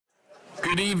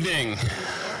Good evening.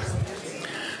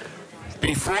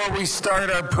 Before we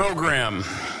start our program,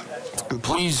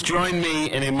 please join me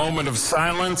in a moment of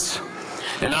silence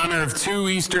in honor of two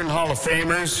Eastern Hall of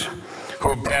Famers who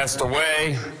have passed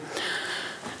away.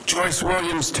 Joyce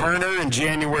Williams Turner in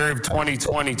January of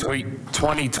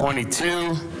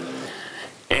 2022,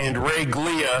 and Ray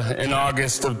Glia in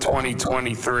August of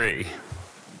 2023.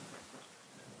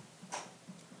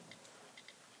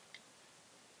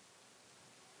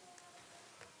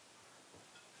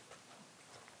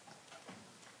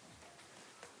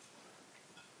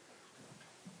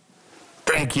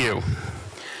 Thank you.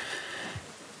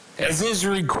 As is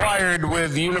required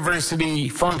with university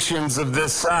functions of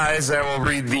this size, I will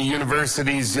read the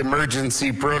university's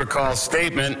emergency protocol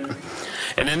statement.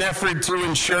 In an effort to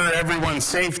ensure everyone's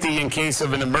safety in case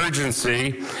of an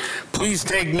emergency, please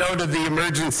take note of the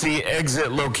emergency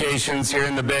exit locations here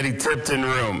in the Betty Tipton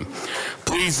room.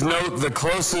 Please note the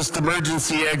closest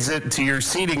emergency exit to your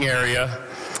seating area.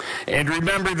 And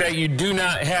remember that you do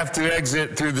not have to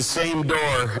exit through the same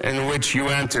door in which you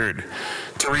entered.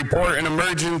 To report an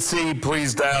emergency,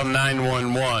 please dial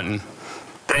 911.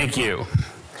 Thank you.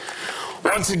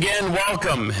 Once again,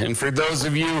 welcome. And for those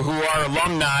of you who are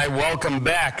alumni, welcome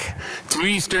back to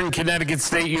Eastern Connecticut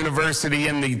State University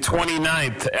in the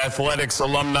 29th Athletics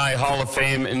Alumni Hall of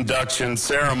Fame induction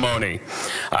ceremony.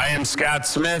 I am Scott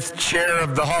Smith, chair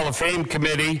of the Hall of Fame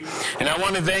Committee, and I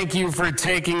want to thank you for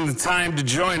taking the time to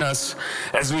join us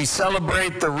as we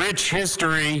celebrate the rich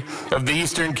history of the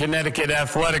Eastern Connecticut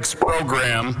Athletics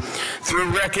program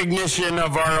through recognition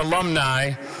of our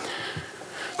alumni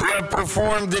who have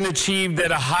performed and achieved at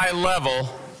a high level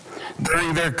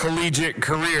during their collegiate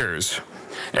careers,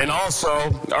 and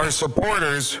also our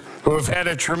supporters who have had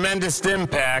a tremendous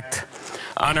impact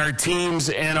on our teams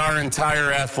and our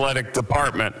entire athletic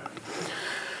department.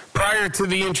 Prior to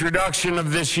the introduction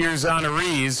of this year's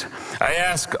honorees, I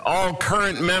ask all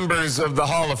current members of the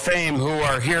Hall of Fame who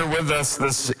are here with us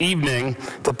this evening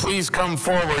to please come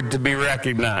forward to be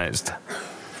recognized.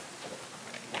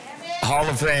 Hall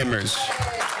of Famers.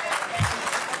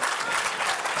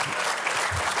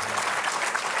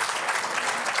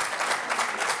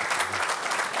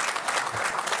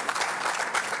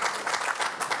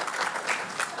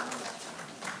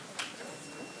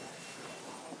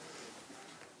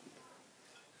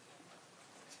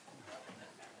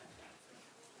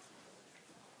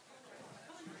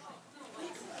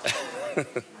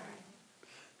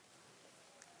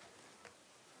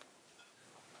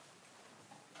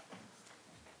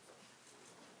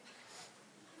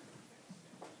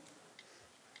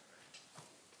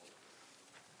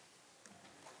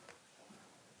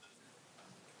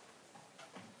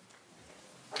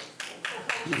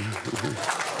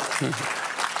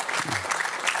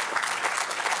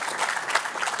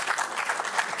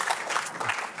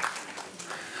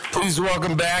 Please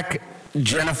welcome back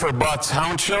Jennifer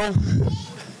Butts-Hounshell,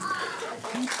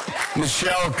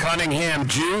 Michelle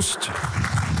Cunningham-Joost,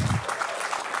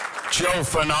 Joe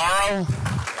Fanaro,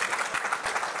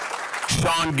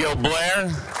 Sean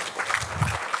Gilblair,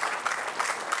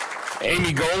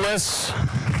 Amy Golis,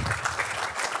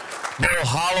 Bill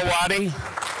Holowati,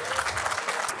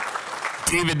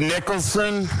 David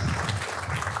Nicholson,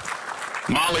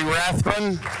 Molly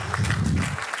Rathbun,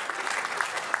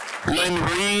 Lynn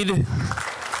Reed,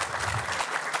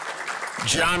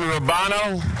 John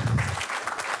Rubano,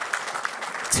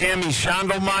 Tammy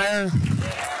Schondelmeyer,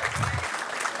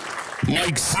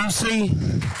 Mike Susi,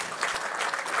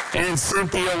 and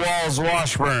Cynthia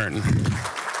Walls-Washburn.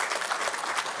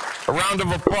 A round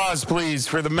of applause, please,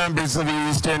 for the members of the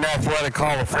Eastern Athletic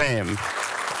Hall of Fame.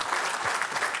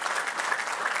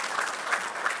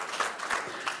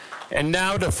 And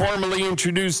now to formally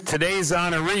introduce today's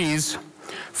honorees.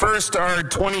 First, our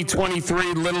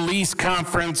 2023 Little East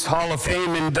Conference Hall of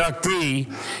Fame inductee,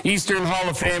 Eastern Hall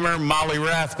of Famer Molly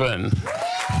Rathbun.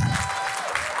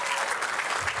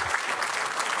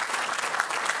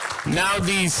 Now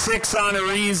the 6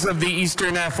 honorees of the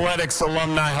Eastern Athletics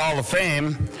Alumni Hall of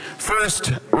Fame.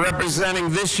 First,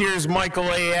 representing this year's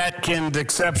Michael A. Atkins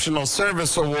Exceptional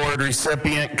Service Award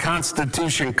recipient,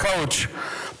 Constitution coach,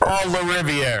 Paul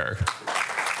LaRiviere.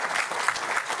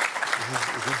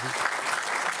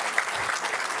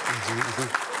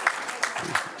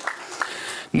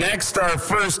 Next, our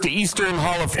first Eastern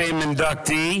Hall of Fame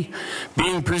inductee,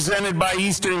 being presented by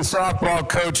Eastern softball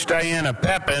coach Diana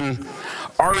Pepin,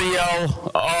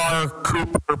 Ariel R.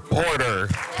 Cooper Porter.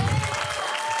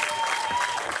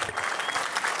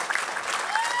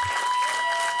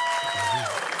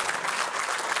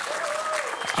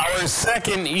 Our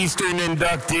second Eastern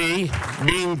inductee,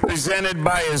 being presented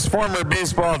by his former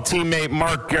baseball teammate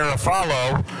Mark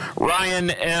Garofalo,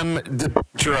 Ryan M.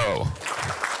 DePietro.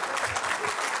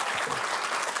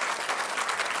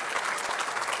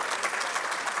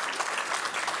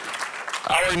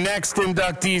 Our next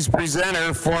inductee's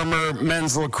presenter, former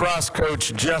men's lacrosse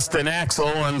coach Justin Axel,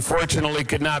 unfortunately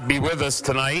could not be with us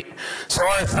tonight. So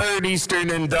our third Eastern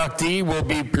inductee will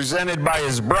be presented by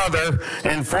his brother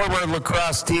and former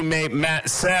lacrosse teammate Matt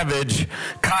Savage,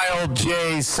 Kyle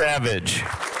J. Savage.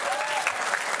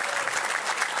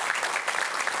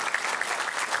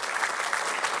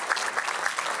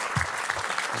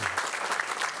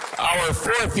 Our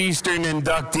fourth Eastern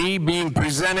inductee being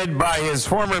presented by his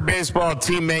former baseball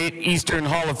teammate, Eastern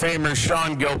Hall of Famer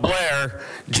Sean Gilblair,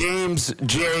 James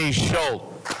J.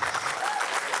 Schultz.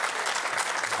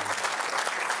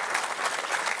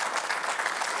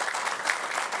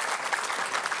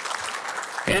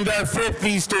 And our fifth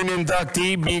Eastern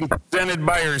inductee being presented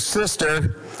by her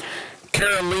sister,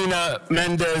 Carolina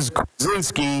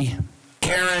Mendez-Krasinski,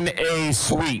 Karen A.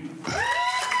 Sweet.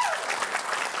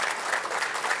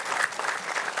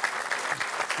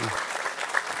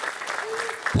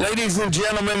 Ladies and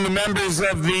gentlemen, the members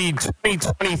of the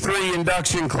 2023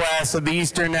 induction class of the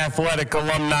Eastern Athletic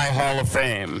Alumni Hall of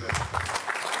Fame.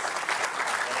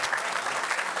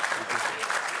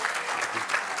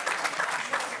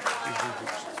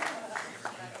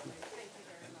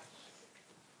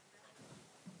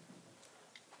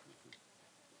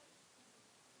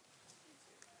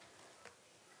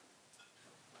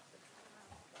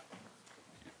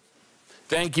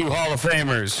 Thank you, Hall of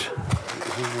Famers.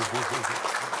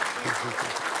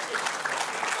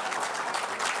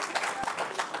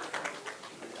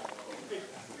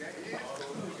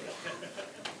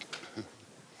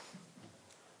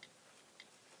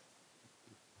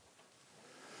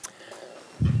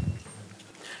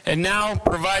 And now,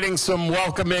 providing some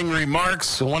welcoming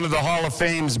remarks, one of the Hall of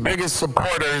Fame's biggest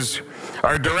supporters,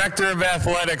 our Director of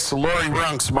Athletics, Lori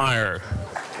Runksmeyer.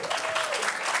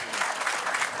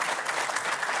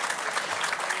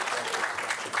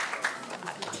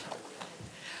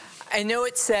 I know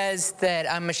it says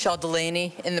that I'm Michelle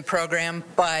Delaney in the program,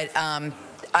 but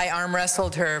I arm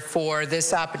wrestled her for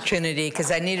this opportunity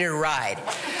because I needed a ride.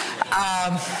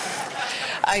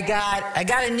 I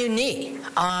got a new knee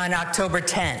on October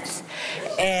 10th,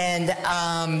 and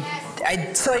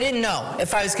so I didn't know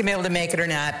if I was going to be able to make it or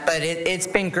not, but it's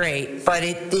been great. But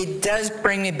it does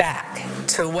bring me back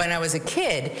to when I was a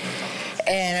kid,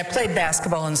 and I played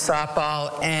basketball and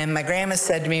softball, and my grandma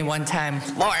said to me one time,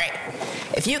 "Lori,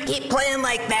 if you keep playing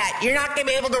like that, you're not going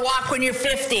to be able to walk when you're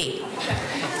 50.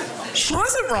 She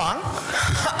wasn't wrong.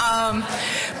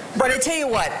 But I tell you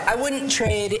what, I wouldn't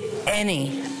trade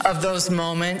any of those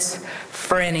moments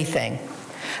for anything.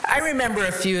 I remember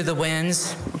a few of the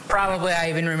wins. Probably I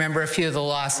even remember a few of the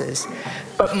losses.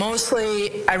 But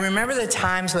mostly, I remember the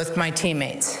times with my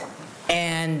teammates.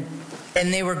 And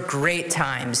they were great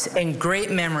times and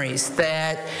great memories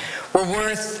that were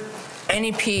worth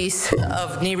any piece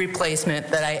of knee replacement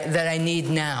that I need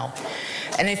now.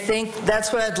 And I think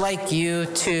that's what I'd like you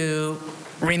to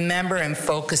remember and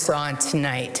focus on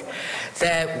tonight.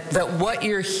 That what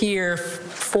you're here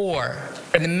for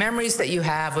are the memories that you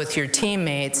have with your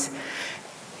teammates,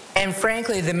 and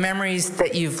frankly, the memories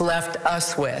that you've left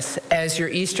us with as your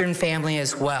Eastern family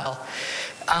as well.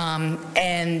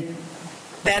 And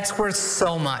that's worth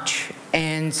so much,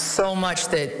 and so much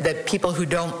that people who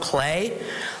don't play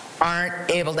aren't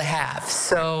able to have.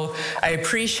 So I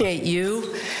appreciate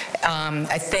you.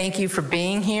 I thank you for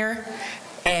being here.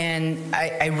 And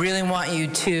I really want you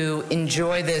to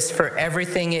enjoy this for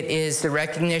everything it is, the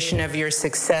recognition of your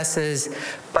successes,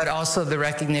 but also the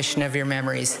recognition of your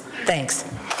memories. Thanks.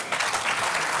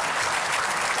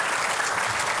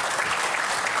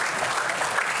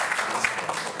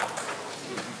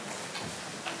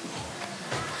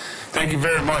 Thank you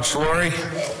very much, Lori.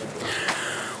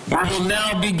 We will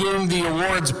now begin the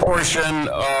awards portion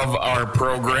of our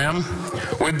program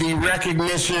with the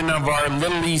recognition of our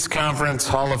Little East Conference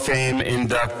Hall of Fame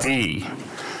inductee.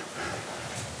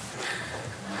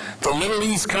 The Little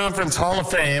East Conference Hall of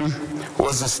Fame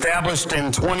was established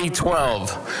in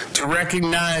 2012 to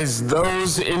recognize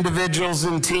those individuals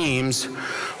and teams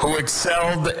who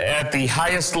excelled at the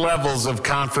highest levels of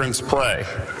conference play.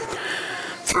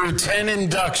 Through 10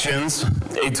 inductions,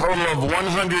 a total of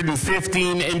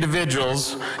 115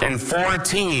 individuals and 4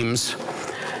 teams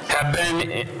have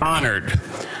been honored.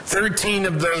 13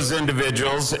 of those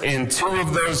individuals and 2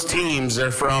 of those teams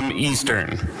are from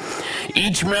Eastern.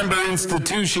 Each member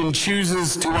institution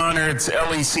chooses to honor its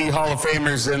LEC Hall of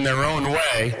Famers in their own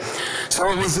way,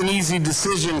 so it was an easy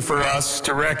decision for us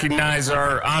to recognize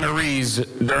our honorees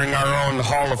during our own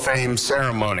Hall of Fame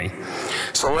ceremony.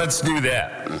 So let's do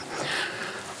that.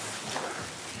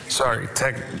 Sorry,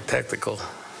 technical.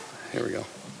 Here we go.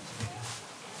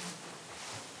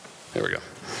 There we go.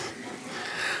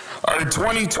 Our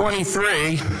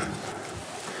 2023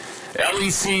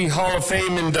 LEC Hall of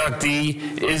Fame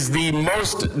inductee is the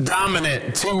most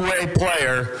dominant two-way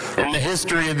player in the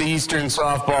history of the Eastern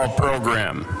softball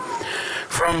program.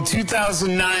 From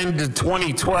 2009 to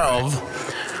 2012,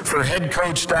 for head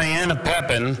coach Diana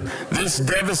Pepin, this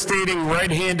devastating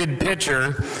right-handed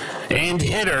pitcher and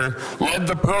hitter led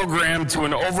the program to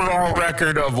an overall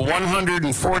record of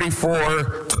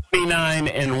 144,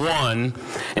 29-1,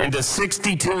 and a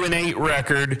 62-8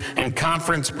 record in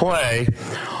conference play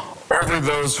over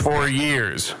those 4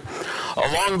 years.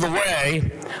 Along the way,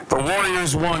 the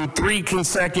Warriors won 3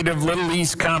 consecutive Little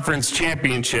East Conference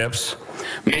championships,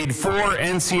 made 4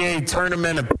 NCAA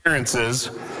tournament appearances,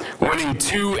 winning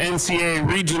 2 NCAA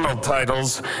regional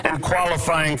titles, and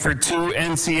qualifying for 2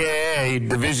 NCAA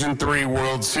Division III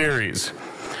World Series.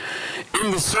 In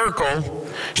the circle,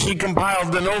 she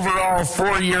compiled an overall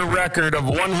 4-year record of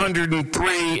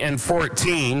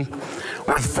 103-14,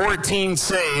 with 14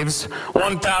 saves,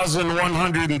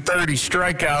 1,130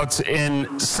 strikeouts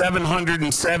in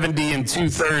 770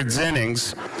 2/3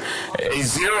 innings, a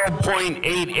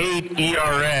 0.88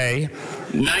 ERA,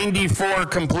 94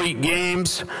 complete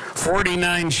games,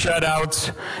 49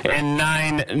 shutouts, and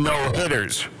 9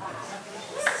 no-hitters.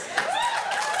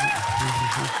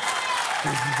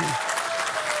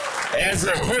 As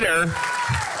a hitter,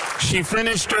 she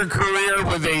finished her career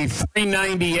with a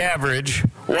 .390 average,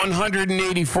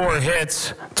 184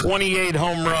 hits, 28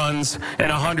 home runs, and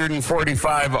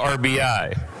 145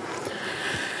 RBI.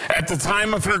 At the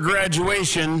time of her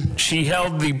graduation, she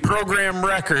held the program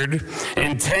record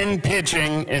in 10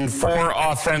 pitching and 4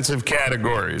 offensive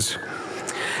categories.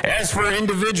 As for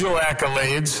individual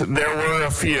accolades, there were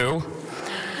a few.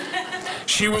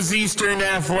 She was Eastern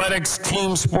Athletics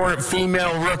Team Sport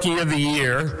Female Rookie of the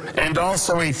Year and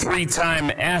also a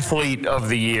 3-time Athlete of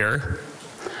the Year.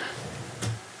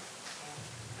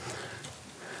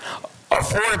 A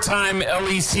 4-time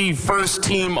LEC First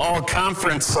Team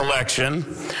All-Conference selection,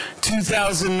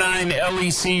 2009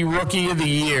 LEC Rookie of the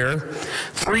Year,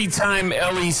 3-time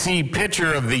LEC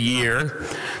Pitcher of the Year,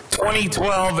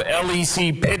 2012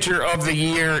 LEC Pitcher of the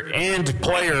Year and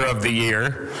Player of the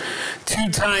Year,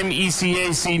 2-time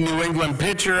ECAC New England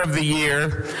Pitcher of the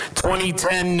Year,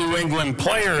 2010 New England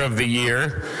Player of the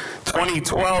Year,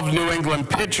 2012 New England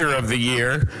Pitcher of the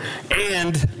Year,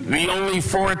 and the only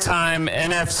 4-time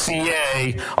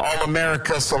NFCA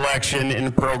All-America selection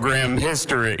in program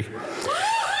history.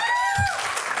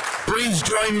 Please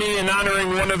join me in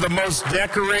honoring one of the most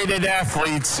decorated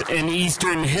athletes in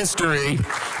Eastern history,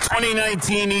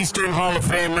 2019 Eastern Hall of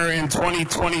Famer and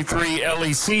 2023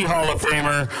 LEC Hall of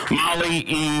Famer, Molly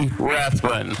E.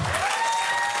 Rathbun.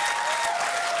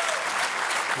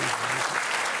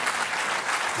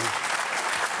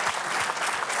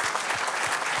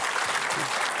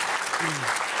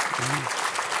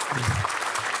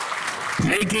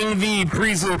 Making the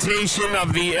presentation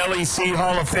of the LEC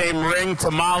Hall of Fame ring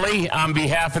to Molly on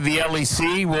behalf of the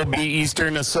LEC will be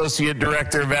Eastern Associate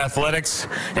Director of Athletics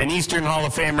and Eastern Hall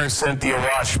of Famer Cynthia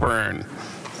Washburn.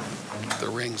 The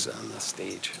ring's on the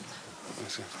stage.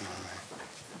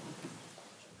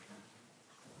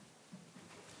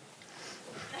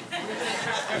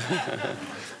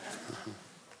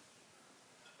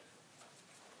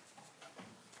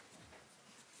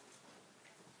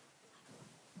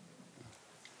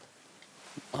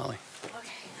 Molly.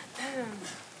 Okay.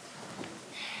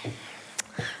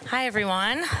 Hi,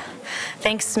 everyone.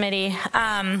 Thanks, Smitty.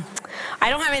 I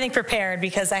don't have anything prepared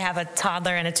because I have a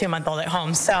toddler and a 2-month-old at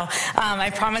home, so I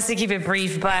promise to keep it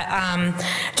brief, but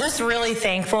just really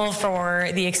thankful for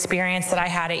the experience that I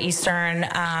had at Eastern,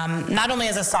 not only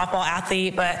as a softball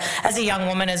athlete, but as a young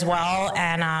woman as well,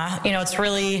 and you know, it's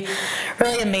really,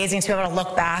 really amazing to be able to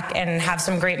look back and have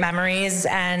some great memories,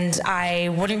 and I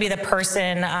wouldn't be the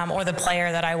person or the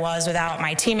player that I was without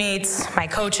my teammates, my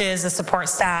coaches, the support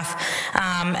staff,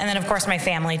 and then of course my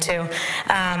family too.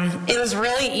 It was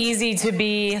really easy to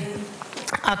be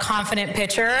a confident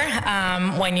pitcher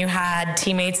when you had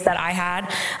teammates that I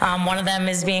had. One of them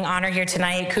is being honored here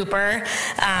tonight, Cooper.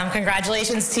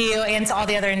 Congratulations to you and to all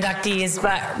the other inductees,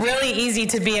 but really easy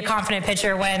to be a confident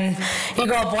pitcher when you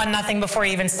go up 1-0 before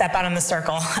you even step out in the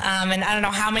circle. And I don't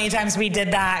know how many times we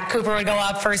did that. Cooper would go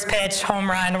up, first pitch, home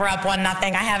run, we're up 1-0.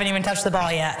 I haven't even touched the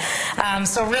ball yet.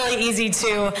 So really easy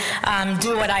to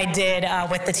do what I did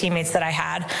with the teammates that I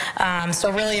had.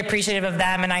 So really appreciative of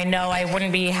them, and I know I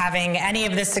wouldn't be having any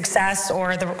of this success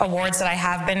or the awards that I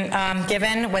have been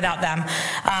given without them.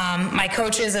 My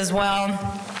coaches as well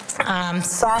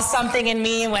saw something in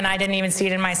me when I didn't even see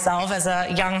it in myself as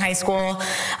a young high school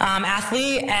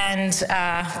athlete, and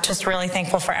just really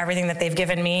thankful for everything that they've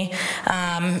given me.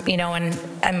 You know,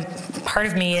 and part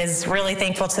of me is really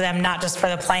thankful to them, not just for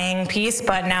the playing piece,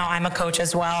 but now I'm a coach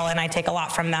as well, and I take a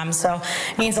lot from them, so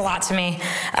it means a lot to me.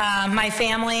 My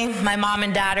family, my mom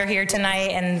and dad are here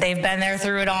tonight, and they've been there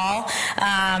through it all.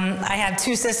 I have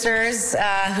 2 sisters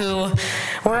who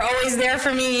were always there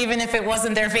for me, even if it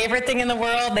wasn't their favorite thing in the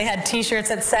world. They had t-shirts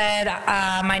that said,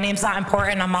 my name's not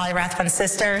important, I'm Molly Rathbun's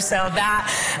sister. So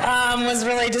that was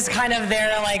really just kind of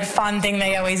their like fun thing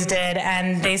they always did,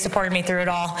 and they supported me through it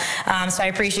all. So I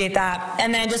appreciate that.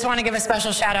 And then just want to give a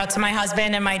special shout out to my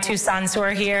husband and my 2 sons who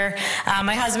are here.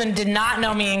 My husband did not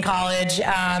know me in college,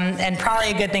 and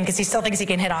probably a good thing because he still thinks he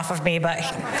can hit off of me, but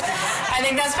I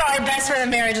think that's probably best for the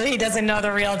marriage that he doesn't know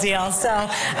the real deal. So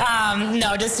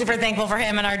no, just super thankful for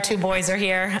him, and our 2 boys are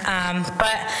here.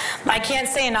 But I can't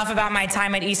say enough about my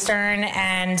time at Eastern,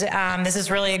 and this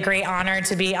is really a great honor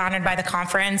to be honored by the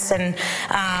conference, and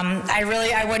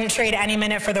I wouldn't trade any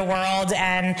minute for the world,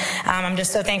 and I'm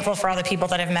just so thankful for all the people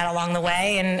that I've met along the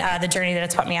way and the journey that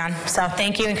it's put me on. So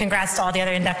thank you, and congrats to all the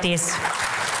other inductees.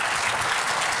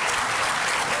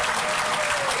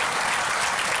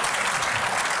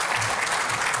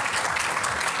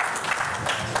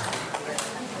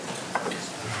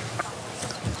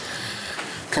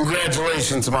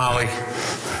 Congratulations, Molly.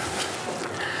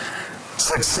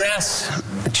 Success,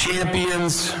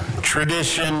 champions,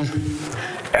 tradition,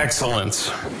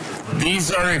 excellence.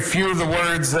 These are a few of the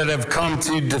words that have come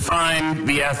to define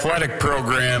the athletic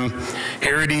program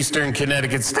here at Eastern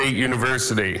Connecticut State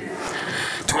University.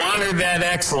 To honor that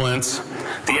excellence,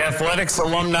 the Athletics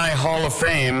Alumni Hall of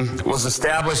Fame was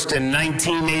established in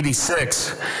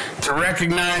 1986 to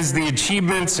recognize the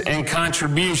achievements and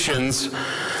contributions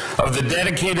of the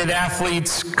dedicated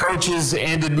athletes, coaches,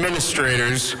 and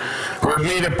administrators who have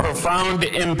made a profound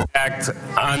impact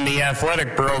on the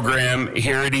athletic program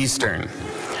here at Eastern.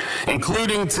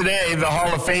 Including today, the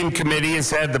Hall of Fame Committee has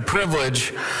had the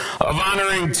privilege of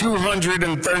honoring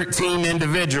 213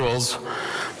 individuals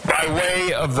by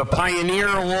way of the Pioneer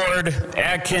Award,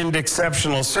 Atkind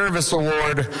Exceptional Service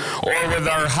Award, or with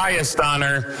our highest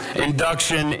honor,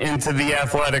 induction into the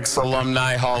Athletics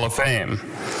Alumni Hall of Fame.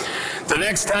 The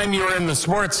next time you are in the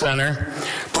Sports Center,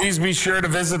 please be sure to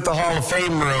visit the Hall of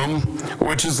Fame room,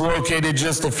 which is located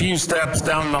just a few steps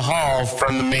down the hall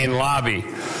from the main lobby.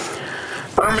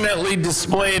 Permanently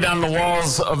displayed on the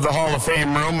walls of the Hall of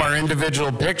Fame room are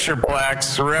individual picture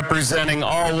plaques representing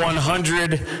all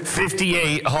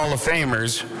 158 Hall of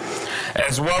Famers,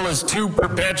 as well as 2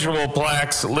 perpetual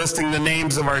plaques listing the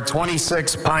names of our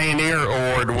 26 Pioneer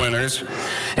Award winners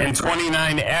and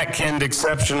 29 Atkind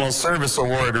Exceptional Service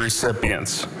Award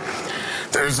recipients.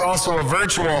 There's also a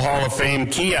virtual Hall of Fame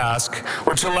kiosk,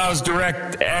 which allows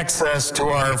direct access to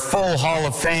our full Hall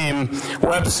of Fame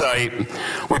website,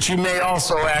 which you may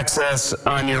also access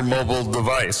on your mobile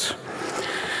device.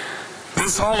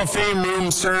 This Hall of Fame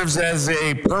room serves as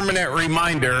a permanent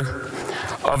reminder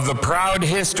of the proud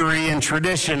history and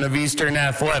tradition of Eastern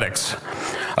athletics,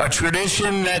 a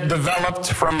tradition that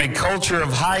developed from a culture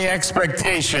of high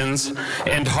expectations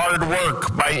and hard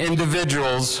work by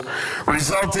individuals,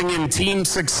 resulting in team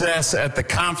success at the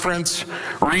conference,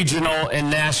 regional,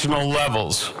 and national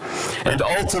levels, and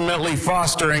ultimately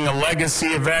fostering a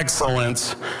legacy of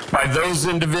excellence by those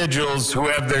individuals who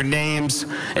have their names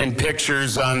and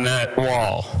pictures on that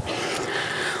wall.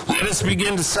 Let us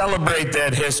begin to celebrate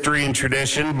that history and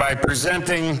tradition by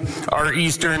presenting our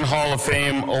Eastern Hall of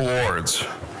Fame awards.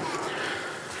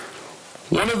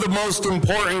 One of the most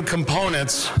important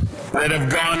components that have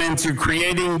gone into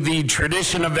creating the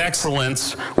tradition of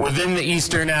excellence within the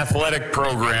Eastern Athletic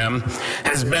Program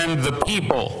has been the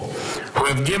people who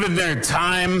have given their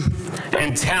time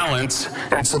and talents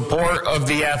in support of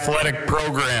the athletic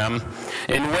program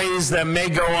in ways that may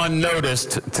go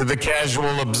unnoticed to the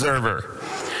casual observer.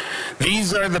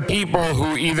 These are the people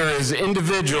who, either as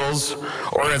individuals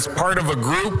or as part of a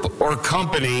group or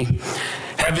company,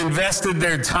 have invested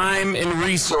their time and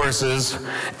resources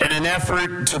in an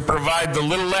effort to provide the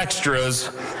little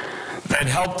extras that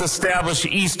helped establish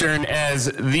Eastern as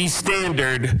the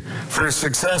standard for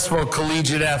successful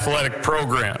collegiate athletic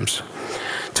programs.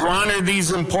 To honor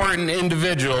these important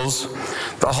individuals,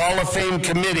 the Hall of Fame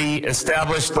Committee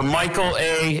established the Michael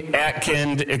A.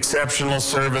 Atkind Exceptional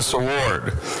Service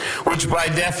Award, which by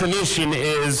definition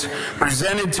is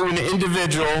presented to an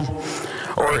individual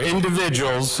or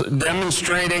individuals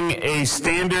demonstrating a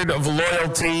standard of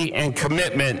loyalty and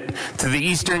commitment to the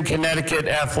Eastern Connecticut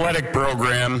athletic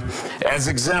program as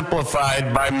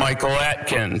exemplified by Michael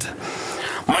Atkind.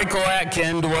 Michael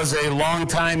Atkind was a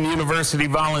longtime university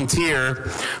volunteer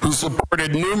who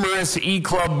supported numerous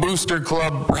E-Club Booster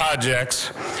Club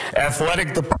projects,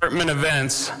 athletic department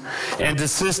events, and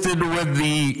assisted with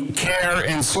the care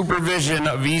and supervision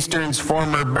of Eastern's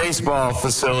former baseball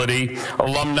facility,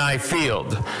 Alumni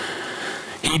Field.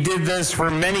 He did this for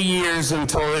many years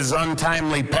until his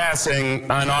untimely passing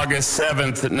on August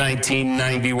 7th,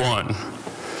 1991.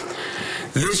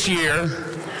 This year,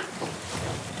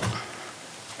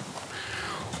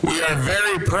 we are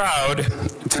very proud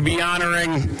to be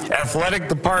honoring Athletic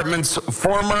Department's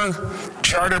former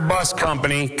charter bus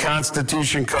company,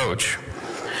 Constitution Coach.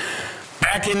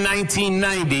 Back in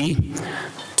 1990,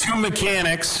 two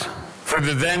mechanics for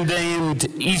the then named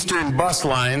Eastern Bus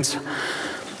Lines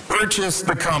purchased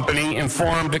the company and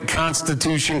formed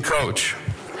Constitution Coach.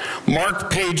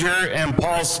 Mark Pager and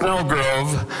Paul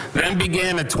Snellgrove then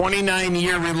began a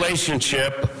 29-year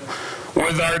relationship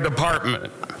with our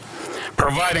department,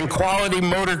 providing quality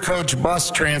motor coach bus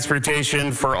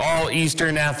transportation for all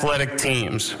Eastern athletic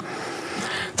teams.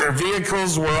 Their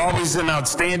vehicles were always in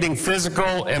outstanding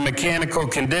physical and mechanical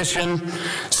condition,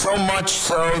 so much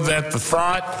so that the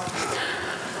thought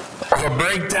of a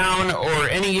breakdown or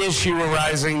any issue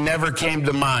arising never came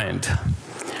to mind.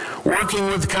 Working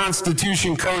with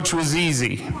Constitution Coach was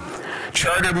easy.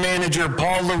 Charter manager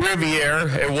Paul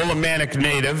LaRiviere, a Willimantic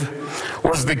native,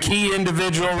 was the key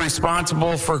individual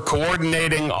responsible for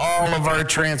coordinating all of our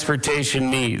transportation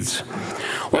needs.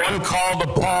 One call to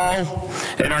Paul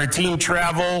and our team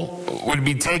travel would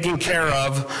be taken care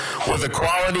of with a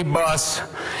quality bus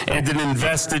and an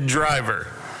invested driver.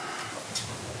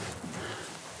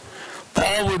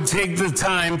 Paul would take the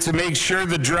time to make sure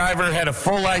the driver had a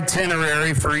full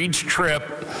itinerary for each trip,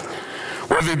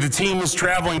 whether the team was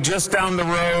traveling just down the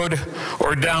road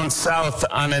or down south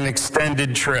on an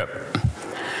extended trip.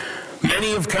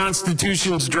 Many of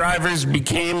Constitution's drivers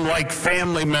became like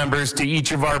family members to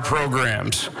each of our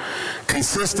programs,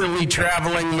 consistently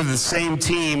traveling with the same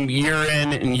team year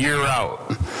in and year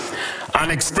out. On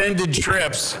extended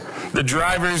trips, the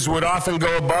drivers would often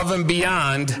go above and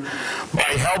beyond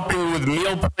by helping with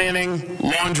meal planning,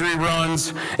 laundry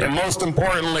runs, and most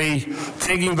importantly,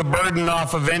 taking the burden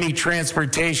off of any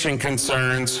transportation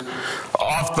concerns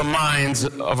off the minds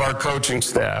of our coaching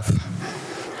staff.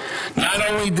 Not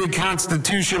only did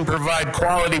Constitution provide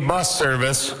quality bus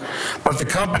service, but the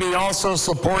company also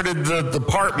supported the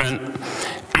department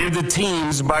and the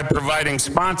teams by providing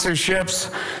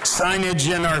sponsorships, signage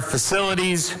in our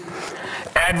facilities,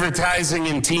 advertising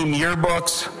in team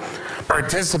yearbooks,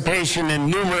 participation in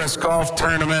numerous golf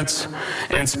tournaments,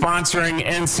 and sponsoring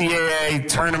NCAA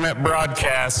tournament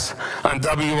broadcasts on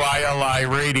WILI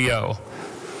radio.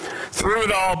 Through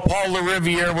it all, Paul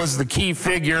LaRiviere was the key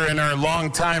figure in our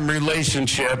longtime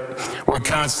relationship with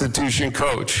Constitution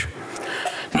Coach.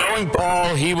 Knowing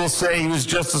Paul, he will say he was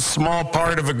just a small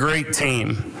part of a great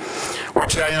team,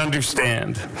 which I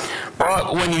understand.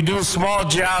 But when you do a small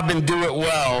job and do it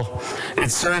well, it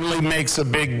certainly makes a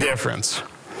big difference.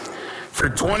 For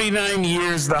 29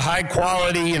 years, the high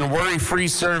quality and worry-free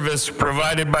service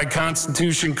provided by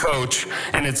Constitution Coach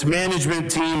and its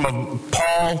management team of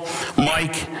Paul,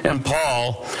 Mike, and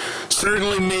Paul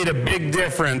certainly made a big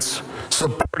difference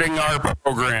supporting our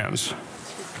programs.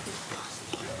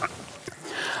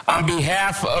 On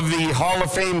behalf of the Hall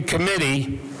of Fame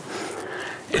Committee,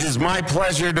 it is my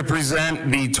pleasure to present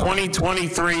the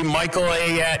 2023 Michael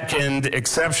A. Atkind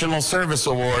Exceptional Service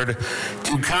Award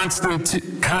to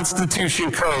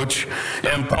Constitution Coach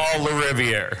and Paul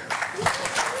LaRiviere.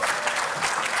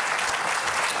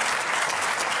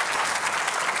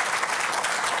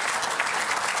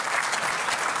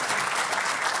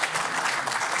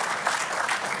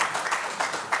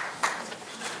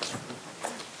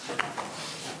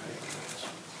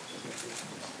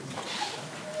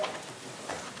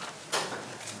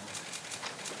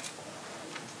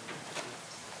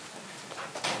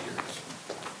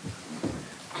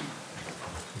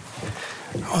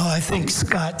 Well, I think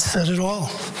Scott said it all.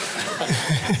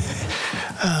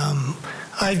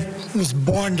 I was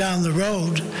born down the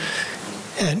road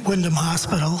at Wyndham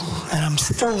Hospital, and I'm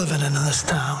still living in this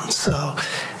town. So,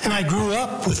 and I grew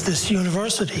up with this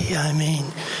university. I mean,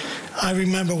 I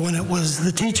remember when it was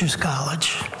the Teachers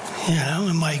College, you know,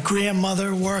 and my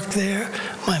grandmother worked there,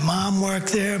 my mom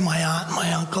worked there, my aunt and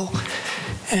my uncle,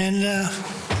 and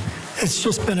it's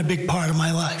just been a big part of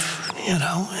my life, you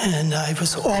know, and I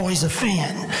was always a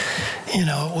fan. You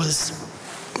know,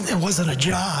 it wasn't a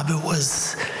job, it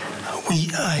was,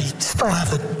 I still have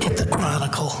to get the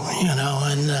Chronicle, you know,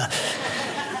 and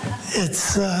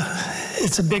it's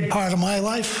a big part of my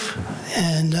life,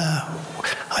 and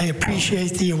I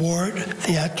appreciate the award,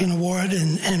 the Atkin Award,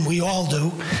 and we all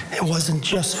do. It wasn't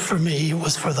just for me, it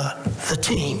was for the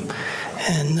team.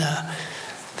 And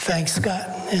thanks, Scott,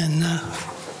 and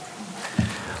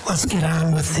let's get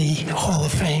on with the Hall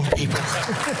of Fame people.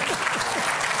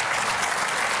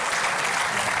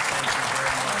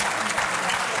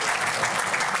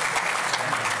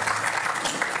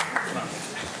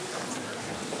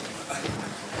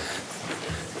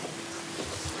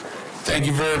 Thank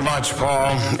you very much,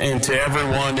 Paul, and to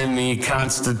everyone in the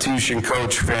Constitution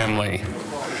Coach family.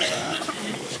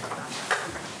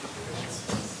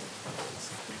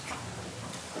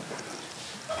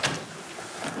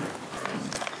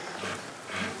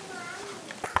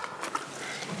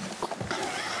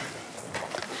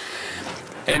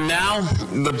 And now,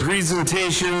 the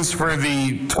presentations for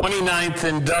the 29th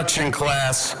induction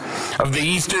class of the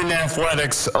Eastern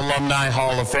Athletics Alumni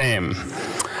Hall of Fame.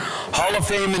 Hall of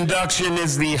Fame induction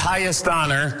is the highest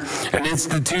honor an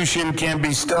institution can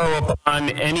bestow upon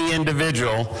any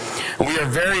individual. We are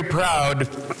very proud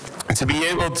to be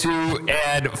able to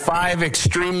add 5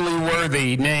 extremely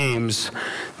worthy names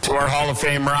to our Hall of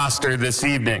Fame roster this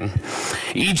evening.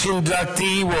 Each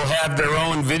inductee will have their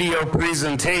own video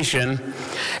presentation,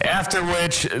 after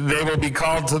which they will be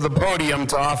called to the podium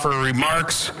to offer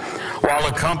remarks while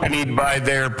accompanied by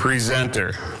their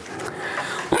presenter.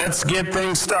 Let's get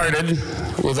things started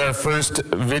with our first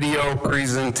video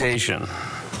presentation.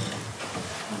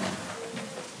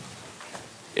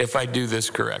 If I do this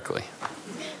correctly.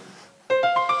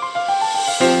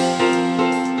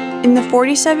 In the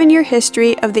 47-year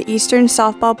history of the Eastern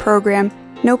softball program,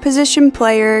 no position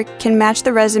player can match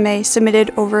the resume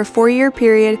submitted over a 4-year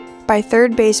period by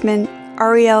third baseman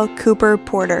Arielle Cooper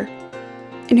Porter.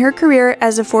 In her career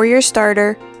as a 4-year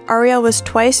starter, Arielle was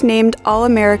twice named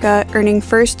All-America, earning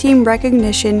first-team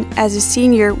recognition as a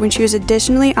senior when she was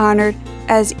additionally honored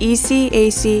as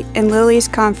ECAC and Little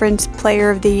East Conference Player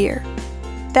of the Year.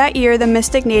 That year, the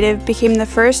Mystic native became the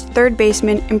first third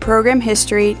baseman in program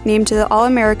history named to the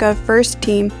All-America first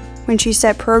team when she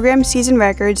set program season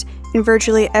records in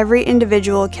virtually every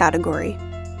individual category.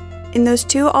 In those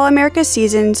 2 All-America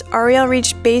seasons, Arielle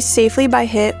reached base safely by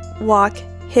hit, walk,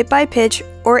 hit by pitch,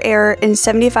 or error in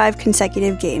 75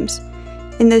 consecutive games.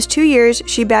 In those 2 years,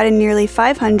 she batted nearly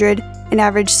 .500 and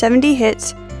averaged 70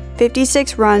 hits,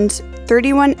 56 runs,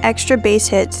 31 extra base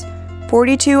hits,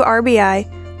 42 RBI,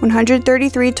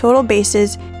 133 total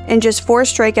bases, and just 4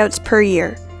 strikeouts per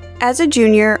year. As a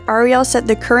junior, Arielle set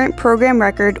the current program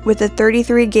record with a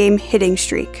 33-game hitting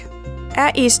streak.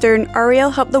 At Eastern,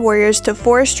 Arielle helped the Warriors to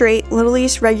 4 straight Little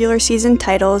East regular season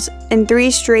titles and 3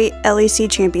 straight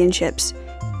LEC championships.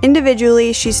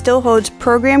 Individually, she still holds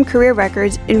program career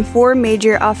records in 4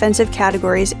 major offensive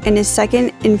categories and is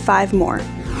second in 5 more.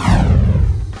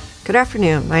 Good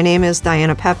afternoon. My name is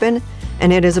Diana Pepin,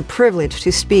 and it is a privilege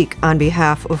to speak on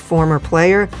behalf of former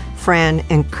player, friend,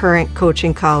 and current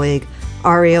coaching colleague,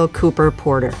 Arielle Cooper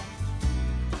Porter.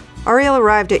 Arielle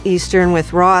arrived at Eastern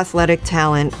with raw athletic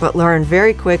talent, but learned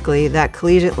very quickly that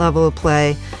collegiate level of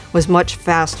play was much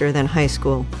faster than high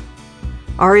school.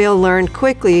 Arielle learned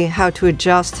quickly how to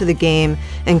adjust to the game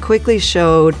and quickly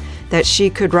showed that she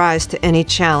could rise to any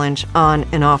challenge on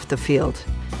and off the field.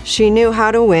 She knew how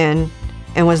to win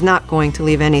and was not going to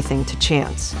leave anything to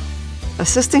chance.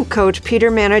 Assistant coach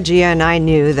Peter Managia and I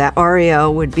knew that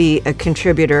Arielle would be a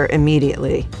contributor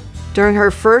immediately. During her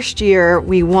first year,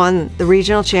 we won the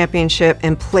regional championship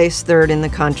and placed 3rd in the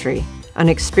country, an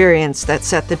experience that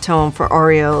set the tone for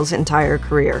Arielle's entire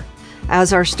career.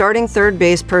 As our starting third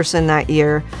base person that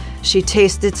year, she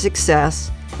tasted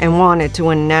success and wanted to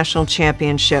win a national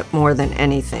championship more than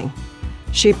anything.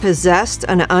 She possessed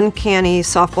an uncanny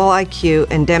softball IQ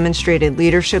and demonstrated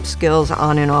leadership skills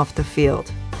on and off the field.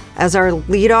 As our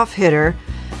leadoff hitter,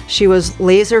 she was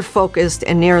laser focused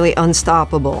and nearly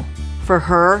unstoppable. For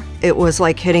her, it was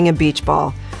like hitting a beach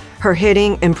ball. Her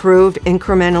hitting improved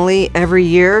incrementally every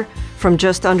year, from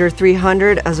just under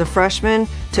 300 as a freshman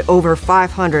to over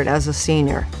 500 as a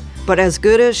senior. But as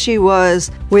good as she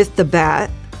was with the bat,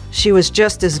 she was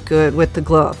just as good with the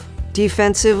glove.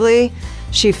 Defensively,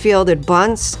 she fielded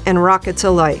bunts and rockets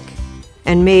alike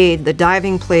and made the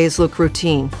diving plays look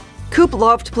routine. Coop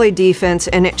loved to play defense,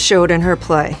 and it showed in her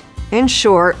play. In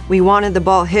short, we wanted the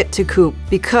ball hit to Coop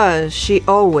because she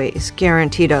always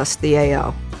guaranteed us the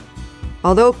AO.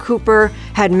 Although Cooper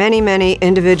had many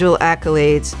individual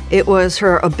accolades, it was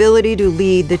her ability to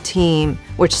lead the team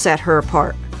which set her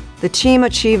apart. The team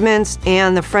achievements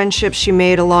and the friendships she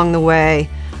made along the way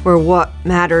were what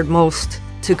mattered most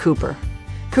to Cooper.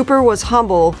 Cooper was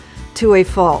humble to a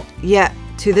fault, yet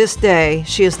to this day,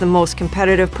 she is the most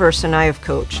competitive person I have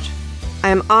coached. I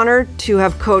am honored to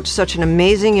have coached such an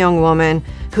amazing young woman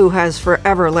who has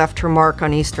forever left her mark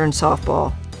on Eastern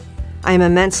softball. I am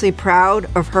immensely proud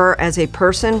of her as a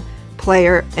person,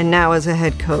 player, and now as a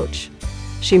head coach.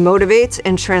 She motivates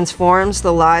and transforms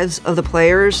the lives of the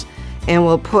players and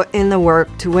will put in the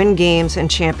work to win games and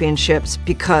championships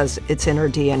because it's in her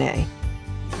DNA.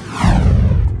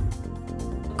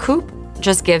 Coop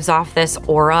just gives off this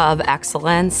aura of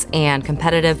excellence and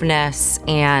competitiveness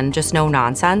and just no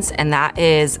nonsense, and that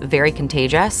is very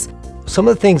contagious. Some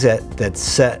of the things that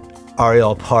set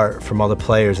Ariel apart from other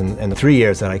players in the 3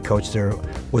 years that I coached her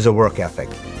was a work ethic.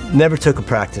 Never took a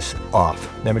practice off,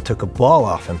 never took a ball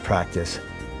off in practice.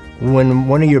 When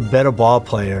one of your better ball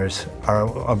players or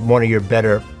one of your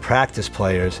better practice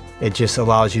players, it just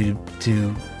allows you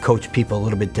to coach people a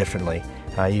little bit differently.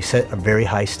 You set a very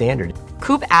high standard.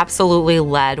 Coop absolutely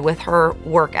led with her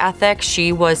work ethic.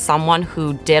 She was someone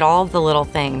who did all of the little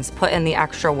things, put in the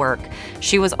extra work.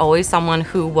 She was always someone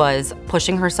who was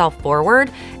pushing herself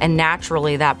forward, and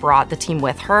naturally that brought the team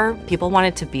with her. People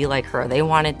wanted to be like her. They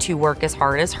wanted to work as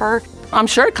hard as her. I'm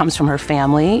sure it comes from her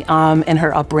family and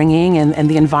her upbringing and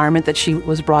the environment that she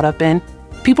was brought up in.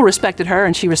 People respected her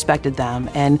and she respected them,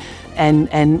 and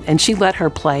she let her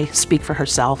play speak for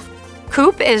herself.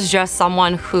 Coop is just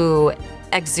someone who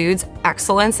exudes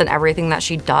excellence in everything that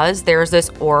she does. There's this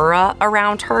aura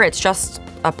around her. It's just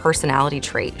a personality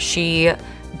trait. She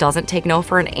doesn't take no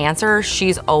for an answer.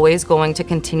 She's always going to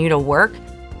continue to work.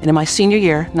 And in my senior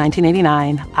year,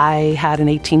 1989, I had an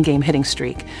 18-game hitting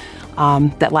streak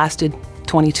that lasted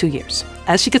 22 years.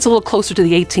 As she gets a little closer to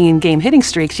the 18-game hitting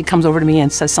streak, she comes over to me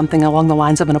and says something along the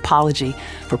lines of an apology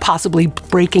for possibly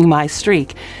breaking my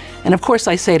streak. And of course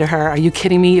I say to her, "Are you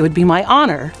kidding me? It would be my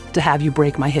honor to have you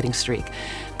break my hitting streak.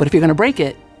 But if you're gonna break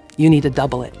it, you need to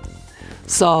double it."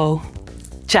 So,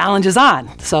 challenge is on.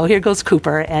 So here goes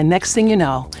Cooper, and next thing you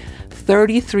know,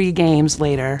 33 games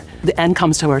later, the end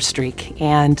comes to her streak,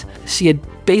 and she had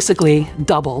basically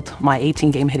doubled my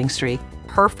 18-game hitting streak.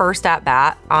 Her first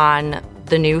at-bat on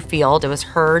the new field, it was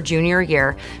her junior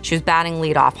year. She was batting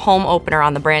leadoff, home opener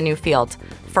on the brand new field.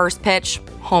 First pitch,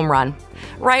 home run.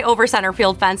 Right over center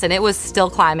field fence, and it was still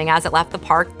climbing as it left the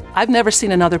park. I've never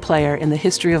seen another player in the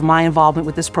history of my involvement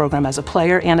with this program as a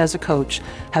player and as a coach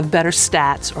have better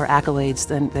stats or accolades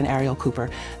than Ariel Cooper.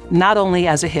 Not only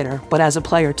as a hitter, but as a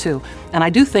player too. And I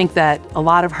do think that a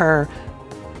lot of her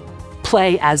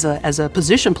play as a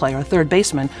position player, a third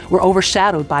baseman, were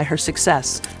overshadowed by her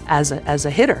success as a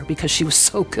hitter because she was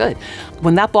so good.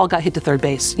 When that ball got hit to third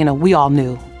base, you know, we all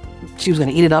knew she was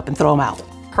gonna eat it up and throw them out.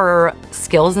 Her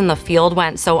skills in the field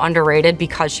went so underrated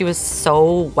because she was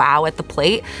so wow at the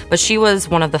plate, but she was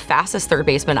one of the fastest third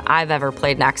basemen I've ever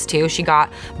played next to. She got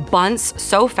bunts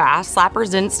so fast,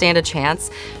 slappers didn't stand a chance.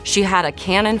 She had a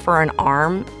cannon for an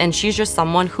arm, and she's just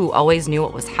someone who always knew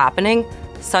what was happening.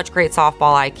 Such great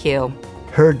softball IQ.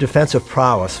 Her defensive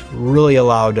prowess really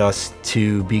allowed us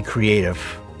to be creative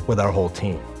with our whole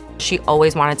team. She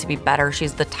always wanted to be better.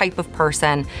 She's the type of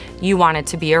person you wanted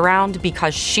to be around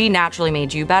because she naturally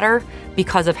made you better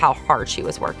because of how hard she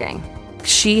was working.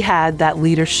 She had that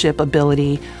leadership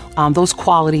ability. Those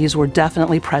qualities were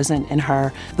definitely present in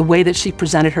her. The way that she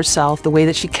presented herself, the way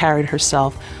that she carried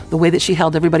herself, the way that she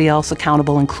held everybody else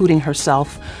accountable, including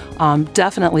herself,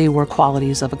 definitely were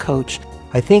qualities of a coach.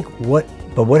 I think what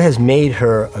has made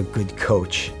her a good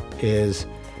coach is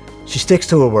she sticks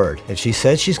to her word. If she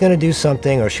says she's going to do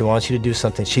something or she wants you to do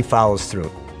something, she follows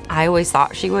through. I always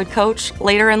thought she would coach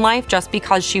later in life just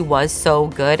because she was so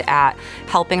good at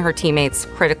helping her teammates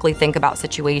critically think about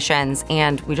situations,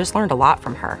 and we just learned a lot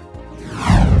from her.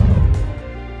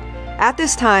 At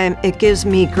this time, it gives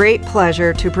me great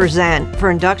pleasure to present for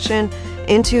induction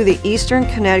into the Eastern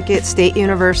Connecticut State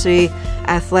University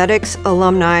Athletics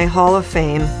Alumni Hall of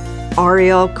Fame,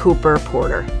 Ariel Cooper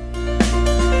Porter.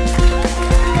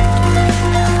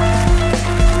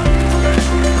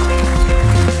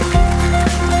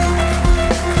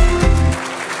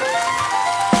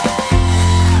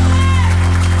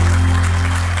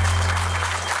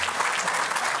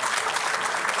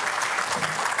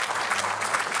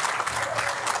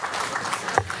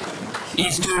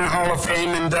 Eastern Hall of Fame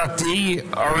inductee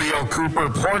Ariel Cooper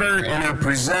Porter and her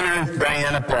presenter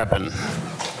Diana Pepin.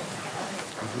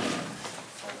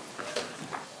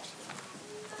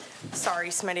 Sorry,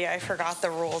 Smitty, I forgot the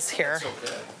rules here.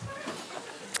 That's okay.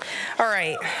 All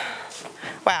right.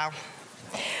 Wow.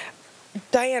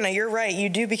 Diana, you're right. You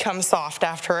do become soft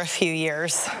after a few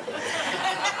years.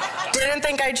 Didn't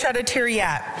think I'd shed a tear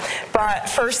yet. But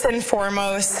first and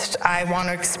foremost, I want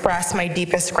to express my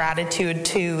deepest gratitude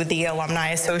to the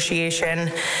Alumni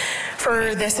Association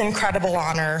for this incredible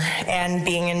honor and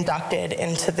being inducted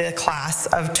into the class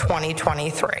of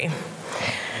 2023.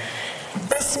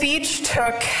 The speech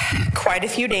took quite a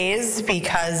few days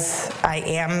because I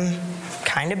am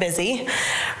kind of busy,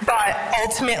 but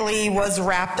ultimately was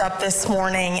wrapped up this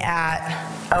morning at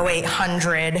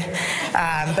 0800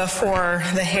 before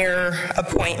the hair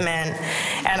appointment,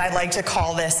 and I'd like to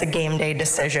call this a game day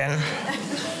decision.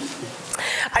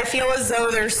 I feel as though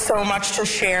there's so much to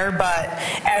share, but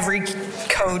every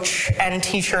coach and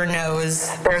teacher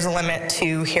knows there's a limit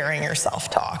to hearing yourself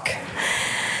talk.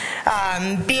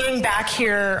 Being back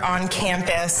here on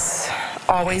campus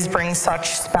always brings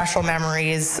such special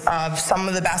memories of some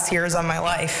of the best years of my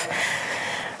life.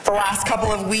 The last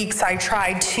couple of weeks, I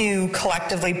tried to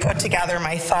collectively put together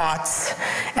my thoughts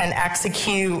and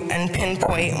execute and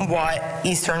pinpoint what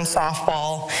Eastern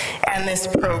softball and this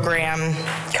program,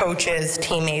 coaches,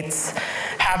 teammates,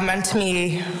 have meant to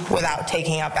me without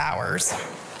taking up hours.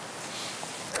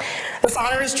 This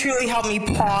honor has truly helped me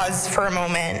pause for a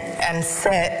moment and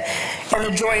sit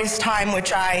in a joyous time,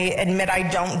 which I admit I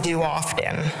don't do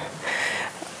often.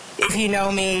 If you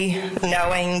know me,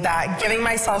 knowing that giving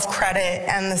myself credit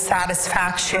and the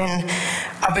satisfaction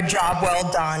of a job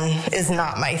well done is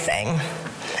not my thing.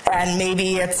 And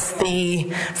maybe it's the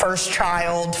first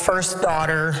child, first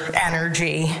daughter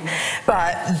energy,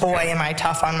 but boy, am I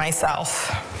tough on myself.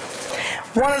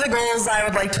 One of the goals I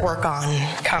would like to work on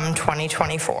come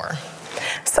 2024.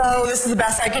 So this is the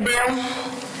best I could do.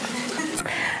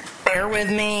 Bear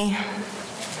with me.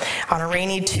 On a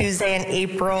rainy Tuesday in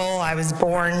April, I was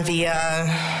born via,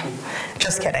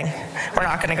 just kidding. We're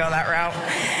not gonna go that route.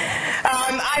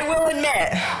 I will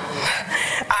admit,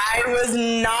 I was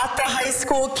not the high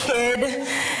school kid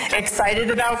excited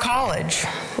about college.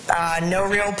 No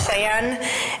real plan,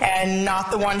 and not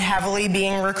the one heavily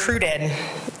being recruited.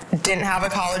 Didn't have a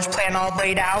college plan all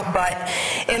laid out, but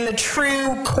in the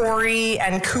true Corey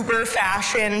and Cooper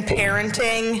fashion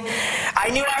parenting, I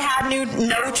knew I had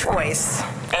no choice,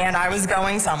 and I was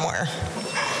going somewhere.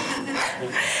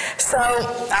 So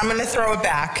I'm gonna throw it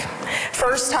back.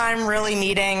 First time really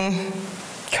meeting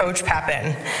Coach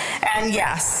Pepin, and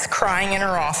yes, crying in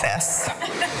her office.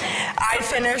 I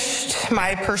finished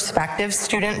my prospective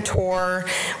student tour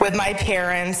with my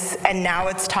parents, and now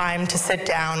it's time to sit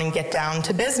down and get down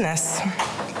to business.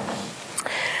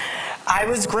 I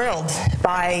was grilled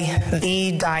by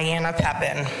the Diana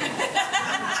Pepin.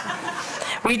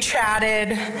 We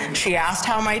chatted, she asked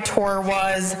how my tour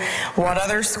was, what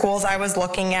other schools I was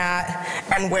looking at,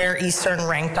 and where Eastern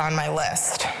ranked on my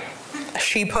list.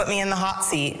 She put me in the hot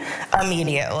seat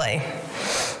immediately.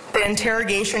 The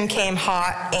interrogation came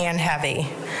hot and heavy.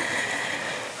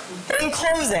 In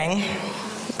closing,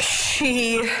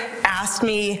 she asked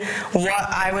me what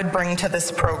I would bring to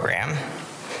this program.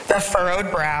 The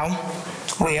furrowed brow,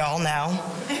 we all know.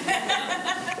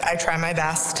 I try my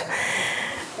best.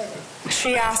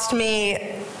 She asked me,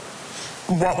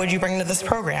 what would you bring to this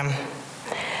program?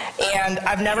 And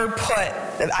I've never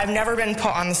been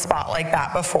put on the spot like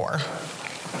that before.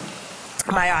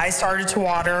 My eyes started to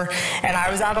water, and I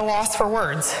was at a loss for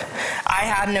words. I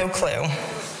had no clue.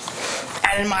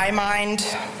 And in my mind,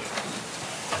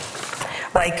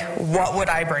 like, what would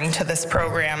I bring to this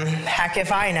program? Heck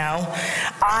if I know.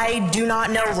 I do not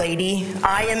know, lady.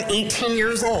 I am 18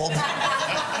 years old.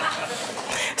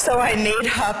 So I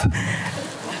made up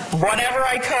whatever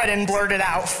I could and blurted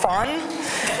out, fun?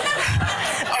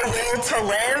 A will to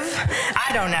live?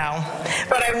 I don't know.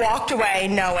 But I walked away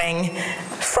knowing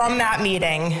from that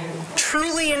meeting,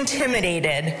 truly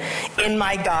intimidated in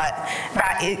my gut,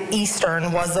 that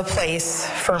Eastern was the place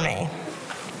for me.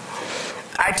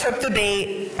 I took the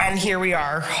bait, and here we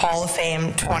are, Hall of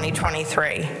Fame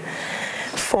 2023.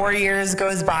 4 years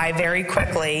goes by very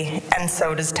quickly, and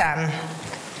so does 10.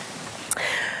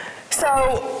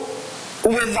 So,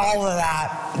 with all of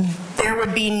that, there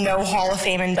would be no Hall of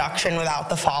Fame induction without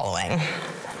the following.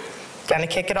 Gonna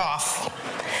kick it off.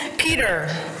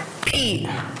 Pete,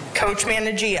 Coach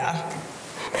Managia.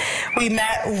 We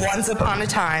met once upon a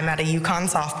time at a UConn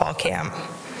softball camp.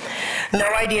 No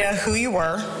idea who you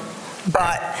were,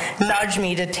 but nudged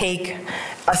me to take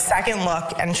a second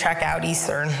look and check out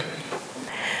Eastern.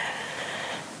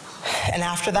 And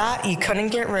after that, you couldn't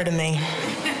get rid of me.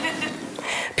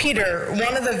 Peter,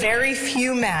 one of the very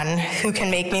few men who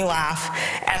can make me laugh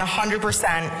and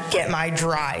 100% get my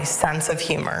dry sense of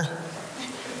humor.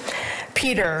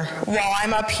 Peter, while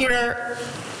I'm up here,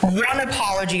 one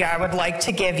apology I would like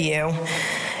to give you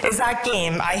is that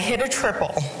game I hit a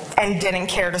triple and didn't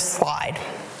care to slide.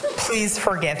 Please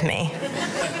forgive me.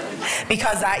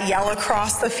 Because that yell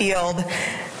across the field,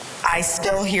 I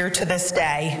still hear to this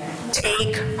day,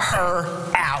 take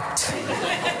her out.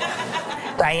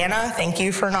 Diana, thank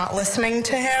you for not listening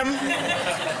to him.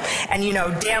 And you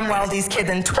know damn well these kids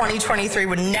in 2023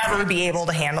 would never be able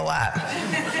to handle that.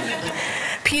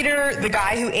 Peter, the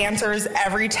guy who answers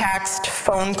every text,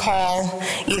 phone call,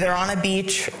 either on a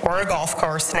beach or a golf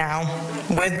course now,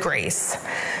 with grace.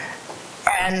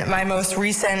 And my most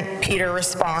recent Peter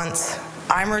response,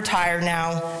 I'm retired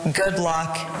now, good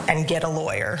luck, and get a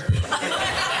lawyer.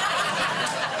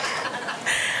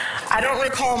 I don't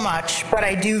recall much, but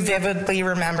I do vividly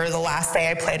remember the last day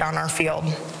I played on our field.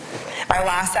 My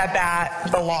last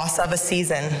at-bat, the loss of a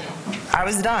season. I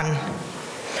was done.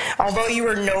 Although you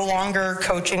were no longer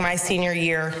coaching my senior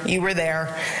year, you were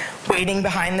there, waiting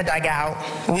behind the dugout.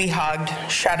 We hugged,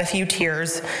 shed a few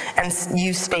tears, and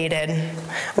you stated,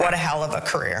 what a hell of a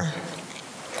career.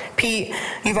 Pete,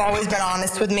 you've always been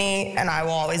honest with me, and I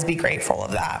will always be grateful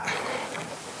of that.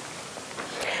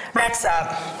 Next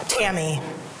up, Tammy.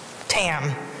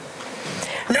 Tam.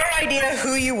 No idea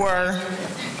who you were,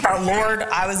 but Lord,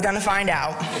 I was gonna find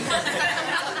out.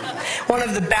 One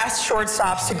of the best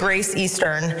shortstops to grace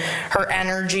Eastern, her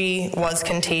energy was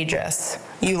contagious.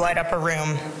 You light up a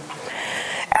room.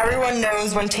 Everyone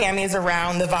knows when Tammy is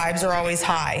around, the vibes are always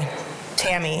high.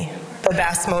 Tammy, the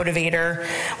best motivator,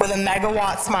 with a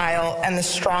megawatt smile and the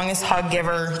strongest hug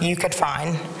giver you could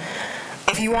find.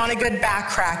 If you want a good back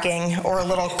cracking or a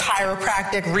little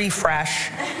chiropractic refresh,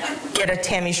 get a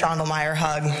Tammy Schondelmeyer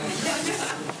hug.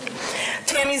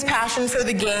 Tammy's passion for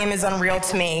the game is unreal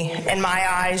to me. In my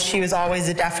eyes, she was always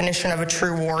the definition of a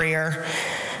true warrior,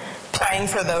 playing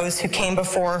for those who came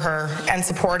before her and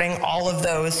supporting all of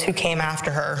those who came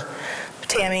after her.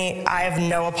 Tammy, I have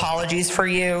no apologies for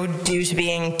you due to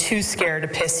being too scared to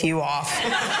piss you off.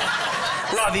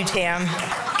 Love you, Tam.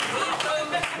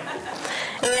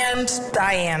 And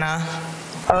Diana.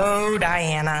 Oh,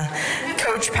 Diana.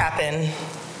 Coach Pepin.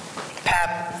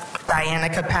 Pep, Diana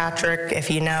Kirkpatrick, if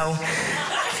you know.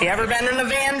 If you ever been in a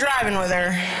van driving with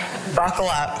her, buckle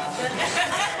up.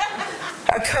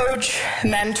 A coach,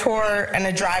 mentor, and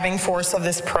a driving force of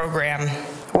this program.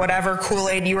 Whatever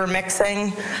Kool-Aid you were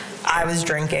mixing, I was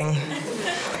drinking.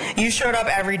 You showed up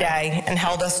every day and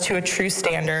held us to a true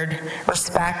standard,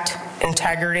 respect,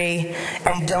 integrity,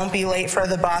 and don't be late for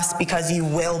the bus because you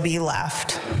will be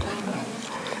left.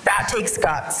 That takes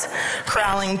guts,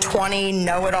 corralling 20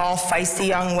 know-it-all feisty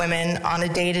young women on a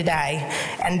day-to-day,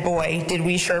 and boy, did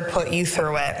we sure put you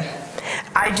through it.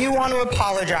 I do want to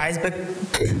apologize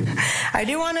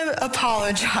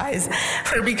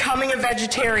for becoming a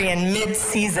vegetarian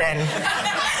mid-season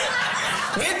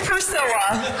with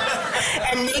Priscilla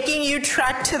and making you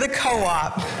trek to the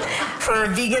co-op for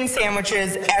vegan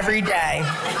sandwiches every day.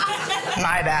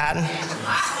 My bad.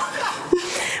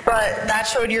 But that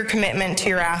showed your commitment to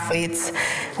your athletes.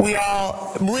 We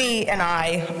and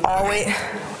I always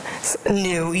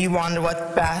knew you wanted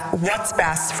what's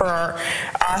best for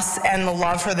us, and the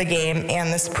love for the game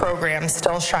and this program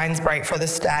still shines bright for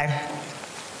this day.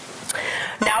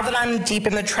 Now that I'm deep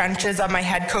in the trenches of my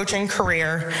head coaching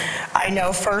career, I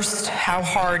know first how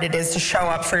hard it is to show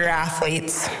up for your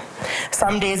athletes.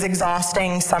 Some days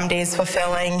exhausting, some days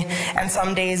fulfilling, and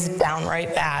some days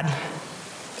downright bad.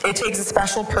 It takes a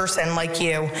special person like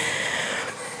you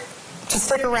to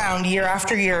stick around year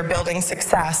after year building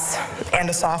success and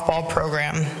a softball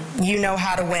program. You know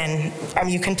how to win, and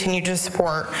you continue to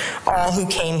support all who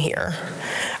came here.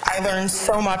 I learned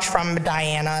so much from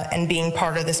Diana and being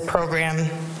part of this program,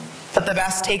 but the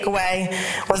best takeaway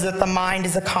was that the mind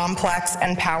is a complex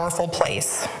and powerful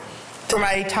place. Through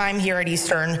my time here at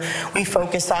Eastern, we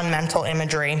focus on mental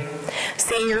imagery,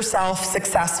 seeing yourself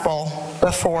successful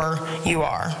before you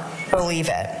are. Believe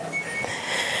it.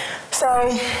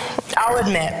 So, I'll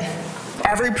admit,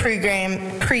 every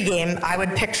pregame, I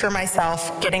would picture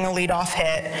myself getting a leadoff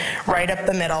hit right up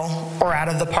the middle or out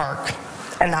of the park,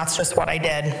 and that's just what I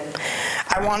did.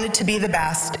 I wanted to be the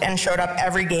best and showed up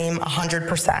every game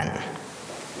 100%.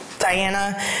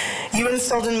 Diana, you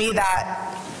instilled in me that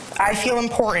I feel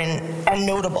important and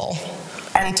notable.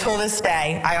 And until this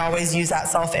day, I always use that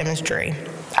self-imagery.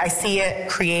 I see it,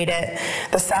 create it,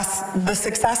 the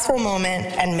successful moment,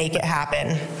 and make it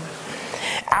happen.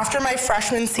 After my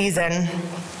freshman season,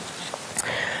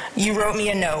 You wrote me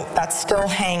a note that still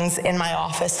hangs in my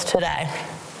office today.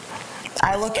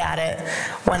 I look at it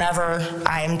whenever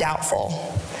I am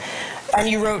doubtful. And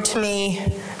you wrote to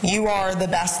me, "You are the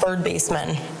best third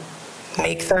baseman.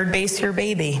 Make third base your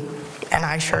baby." And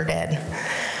I sure did.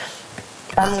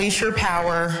 Unleash your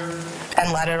power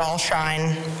and let it all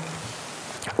shine.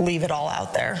 Leave it all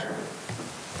out there.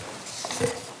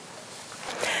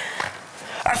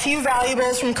 A few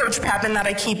valuables from Coach Pepin that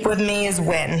I keep with me is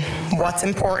win. What's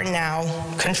important now?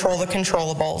 Control the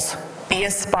controllables. Be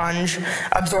a sponge,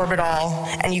 absorb it all,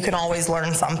 and you can always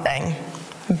learn something.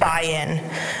 Buy in.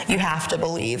 You have to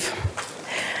believe.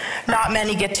 Not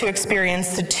many get to experience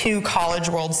the 2 College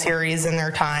World Series in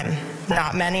their time.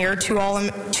 Not many are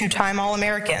two-time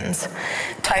All-Americans.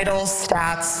 Titles,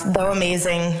 stats, though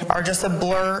amazing, are just a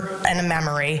blur and a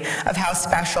memory of how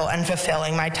special and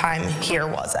fulfilling my time here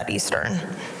was at Eastern.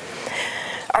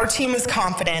 Our team was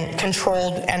confident,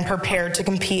 controlled, and prepared to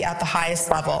compete at the highest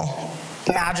level.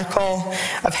 Magical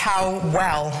of how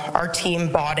well our team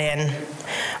bought in.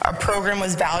 Our program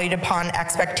was valued upon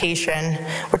expectation,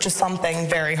 which is something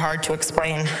very hard to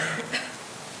explain.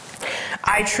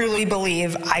 I truly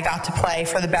believe I got to play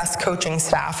for the best coaching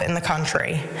staff in the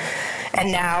country.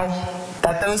 And I know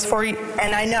that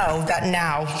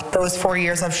those 4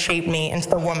 years have shaped me into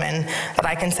the woman that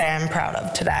I can say I'm proud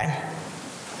of today.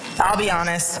 I'll be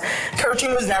honest,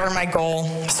 coaching was never my goal,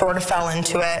 sort of fell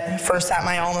into it, first at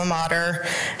my alma mater,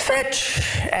 Fitch,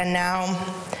 and now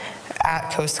at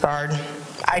Coast Guard.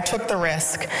 I took the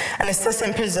risk, an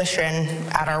assistant position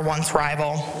at our once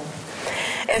rival.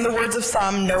 In the words of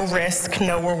some, no risk,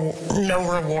 no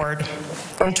reward.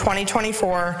 In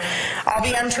 2024, I'll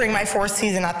be entering my 4th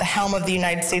season at the helm of the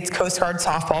United States Coast Guard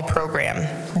softball program,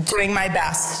 doing my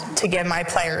best to give my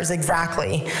players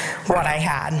exactly what I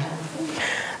had.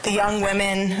 The young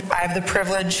women I have the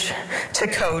privilege to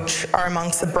coach are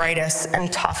amongst the brightest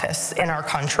and toughest in our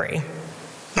country.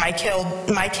 My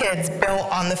kids built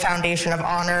on the foundation of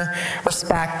honor,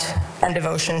 respect, and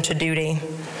devotion to duty.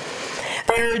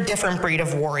 They're a different breed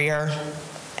of warrior,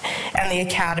 and the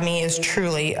Academy is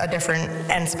truly a different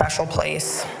and special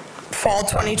place. Fall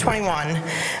 2021,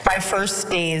 my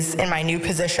first days in my new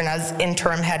position as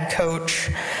interim head coach,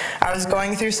 I was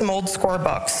going through some old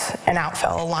scorebooks, and out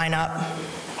fell a lineup,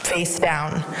 face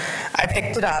down. I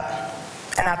picked it up,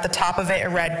 and at the top of it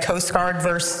read Coast Guard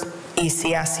versus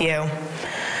ECSU.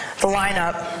 The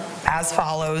lineup as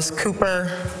follows: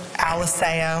 Cooper,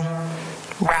 Aliseo,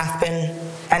 Rathbun,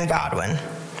 and Godwin.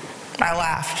 I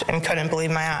laughed and couldn't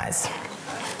believe my eyes.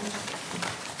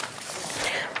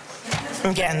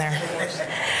 I'm getting there.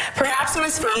 Perhaps it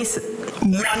was face,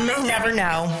 one may never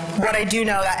know. What I do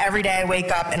know that every day I wake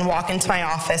up and walk into my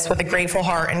office with a grateful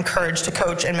heart and courage to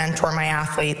coach and mentor my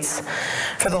athletes.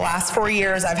 For the last 4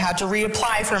 years, I've had to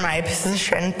reapply for my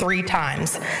position 3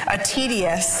 times. A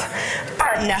tedious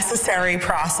but necessary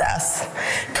process.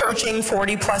 Coaching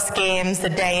 40-plus games, the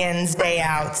day-ins,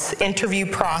 day-outs, interview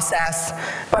process,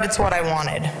 but it's what I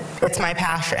wanted. It's my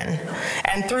passion.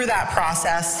 And through that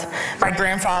process, my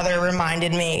grandfather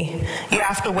reminded me, you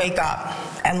have to wake up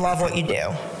and love what you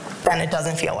do. Then it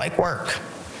doesn't feel like work.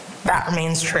 That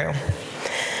remains true.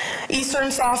 Eastern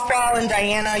softball and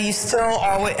Diana, Eastern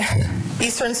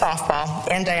softball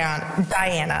and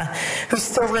Diana, who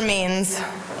still remains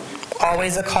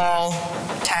always a call,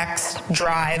 text,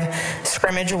 drive,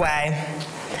 scrimmage away,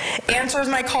 answers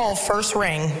my call first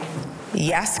ring.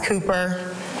 Yes,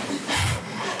 Cooper.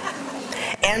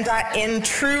 And in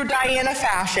true Diana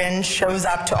fashion, shows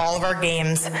up to all of our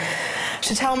games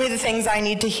to tell me the things I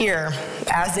need to hear,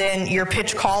 as in, your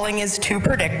pitch calling is too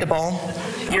predictable,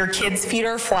 your kids' feet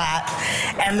are flat,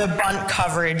 and the bunt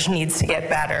coverage needs to get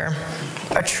better.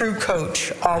 A true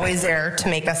coach, always there to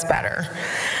make us better.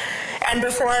 And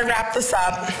before I wrap this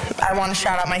up, I want to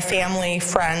shout out my family,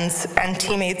 friends, and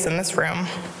teammates in this room.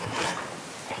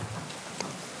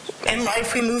 In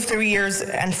life, we move through years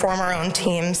and form our own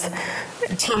teams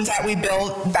that we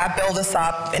build, that build us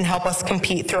up and help us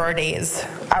compete through our days.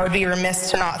 I would be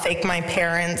remiss to not thank my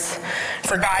parents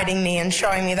for guiding me and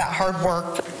showing me that hard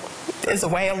work is a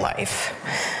way of life,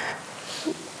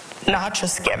 not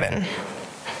just given.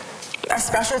 A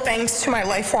special thanks to my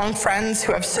lifelong friends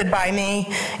who have stood by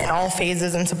me in all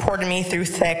phases and supported me through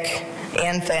thick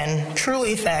and thin,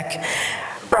 truly thick.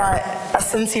 But a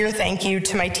sincere thank you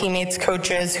to my teammates,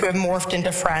 coaches who have morphed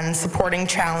into friends, supporting,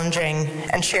 challenging,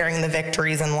 and sharing the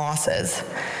victories and losses.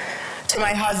 To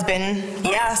my husband,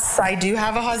 yes, I do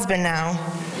have a husband now.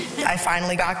 I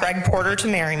finally got Greg Porter to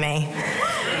marry me.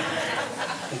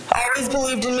 always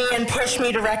believed in me and pushed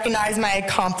me to recognize my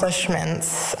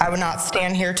accomplishments. I would not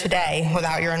stand here today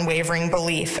without your unwavering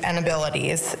belief and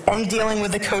abilities in dealing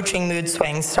with the coaching mood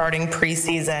swings starting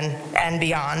preseason and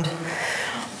beyond.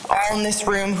 All in this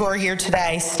room who are here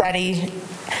today,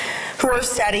 who are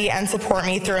steady and support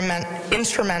me through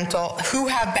who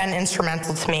have been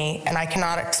instrumental to me, and I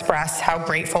cannot express how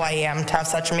grateful I am to have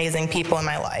such amazing people in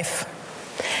my life.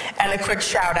 And a quick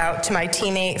shout out to my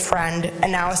teammate, friend,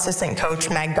 and now assistant coach,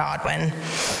 Meg Godwin.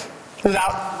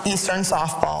 Without Eastern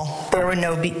softball,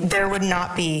 there would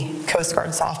not be Coast Guard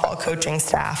softball coaching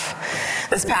staff.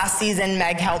 This past season,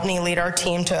 Meg helped me lead our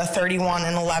team to a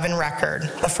 31-11 record,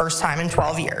 the first time in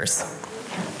 12 years.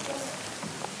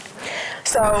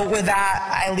 So with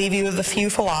that, I leave you with a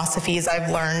few philosophies I've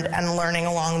learned and learning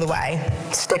along the way.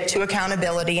 Stick to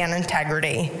accountability and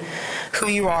integrity. Who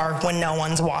you are when no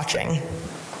one's watching.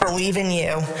 Believe in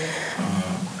you.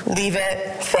 Leave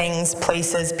it, things,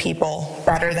 places, people,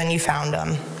 better than you found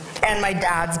them. And my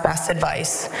dad's best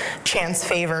advice, chance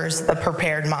favors the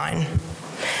prepared mind.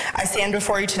 I stand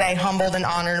before you today humbled and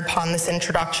honored upon this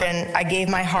introduction. I gave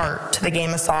my heart to the game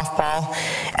of softball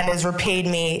and it has repaid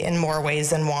me in more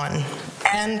ways than one.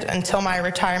 And until my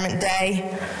retirement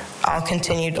day, I'll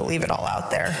continue to leave it all out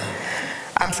there.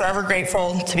 I'm forever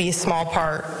grateful to be a small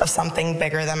part of something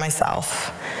bigger than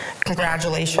myself.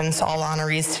 Congratulations to all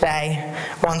honorees today.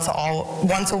 Once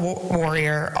a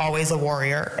warrior, always a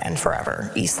warrior, and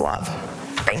forever East love.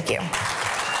 Thank you.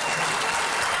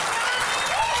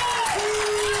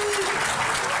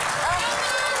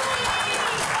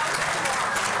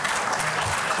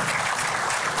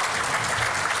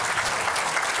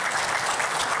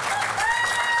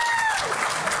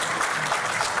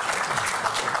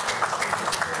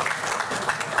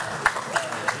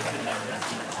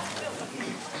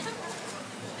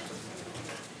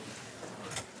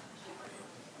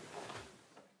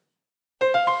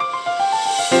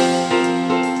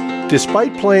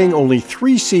 Despite playing only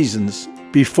 3 seasons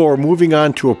before moving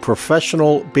on to a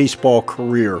professional baseball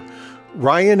career,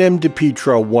 Ryan M.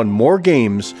 DePietro won more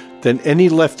games than any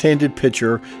left-handed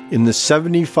pitcher in the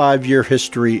 75-year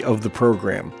history of the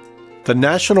program. The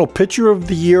National Pitcher of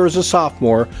the Year as a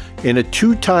sophomore and a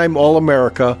 2-time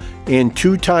All-America and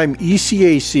 2-time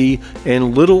ECAC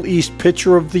and Little East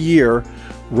Pitcher of the Year,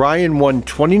 Ryan won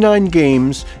 29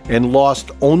 games and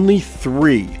lost only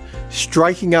 3,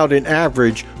 striking out an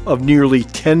average of nearly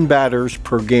 10 batters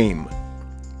per game.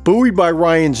 Buoyed by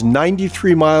Ryan's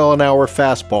 93-mile-an-hour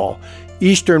fastball,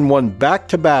 Eastern won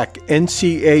back-to-back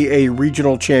NCAA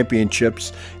regional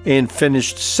championships and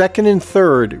finished 2nd and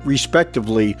 3rd,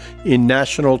 respectively, in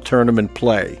national tournament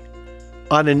play.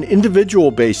 On an individual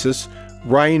basis,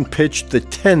 Ryan pitched the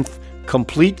 10th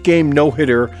complete game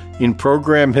no-hitter in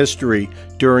program history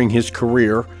during his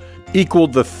career,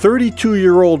 equaled the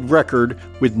 32-year-old record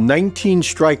with 19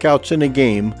 strikeouts in a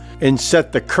game, and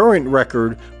set the current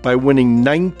record by winning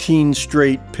 19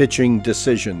 straight pitching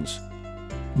decisions.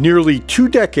 Nearly 2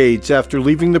 decades after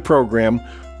leaving the program,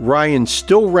 Ryan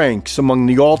still ranks among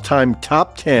the all-time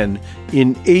top 10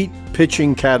 in 8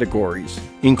 pitching categories,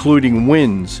 including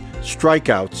wins,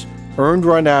 strikeouts, earned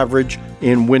run average,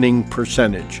 and winning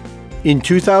percentage. In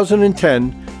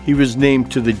 2010, he was named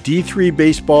to the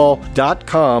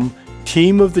D3Baseball.com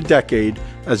Team of the Decade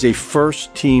as a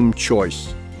first-team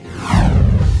choice.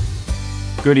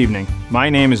 Good evening. My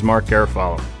name is Mark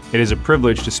Garofalo. It is a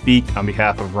privilege to speak on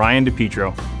behalf of Ryan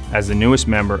DePietro as the newest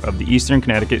member of the Eastern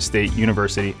Connecticut State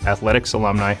University Athletics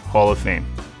Alumni Hall of Fame.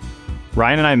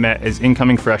 Ryan and I met as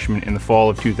incoming freshmen in the fall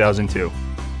of 2002.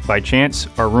 By chance,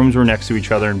 our rooms were next to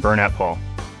each other in Burnett Hall.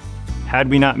 Had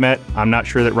we not met, I'm not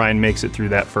sure that Ryan makes it through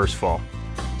that first fall.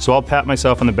 So I'll pat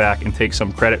myself on the back and take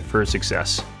some credit for his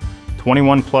success.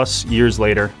 21 plus years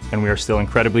later, and we are still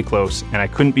incredibly close, and I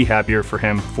couldn't be happier for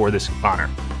him for this honor.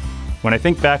 When I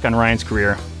think back on Ryan's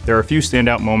career, there are a few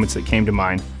standout moments that came to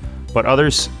mind, but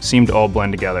others seem to all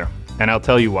blend together, and I'll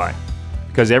tell you why.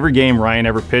 Because every game Ryan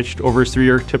ever pitched over his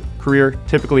 3-year career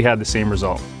typically had the same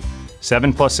result.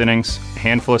 7+ innings, a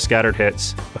handful of scattered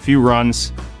hits, a few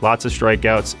runs, lots of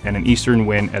strikeouts, and an Eastern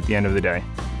win at the end of the day.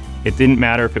 It didn't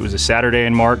matter if it was a Saturday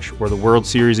in March or the World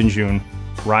Series in June,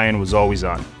 Ryan was always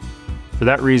on. For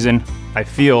that reason, I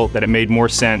feel that it made more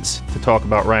sense to talk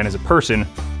about Ryan as a person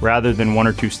rather than 1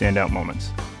 or 2 standout moments.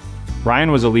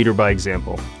 Ryan was a leader by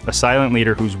example, a silent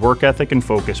leader whose work ethic and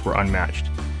focus were unmatched.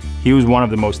 He was one of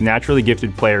the most naturally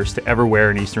gifted players to ever wear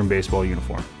an Eastern baseball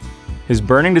uniform. His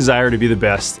burning desire to be the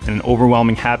best and an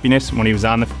overwhelming happiness when he was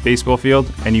on the baseball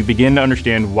field, and you begin to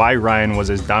understand why Ryan was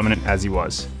as dominant as he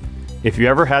was. If you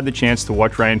ever had the chance to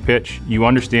watch Ryan pitch, you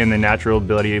understand the natural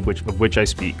ability of which I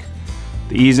speak.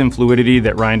 The ease and fluidity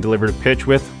that Ryan delivered a pitch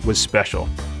with was special.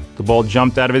 The ball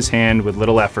jumped out of his hand with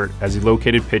little effort as he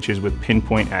located pitches with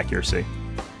pinpoint accuracy.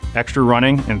 Extra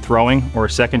running and throwing or a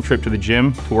second trip to the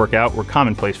gym to work out were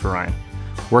commonplace for Ryan.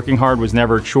 Working hard was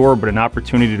never a chore but an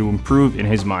opportunity to improve in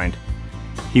his mind.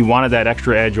 He wanted that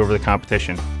extra edge over the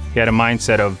competition. He had a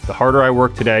mindset of, the harder I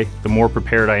work today, the more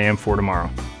prepared I am for tomorrow.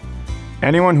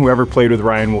 Anyone who ever played with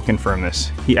Ryan will confirm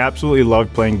this. He absolutely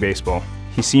loved playing baseball.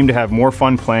 He seemed to have more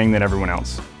fun playing than everyone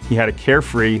else. He had a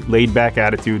carefree, laid-back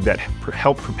attitude that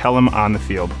helped propel him on the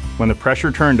field. When the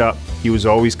pressure turned up, he was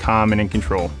always calm and in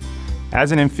control.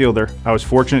 As an infielder, I was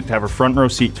fortunate to have a front row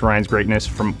seat to Ryan's greatness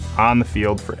from on the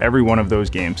field for every one of those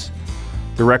games.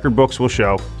 The record books will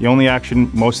show, the only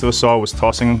action most of us saw was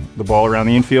tossing the ball around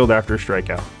the infield after a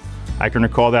strikeout. I can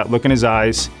recall that look in his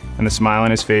eyes and the smile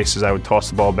on his face as I would toss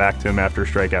the ball back to him after a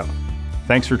strikeout.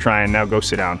 Thanks for trying, now go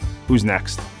sit down. Who's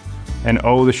next? And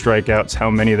oh, the strikeouts, how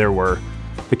many there were.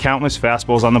 The countless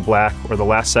fastballs on the black or the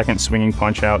last second swinging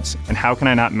punch-outs, and how can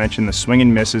I not mention the swing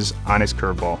and misses on his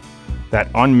curveball. That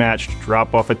unmatched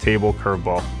drop off a table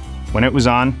curveball. When it was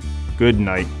on, good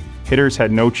night. Hitters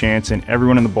had no chance and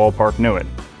everyone in the ballpark knew it.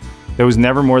 That was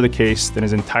never more the case than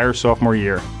his entire sophomore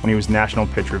year when he was National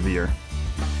Pitcher of the Year.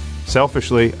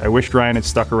 Selfishly, I wished Ryan had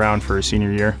stuck around for his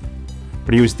senior year,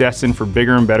 but he was destined for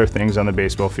bigger and better things on the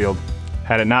baseball field.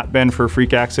 Had it not been for a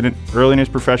freak accident early in his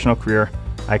professional career,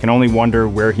 I can only wonder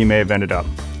where he may have ended up.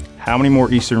 How many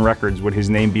more Eastern records would his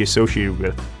name be associated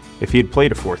with if he had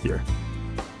played a fourth year?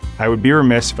 I would be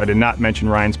remiss if I did not mention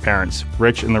Ryan's parents,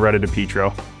 Rich and Loretta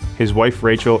DePietro, his wife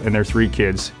Rachel and their 3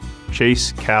 kids,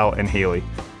 Chase, Cal, and Haley.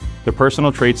 The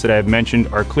personal traits that I have mentioned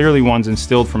are clearly ones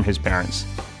instilled from his parents.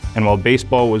 And while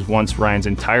baseball was once Ryan's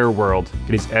entire world,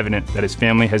 it is evident that his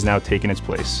family has now taken its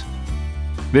place.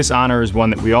 This honor is one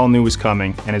that we all knew was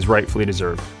coming and is rightfully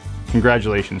deserved.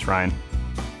 Congratulations, Ryan.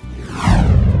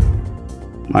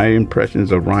 My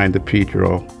impressions of Ryan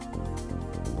DePietro,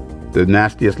 the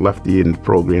nastiest lefty in the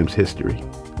program's history.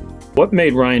 What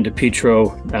made Ryan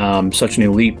DePietro such an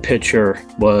elite pitcher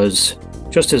was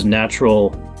just his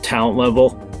natural talent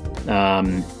level.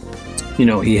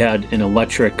 He had an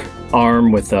electric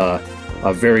arm with a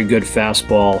very good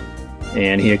fastball,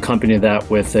 and he accompanied that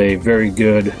with a very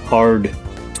good, hard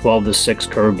 12-6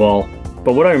 curveball.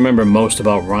 But what I remember most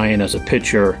about Ryan as a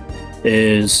pitcher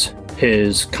is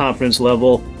his confidence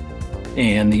level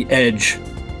and the edge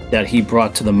that he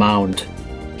brought to the mound.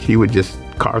 He would just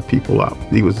carve people up.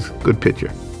 He was a good pitcher,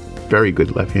 very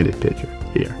good left-handed pitcher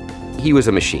here. He was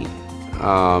a machine.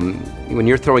 When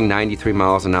you're throwing 93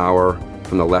 miles an hour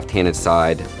from the left-handed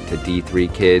side to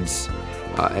D3 kids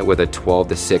with a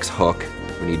 12-6 hook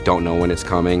when you don't know when it's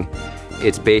coming,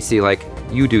 it's basically like,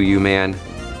 you do you, man.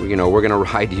 We're gonna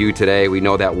ride you today. We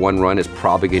know that one run is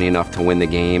probably good enough to win the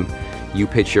game. You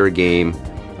pitch your game.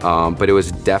 But it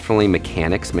was definitely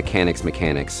mechanics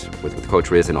with Coach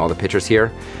Riz and all the pitchers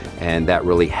here, and that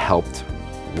really helped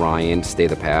Ryan stay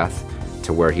the path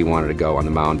to where he wanted to go on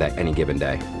the mound at any given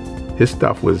day. His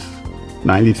stuff was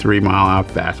 93-mile-an-hour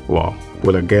fastball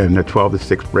with, again, a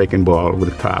 12-6 breaking ball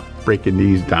with the top, breaking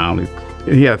knees down.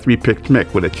 And he had a 3-pitch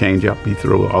mix with a changeup he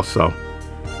threw also.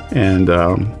 And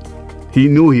he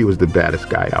knew he was the baddest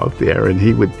guy out there, and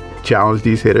he would challenge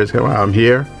these hitters, come on, I'm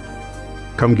here,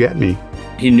 come get me.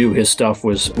 He knew his stuff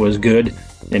was good,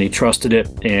 and he trusted it,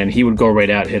 and he would go right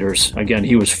at hitters. Again,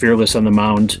 he was fearless on the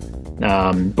mound,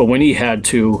 but when he had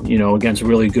to, against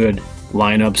really good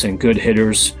lineups and good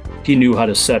hitters, he knew how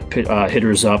to set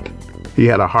hitters up. He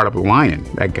had a heart of a lion,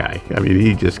 that guy. I mean,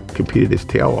 he just competed his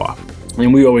tail off.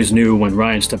 And we always knew when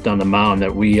Ryan stepped on the mound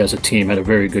that we as a team had a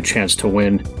very good chance to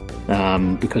win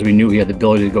because we knew he had the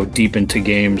ability to go deep into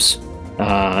games.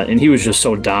 And he was just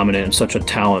so dominant and such a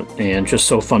talent and just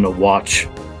so fun to watch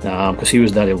because he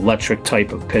was that electric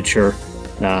type of pitcher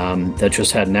that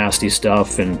just had nasty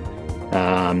stuff and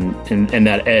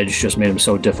that edge just made him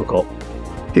so difficult.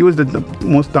 He was the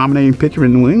most dominating pitcher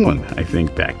in New England, I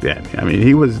think, back then. I mean,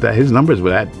 his numbers were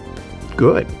that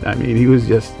good. I mean, he was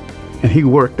just, and he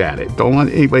worked at it. Don't let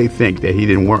anybody think that he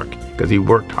didn't work because he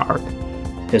worked hard.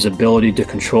 His ability to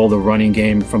control the running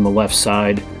game from the left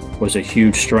side was a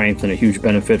huge strength and a huge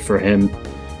benefit for him.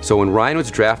 So when Ryan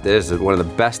was drafted, it was one of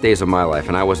the best days of my life,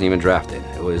 and I wasn't even drafted.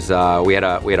 It was we had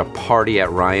a party at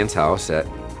Ryan's house, at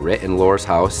Britt and Laura's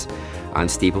house on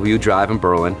Steepleview Drive in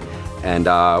Berlin, and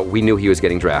we knew he was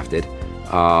getting drafted.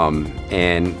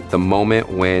 And the moment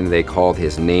when they called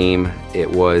his name,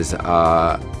 it was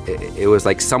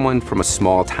like someone from a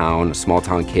small town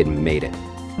kid made it.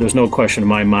 There's no question in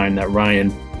my mind that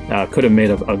Ryan could have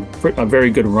made a very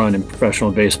good run in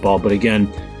professional baseball, but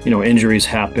again, injuries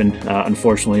happen,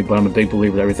 unfortunately, but I'm a big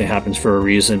believer that everything happens for a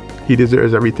reason. He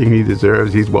deserves everything he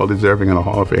deserves. He's well deserving in the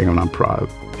Hall of Fame, and I'm proud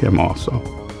of him also.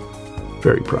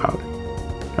 Very proud.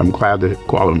 I'm glad to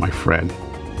call him my friend.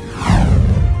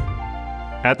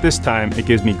 At this time, it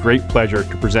gives me great pleasure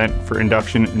to present for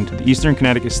induction into the Eastern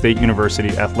Connecticut State University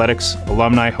Athletics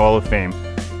Alumni Hall of Fame,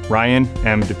 Ryan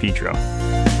M. DiPietro.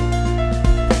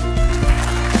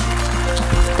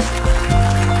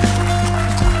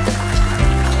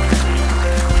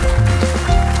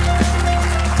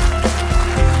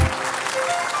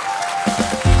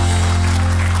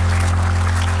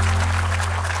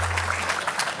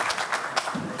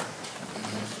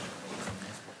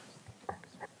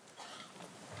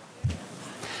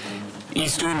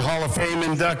 Eastern Hall of Fame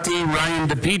inductee Ryan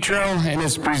DiPietro and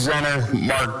his presenter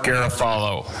Mark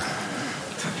Garofalo.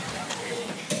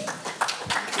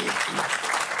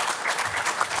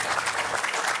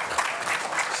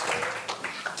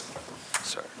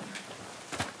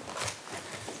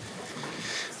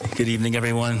 Good evening,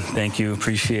 everyone. Thank you.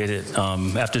 Appreciate it.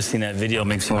 After seeing that video, it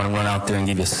makes me want to run out there and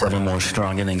give you 7 more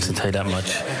strong innings, to tell you that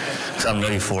much. So I'm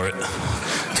ready for it.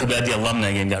 Too bad the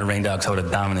alumni game got rained out, so I would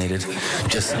have dominated.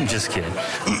 Just kidding.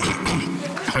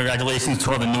 Congratulations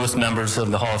to all the newest members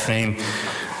of the Hall of Fame.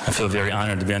 I feel very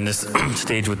honored to be on this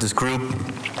stage with this group.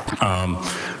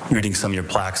 Reading some of your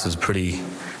plaques is pretty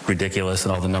ridiculous,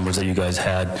 and all the numbers that you guys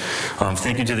had.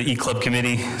 Thank you to the E-Club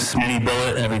committee, Smitty,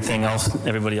 Billet, and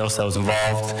everybody else that was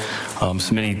involved.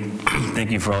 Smitty,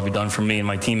 thank you for all you've done for me and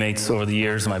my teammates over the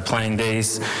years, my playing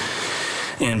days.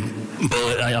 And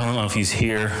Billet, I don't know if he's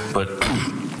here, but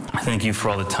thank you for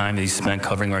all the time that he spent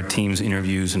covering our team's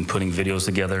interviews and putting videos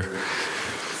together.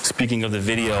 Speaking of the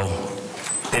video,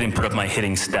 they didn't put up my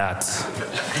hitting stats.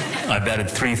 I batted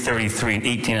 .333 and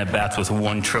 18 at-bats with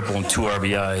 1 triple and 2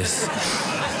 RBIs.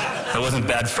 That wasn't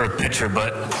bad for a pitcher,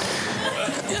 but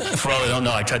for all I don't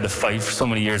know, I tried to fight for so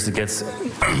many years to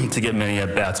get many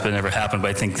at-bats, but it never happened, but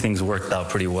I think things worked out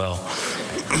pretty well.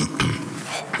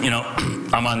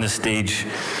 I'm on this stage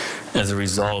as a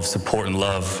result of support and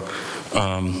love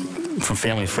from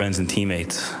family, friends, and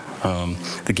teammates.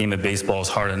 The game of baseball is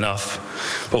hard enough,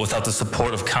 but without the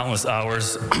support of countless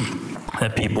hours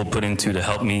that people put into to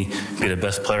help me be the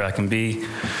best player I can be.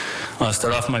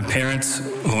 Start off with my parents,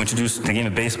 who introduced the game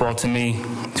of baseball to me,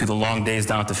 to the long days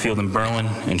down at the field in Berlin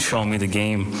and showing me the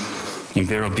game in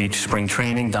Vero Beach spring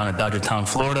training down at Dodgertown,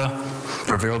 Florida,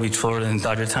 or Vero Beach, Florida in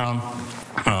Dodgertown.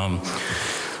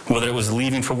 Whether it was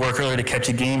leaving for work early to catch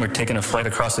a game or taking a flight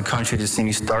across the country to see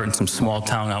me start in some small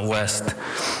town out west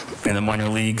in the minor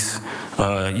leagues,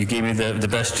 you gave me the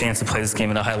best chance to play this game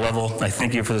at a high level. I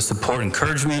thank you for the support and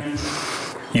encouragement.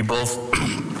 You both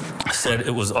said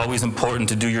it was always important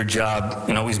to do your job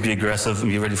and always be aggressive and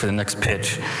be ready for the next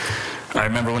pitch. I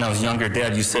remember when I was younger,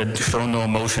 Dad, you said, show no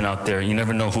emotion out there. You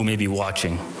never know who may be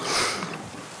watching.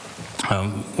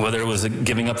 Whether it was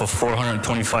giving up a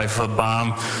 425-foot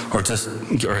bomb or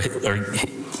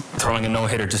throwing a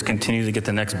no-hitter, just continue to get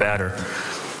the next batter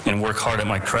and work hard at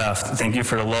my craft. Thank you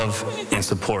for the love and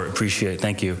support. Appreciate it.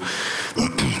 Thank you.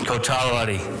 Coach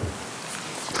Alumni,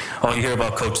 all you hear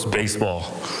about Coach is baseball.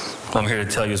 What I'm here to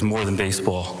tell you is more than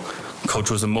baseball. Coach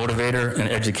was a motivator and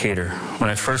educator. When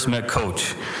I first met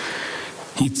Coach,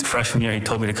 freshman year, he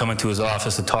told me to come into his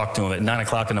office to talk to him at 9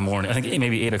 o'clock in the morning. I think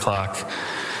maybe 8 o'clock.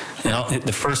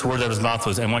 The first word out of his mouth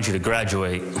was, I want you to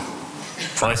graduate.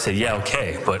 Well, I said, yeah,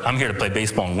 okay, but I'm here to play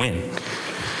baseball and win.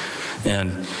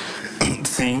 And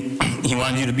see, he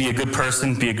wanted you to be a good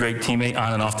person, be a great teammate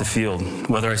on and off the field.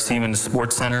 Whether I see him in the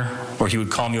sports center or he would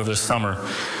call me over the summer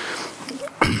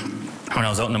when I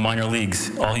was out in the minor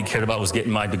leagues, all he cared about was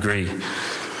getting my degree.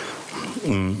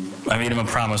 I made him a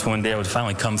promise one day I would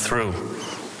finally come through.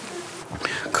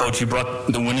 Coach, you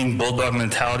brought the winning bulldog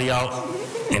mentality out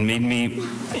and made me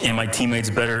and my teammates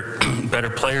better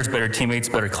players, better teammates,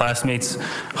 better classmates,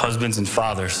 husbands, and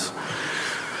fathers.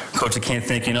 Coach, I can't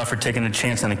thank you enough for taking a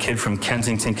chance on a kid from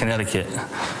Kensington, Connecticut,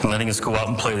 and letting us go out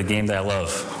and play the game that I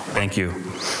love. Thank you.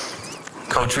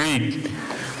 Coach Reed,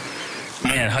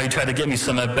 man, how you tried to get me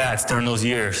some at-bats during those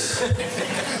years.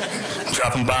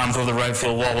 Dropping bombs over the right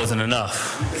field wall wasn't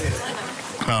enough.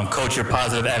 Coach, your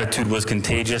positive attitude was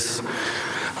contagious.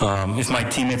 If my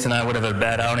teammates and I would have had a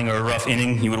bad outing or a rough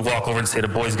inning, you would walk over and say, the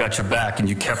boys got your back, and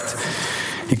you kept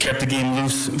the game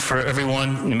loose for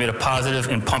everyone. You made a positive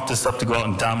and pumped us up to go out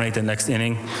and dominate the next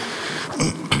inning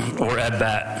or at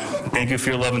bat. Thank you for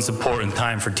your love and support and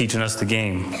time for teaching us the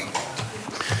game.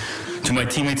 To my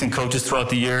teammates and coaches throughout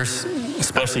the years,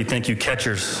 especially thank you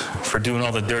catchers for doing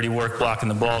all the dirty work, blocking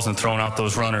the balls and throwing out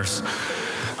those runners.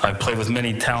 I've played with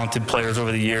many talented players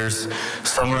over the years.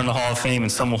 Some are in the Hall of Fame,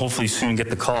 and some will hopefully soon get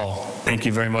the call. Thank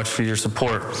you very much for your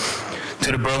support.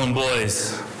 To the Berlin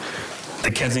boys, the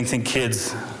Kensington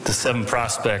kids, the 7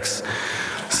 prospects,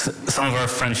 some of our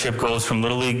friendship goes from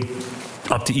Little League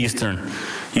up to Eastern.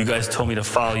 You guys told me to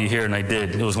follow you here, and I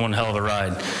did. It was one hell of a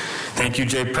ride. Thank you,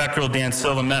 Jay Peckrell, Dan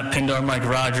Silva, Matt Pindar, Mike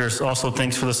Rogers. Also,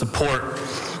 thanks for the support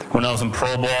when I was in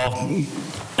pro ball.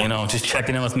 You know, just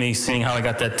checking in with me, seeing how I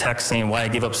got that text saying why I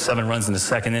gave up 7 runs in the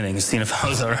 2nd inning, and seeing if I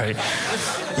was all right.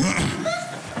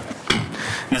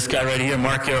 This guy right here,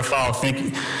 Mark Garofalo,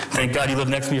 thank God you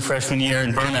lived next to me your freshman year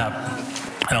in Burnap.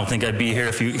 I don't think I'd be here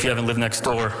if you haven't lived next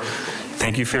door.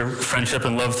 Thank you for your friendship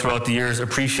and love throughout the years.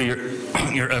 Appreciate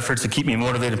your efforts to keep me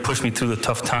motivated and push me through the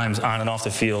tough times on and off the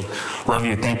field. Love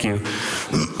you, thank you.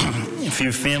 A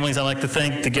few families I'd like to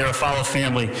thank. The Garofalo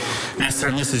family, Mr.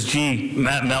 and Mrs. G,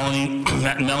 Matt and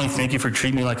Melanie, thank you for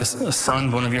treating me like a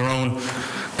son, one of your own,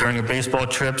 during your baseball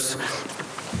trips.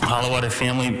 Hollowatta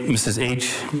family, Mrs.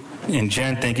 H and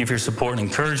Jen, thank you for your support and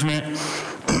encouragement.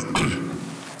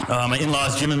 My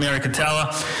in-laws, Jim and Mary Catala,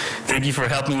 thank you for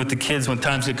helping me with the kids when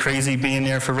times get crazy, being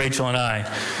there for Rachel and I.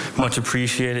 Much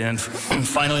appreciated. And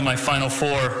finally, my final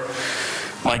 4,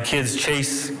 my kids,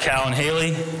 Chase, Cal, and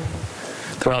Haley.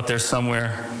 They're out there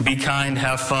somewhere. Be kind,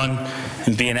 have fun,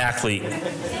 and be an athlete.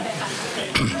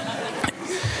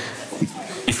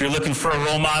 If you're looking for a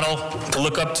role model to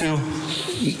look up to,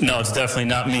 no, it's definitely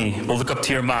not me. But look up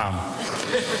to your mom.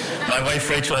 My wife,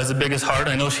 Rachel, has the biggest heart.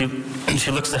 I know she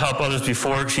looks to help others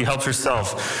before she helps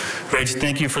herself. Rach,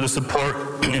 thank you for the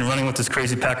support in running with this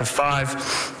crazy pack of 5.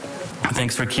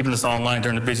 Thanks for keeping us all in line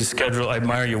during the busy schedule. I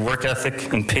admire your work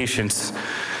ethic and patience,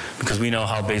 because we know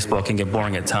how baseball can get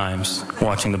boring at times,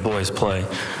 watching the boys play.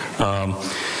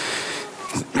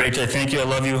 Rach, I thank you, I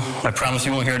love you. I promise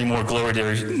you won't hear any more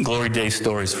Glory Day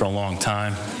stories for a long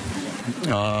time.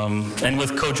 And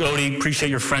with Coach Odie, appreciate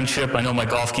your friendship. I know my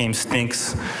golf game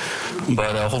stinks,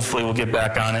 but hopefully we'll get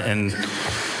back on it, and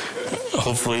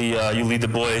hopefully you lead the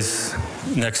boys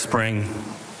next spring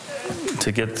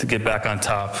to get back on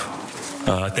top.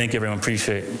 Thank you, everyone.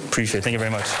 Appreciate it. Thank you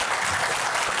very much.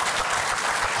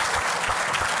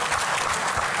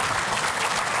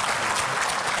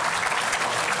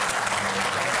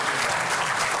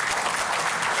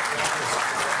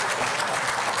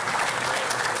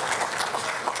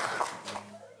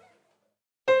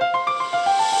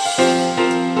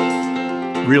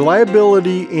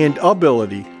 Reliability and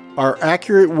ability are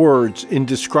accurate words in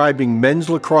describing men's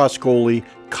lacrosse goalie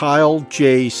Kyle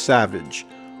J. Savage,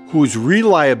 whose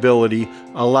reliability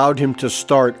allowed him to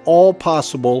start all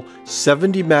possible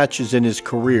 70 matches in his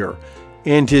career,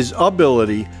 and his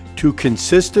ability to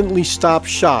consistently stop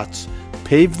shots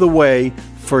paved the way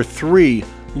for 3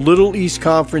 Little East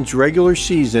Conference regular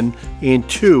season and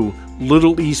 2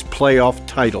 Little East playoff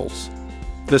titles.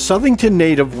 The Southington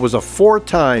native was a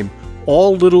 4-time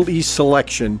All Little East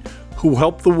selection who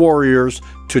helped the Warriors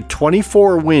to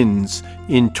 24 wins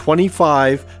in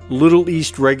 25 Little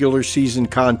East regular season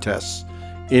contests,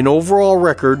 an overall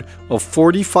record of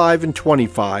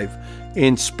 45-25,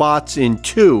 and spots in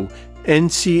 2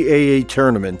 NCAA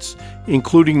tournaments,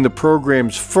 including the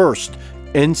program's first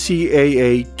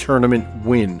NCAA tournament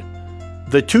win.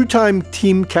 The 2-time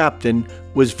team captain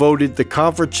was voted the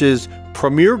conference's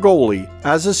premier goalie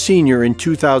as a senior in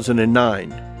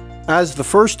 2009. As the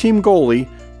first-team goalie,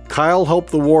 Kyle helped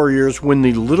the Warriors win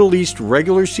the Little East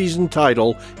regular season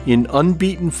title in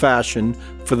unbeaten fashion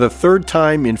for the 3rd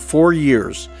time in 4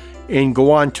 years, and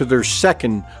go on to their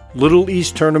 2nd Little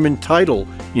East tournament title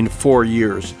in 4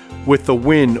 years, with the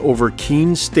win over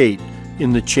Keene State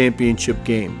in the championship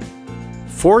game.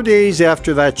 4 days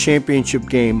after that championship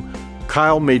game,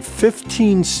 Kyle made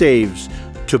 15 saves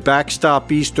to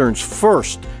backstop Eastern's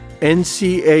first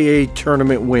NCAA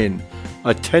tournament win,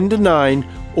 a 10-9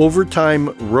 overtime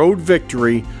road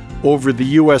victory over the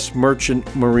U.S.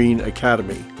 Merchant Marine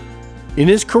Academy. In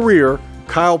his career,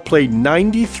 Kyle played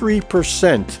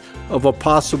 93% of a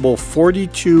possible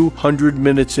 4,200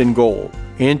 minutes in goal,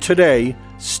 and today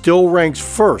still ranks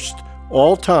first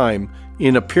all-time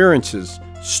in appearances,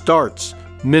 starts,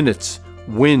 minutes,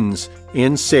 wins,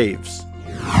 and saves.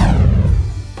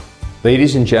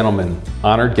 Ladies and gentlemen,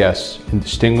 honored guests, and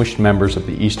distinguished members of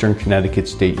the Eastern Connecticut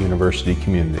State University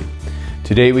community,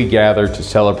 today we gather to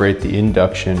celebrate the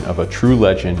induction of a true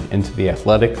legend into the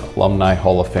Athletic Alumni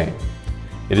Hall of Fame.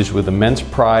 It is with immense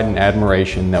pride and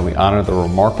admiration that we honor the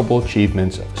remarkable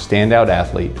achievements of a standout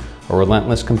athlete, a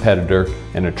relentless competitor,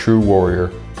 and a true warrior,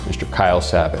 Mr. Kyle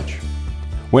Savage.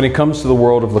 When it comes to the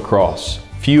world of lacrosse,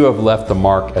 few have left a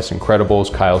mark as incredible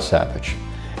as Kyle Savage.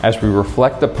 As we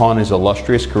reflect upon his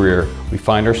illustrious career, we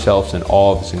find ourselves in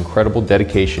awe of his incredible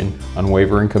dedication,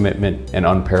 unwavering commitment, and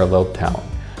unparalleled talent.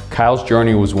 Kyle's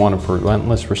journey was one of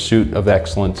relentless pursuit of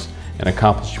excellence and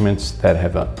accomplishments that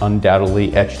have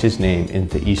undoubtedly etched his name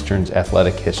into Eastern's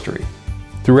athletic history.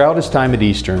 Throughout his time at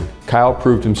Eastern, Kyle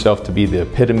proved himself to be the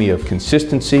epitome of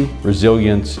consistency,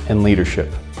 resilience, and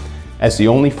leadership. As the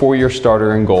only four-year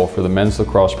starter in goal for the men's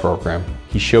lacrosse program,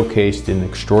 he showcased an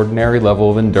extraordinary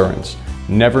level of endurance,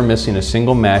 never missing a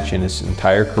single match in his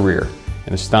entire career,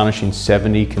 an astonishing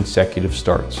 70 consecutive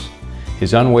starts.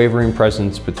 His unwavering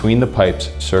presence between the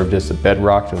pipes served as the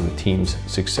bedrock of the team's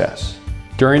success.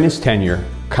 During his tenure,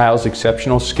 Kyle's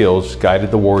exceptional skills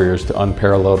guided the Warriors to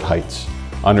unparalleled heights.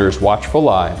 Under his watchful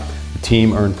eye, the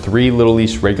team earned 3 Little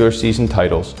East regular season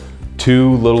titles,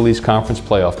 2 Little East Conference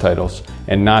playoff titles,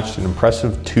 and notched an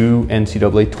impressive 2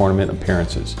 NCAA tournament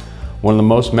appearances. One of the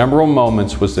most memorable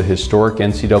moments was the historic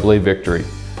NCAA victory,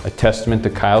 a testament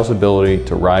to Kyle's ability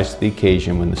to rise to the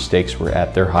occasion when the stakes were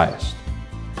at their highest.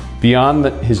 Beyond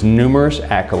his numerous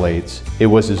accolades, it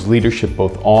was his leadership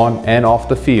both on and off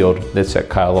the field that set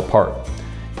Kyle apart.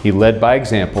 He led by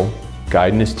example,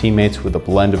 guiding his teammates with a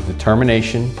blend of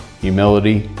determination,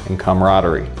 humility, and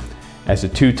camaraderie. As a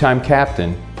 2-time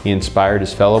captain, he inspired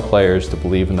his fellow players to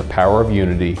believe in the power of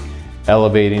unity,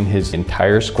 elevating his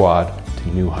entire squad to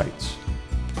new heights.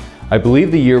 I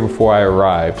believe the year before I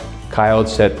arrived, Kyle had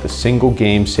set the single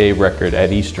game save record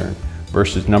at Eastern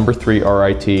versus number 3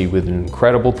 RIT with an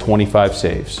incredible 25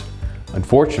 saves.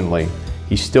 Unfortunately,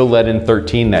 he still let in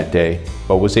 13 that day,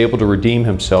 but was able to redeem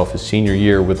himself his senior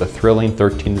year with a thrilling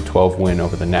 13-12 win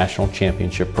over the national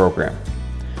championship program.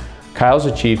 Kyle's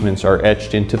achievements are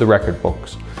etched into the record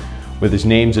books, with his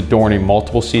names adorning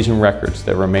multiple season records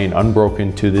that remain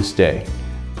unbroken to this day.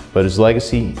 But his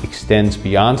legacy extends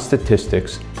beyond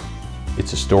statistics.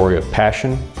 It's a story of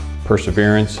passion,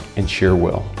 perseverance, and sheer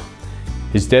will.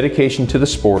 His dedication to the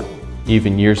sport,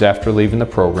 even years after leaving the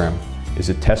program, is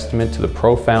a testament to the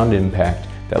profound impact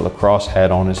that lacrosse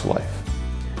had on his life.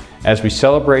 As we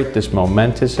celebrate this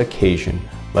momentous occasion,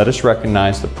 let us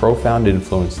recognize the profound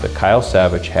influence that Kyle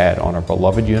Savage had on our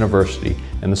beloved university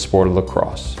and the sport of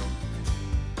lacrosse.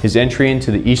 His entry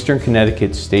into the Eastern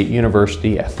Connecticut State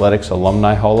University Athletics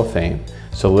Alumni Hall of Fame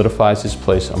solidifies his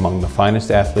place among the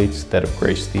finest athletes that have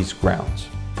graced these grounds.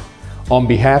 On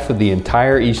behalf of the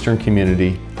entire Eastern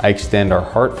community, I extend our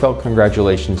heartfelt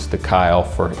congratulations to Kyle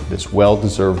for this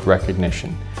well-deserved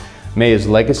recognition. May his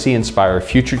legacy inspire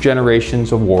future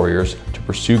generations of Warriors to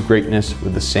pursue greatness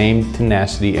with the same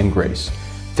tenacity and grace.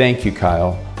 Thank you,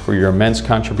 Kyle, for your immense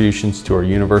contributions to our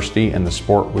university and the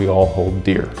sport we all hold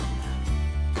dear.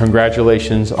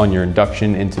 Congratulations on your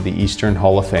induction into the Eastern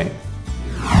Hall of Fame.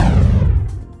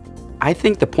 I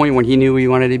think the point when he knew he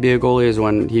wanted to be a goalie is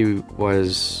when he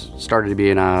started to be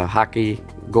in a hockey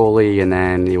goalie, and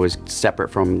then he was separate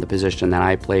from the position that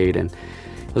I played, and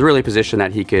it was really a position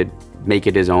that he could make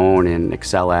it his own and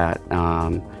excel at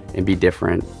and be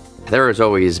different. There was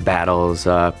always battles,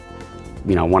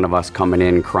 you know, one of us coming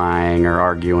in crying or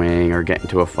arguing or getting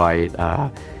to a fight.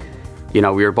 You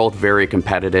know, we were both very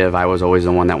competitive. I was always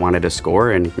the one that wanted to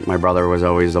score, and my brother was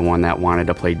always the one that wanted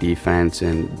to play defense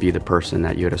and be the person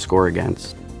that you had to score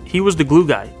against. He was the glue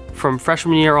guy. From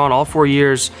freshman year on, all 4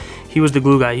 years, he was the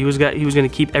glue guy. He was going to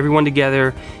keep everyone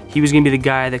together. He was going to be the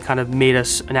guy that kind of made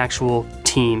us an actual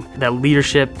team. That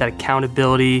leadership, that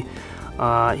accountability.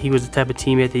 He was the type of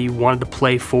teammate that you wanted to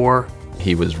play for.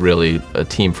 He was really a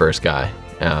team-first guy,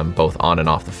 both on and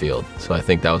off the field. So I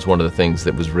think that was one of the things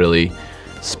that was really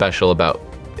special about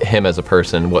him as a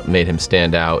person. What made him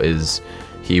stand out is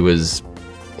he was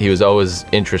always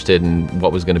interested in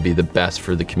what was going to be the best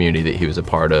for the community that he was a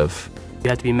part of. You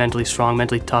have to be mentally strong,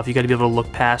 mentally tough. You got to be able to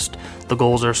look past the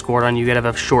goals that are scored on you. You got to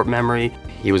have a short memory.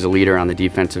 He was a leader on the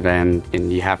defensive end,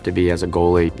 and you have to be as a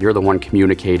goalie. You're the one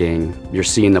communicating. You're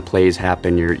seeing the plays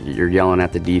happen. You're yelling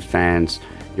at the defense.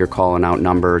 You're calling out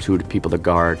numbers, who people to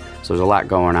guard. So there's a lot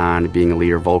going on being a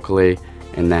leader vocally.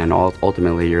 And then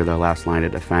ultimately, you're the last line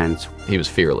of defense. He was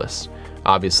fearless.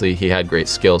 Obviously, he had great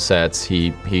skill sets.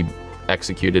 He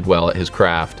executed well at his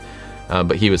craft,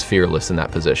 but he was fearless in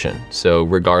that position. So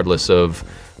regardless of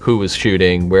who was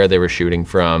shooting, where they were shooting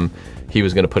from, he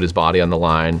was going to put his body on the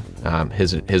line.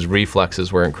 His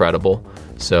reflexes were incredible.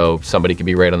 So somebody could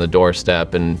be right on the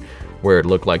doorstep, and where it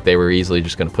looked like they were easily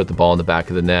just going to put the ball in the back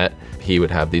of the net, he would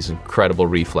have these incredible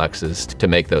reflexes to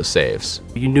make those saves.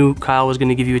 You knew Kyle was going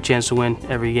to give you a chance to win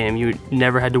every game. You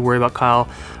never had to worry about Kyle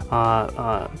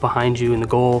behind you in the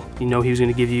goal. You know he was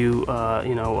going to give you,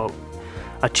 you know,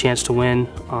 a chance to win,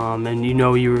 and you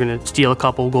know you were going to steal a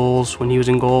couple goals when he was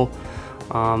in goal.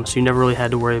 So you never really had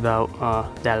to worry about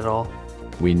that at all.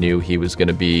 We knew he was going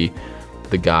to be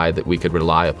the guy that we could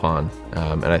rely upon.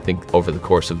 And I think over the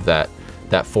course of that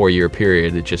 4-year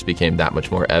period, it just became that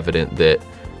much more evident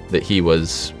that he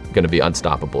was going to be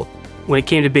unstoppable. When it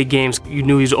came to big games, you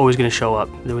knew he was always going to show up.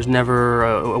 There was never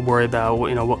a worry about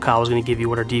what Kyle was going to give you,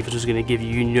 what our defense was going to give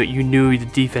you. You knew the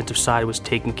defensive side was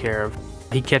taken care of.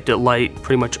 He kept it light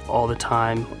pretty much all the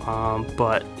time.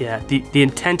 But yeah, the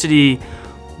intensity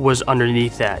was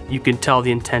underneath that. You can tell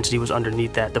the intensity was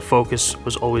underneath that. The focus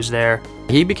was always there.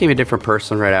 He became a different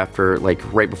person right after,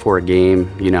 right before a game.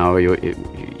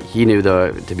 He knew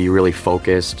to be really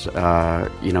focused. He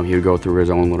would go through his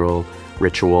own little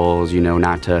rituals,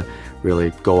 not to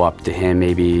really go up to him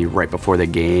maybe right before the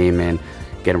game and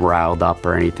get him riled up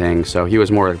or anything. So he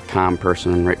was more a calm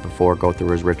person right before, go through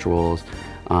his rituals,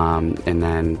 and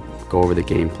then go over the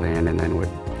game plan, and then would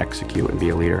execute and be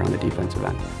a leader on the defensive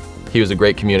end. He was a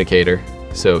great communicator,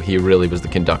 so he really was the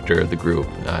conductor of the group.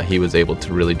 He was able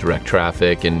to really direct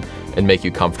traffic and make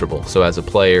you comfortable. So as a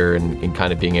player and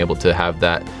kind of being able to have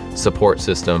that support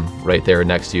system right there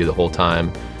next to you the whole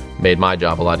time made my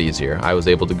job a lot easier. I was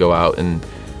able to go out and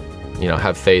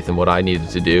have faith in what I needed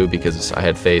to do because I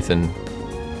had faith in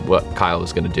what Kyle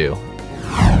was going to do.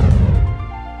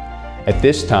 At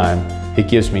this time, it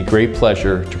gives me great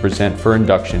pleasure to present for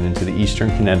induction into the Eastern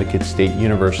Connecticut State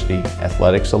University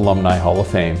Athletics Alumni Hall of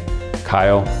Fame,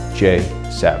 Kyle J.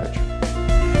 Savage.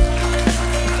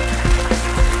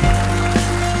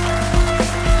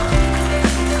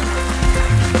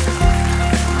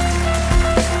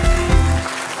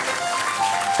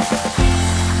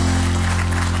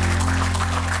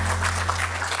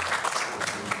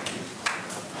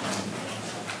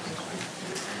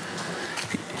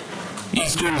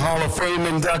 Eastern Hall of Fame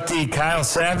inductee Kyle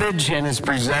Savage and his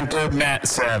presenter Matt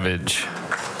Savage.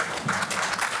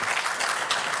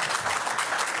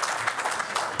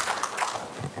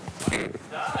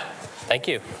 Thank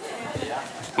you.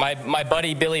 My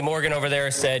buddy Billy Morgan over there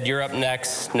said, "You're up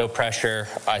next, no pressure."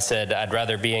 I said, "I'd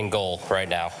rather be in goal right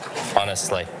now,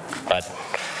 honestly." But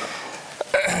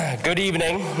good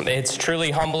evening. It's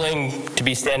truly humbling to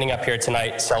be standing up here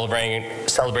tonight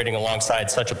celebrating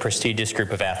alongside such a prestigious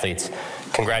group of athletes.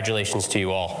 Congratulations to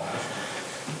you all.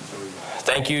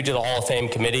 Thank you to the Hall of Fame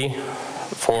committee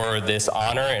for this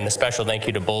honor, and a special thank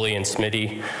you to Bully and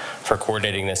Smitty for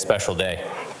coordinating this special day.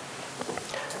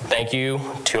 Thank you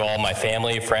to all my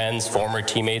family, friends, former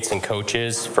teammates, and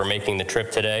coaches for making the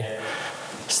trip today.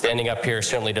 Standing up here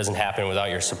certainly doesn't happen without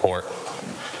your support.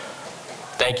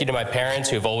 Thank you to my parents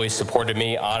who have always supported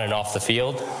me on and off the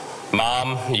field.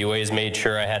 Mom, you always made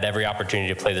sure I had every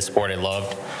opportunity to play the sport I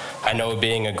loved. I know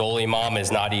being a goalie mom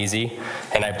is not easy,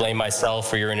 and I blame myself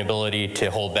for your inability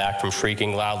to hold back from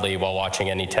shrieking loudly while watching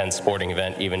any tense sporting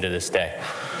event, even to this day.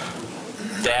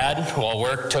 Dad, while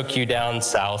work took you down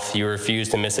south, you refused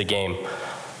to miss a game.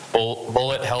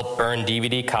 Bullet helped burn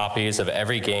DVD copies of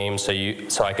every game so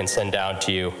I can send down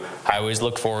to you. I always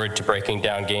look forward to breaking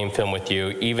down game film with you,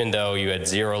 even though you had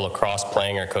zero lacrosse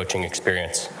playing or coaching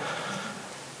experience.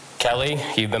 Kelly,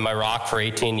 you've been my rock for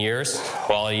 18 years.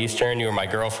 While at Eastern, you were my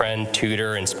girlfriend,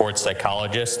 tutor, and sports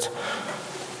psychologist.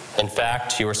 In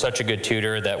fact, you were such a good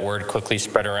tutor that word quickly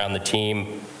spread around the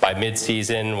team. By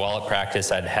mid-season, while at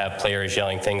practice, I'd have players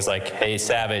yelling things like, "Hey,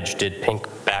 Savage, did pink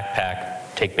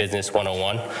backpack take business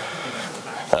 101?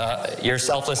 Your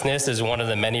selflessness is one of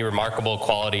the many remarkable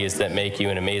qualities that make you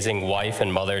an amazing wife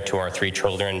and mother to our 3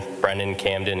 children, Brennan,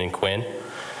 Camden, and Quinn.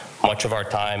 Much of our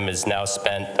time is now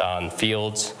spent on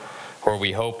fields where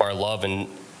we hope our love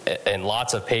and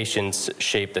lots of patience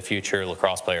shape the future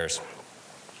lacrosse players.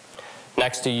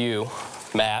 Next to you,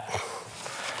 Matt,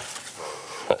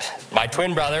 my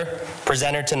twin brother,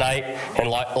 presenter tonight, and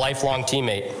lifelong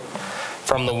teammate.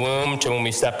 From the womb to when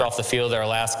we stepped off the field our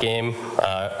last game,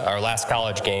 our last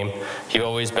college game, you've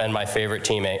always been my favorite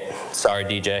teammate. Sorry,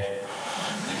 DJ.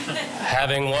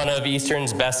 Having one of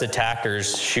Eastern's best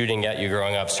attackers shooting at you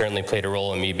growing up certainly played a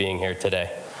role in me being here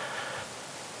today.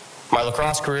 My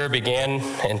lacrosse career began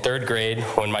in 3rd grade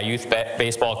when my youth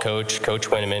baseball coach, Coach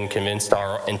Winneman, convinced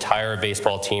our entire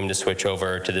baseball team to switch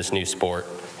over to this new sport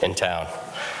in town.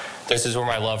 This is where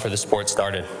my love for the sport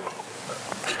started.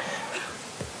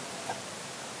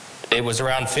 It was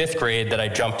around 5th grade that I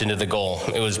jumped into the goal.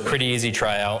 It was a pretty easy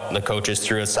tryout. The coaches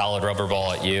threw a solid rubber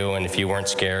ball at you, and if you weren't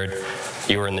scared,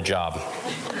 you were in the job.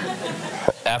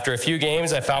 After a few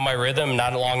games, I found my rhythm.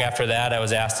 Not long after that, I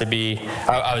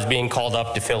was being called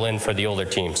up to fill in for the older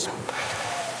teams.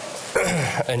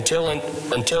 Until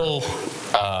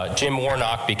Jim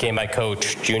Warnock became my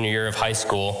coach junior year of high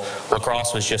school,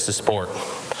 lacrosse was just a sport.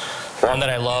 One that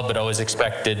I loved, but always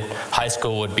expected high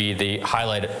school would be the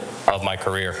highlight of my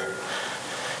career.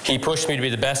 He pushed me to be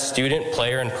the best student,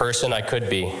 player, and person I could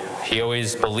be. He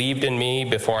always believed in me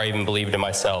before I even believed in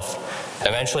myself.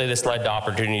 Eventually, this led to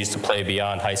opportunities to play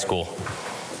beyond high school.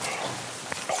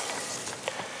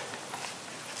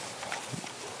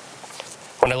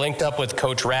 When I linked up with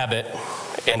Coach Rabbit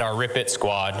and our Rip It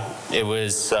squad,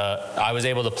 I was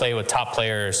able to play with top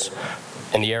players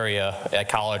in the area at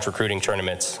college recruiting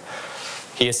tournaments.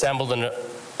 He assembled an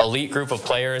elite group of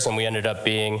players, and we ended up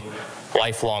being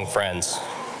lifelong friends.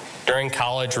 During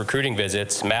college recruiting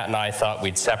visits, Matt and I thought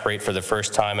we'd separate for the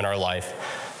first time in our life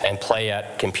and play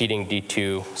at competing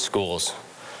D2 schools.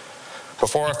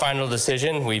 Before our final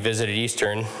decision, we visited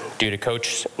Eastern due to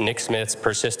Coach Nick Smith's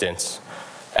persistence.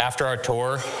 After our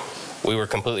tour, we were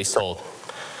completely sold.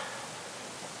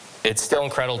 It's still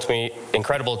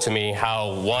incredible to me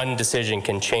how one decision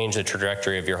can change the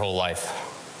trajectory of your whole life.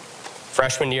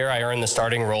 Freshman year, I earned the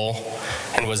starting role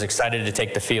and was excited to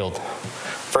take the field.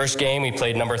 First game, we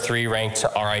played number 3 ranked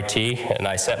RIT, and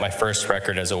I set my first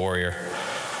record as a Warrior.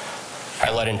 I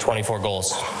let in 24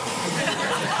 goals,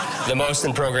 the most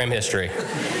in program history.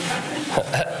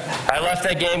 I left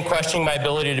that game questioning my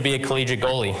ability to be a collegiate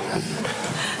goalie.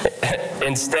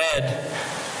 Instead,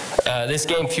 this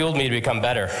game fueled me to become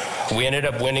better. We ended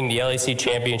up winning the LAC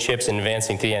championships and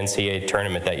advancing to the NCAA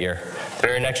tournament that year. The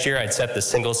very next year, I'd set the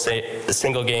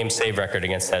single game save record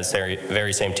against that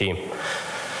very same team.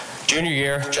 Junior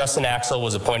year, Justin Axel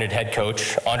was appointed head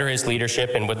coach. Under his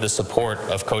leadership and with the support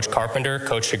of Coach Carpenter,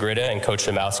 Coach Shigrita, and Coach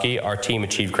Domowski, our team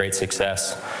achieved great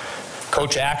success.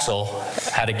 Coach Axel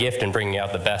had a gift in bringing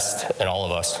out the best in all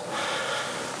of us.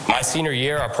 My senior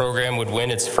year, our program would win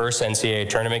its first NCAA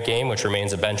tournament game, which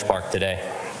remains a benchmark today.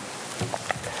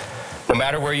 No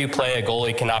matter where you play, a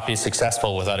goalie cannot be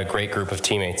successful without a great group of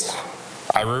teammates.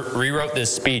 I rewrote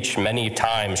this speech many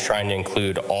times trying to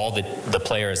include all the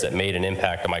players that made an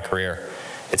impact on my career.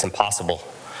 It's impossible.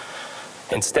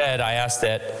 Instead, I asked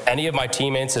that any of my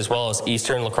teammates as well as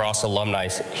Eastern lacrosse alumni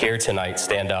here tonight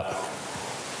stand up.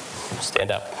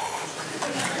 Stand up.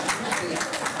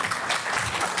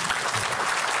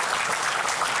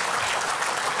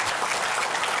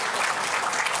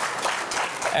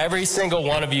 Every single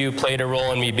one of you played a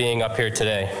role in me being up here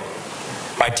today.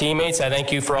 My teammates, I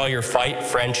thank you for all your fight,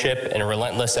 friendship, and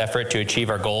relentless effort to achieve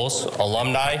our goals.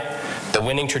 Alumni, the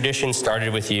winning tradition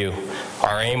started with you.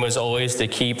 Our aim was always to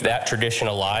keep that tradition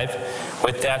alive.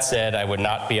 With that said, I would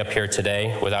not be up here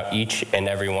today without each and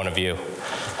every one of you.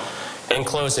 In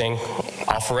closing,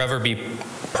 I'll forever be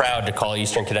proud to call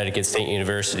Eastern Connecticut State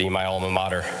University my alma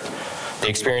mater. The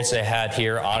experience I had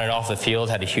here on and off the field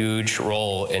had a huge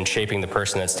role in shaping the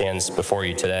person that stands before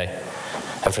you today.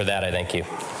 And for that, I thank you.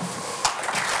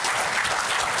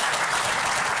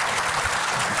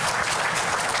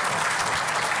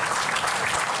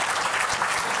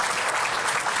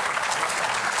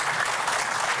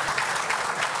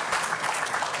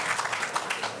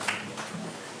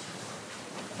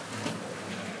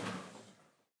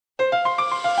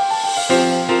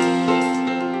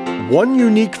 One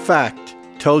unique fact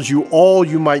tells you all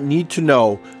you might need to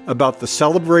know about the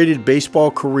celebrated baseball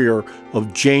career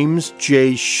of James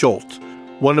J. Schultz,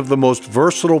 one of the most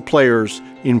versatile players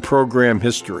in program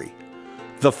history.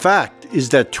 The fact is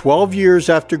that 12 years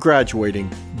after graduating,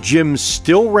 Jim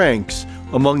still ranks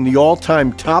among the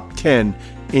all-time top 10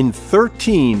 in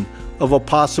 13 of a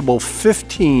possible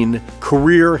 15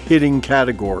 career hitting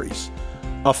categories,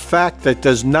 a fact that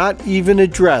does not even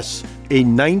address a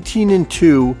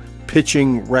 19-2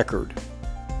 pitching record.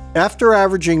 After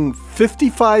averaging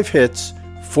 55 hits,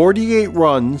 48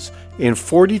 runs, and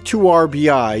 42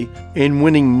 RBI, and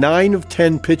winning 9 of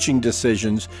 10 pitching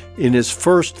decisions in his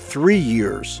first 3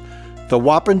 years, the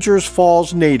Wappingers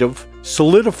Falls native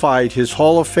solidified his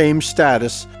Hall of Fame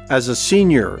status as a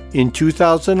senior in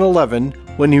 2011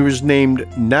 when he was named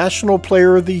National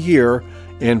Player of the Year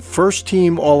and First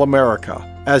Team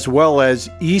All-America, as well as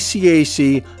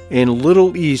ECAC and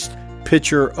Little East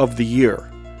Pitcher of the Year.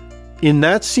 In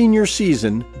that senior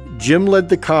season, Jim led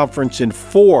the conference in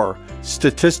 4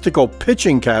 statistical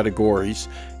pitching categories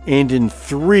and in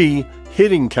 3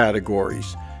 hitting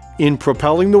categories, in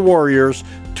propelling the Warriors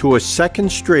to a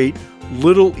second straight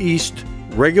Little East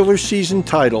regular season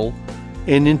title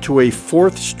and into a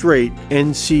 4th straight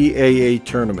NCAA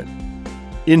tournament.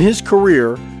 In his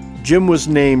career, Jim was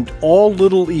named All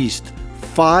Little East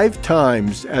 5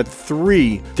 times at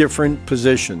 3 different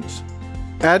positions.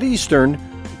 At Eastern,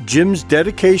 Jim's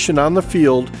dedication on the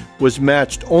field was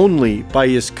matched only by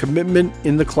his commitment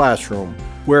in the classroom,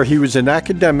 where he was an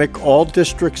academic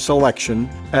all-district selection,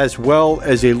 as well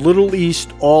as a Little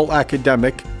East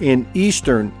all-academic and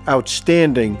Eastern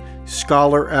outstanding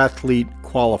scholar-athlete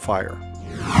qualifier.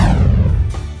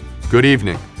 Good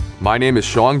evening. My name is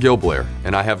Sean Gilblair,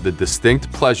 and I have the distinct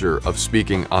pleasure of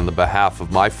speaking on the behalf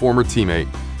of my former teammate,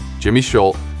 Jimmy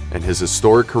Schultz, and his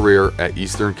historic career at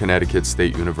Eastern Connecticut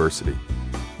State University.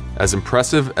 As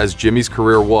impressive as Jimmy's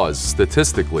career was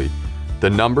statistically, the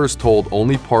numbers told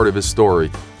only part of his story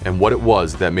and what it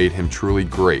was that made him truly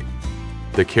great.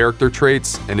 The character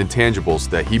traits and intangibles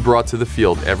that he brought to the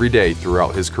field every day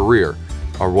throughout his career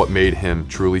are what made him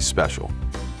truly special.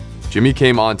 Jimmy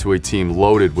came onto a team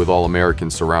loaded with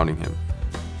All-Americans surrounding him.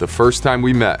 The first time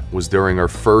we met was during our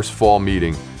first fall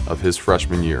meeting of his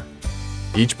freshman year.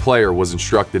 Each player was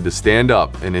instructed to stand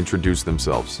up and introduce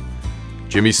themselves.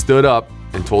 Jimmy stood up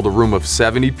and told a room of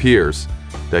 70 peers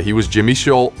that he was Jimmy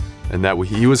Schultz and that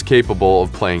he was capable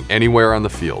of playing anywhere on the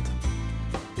field.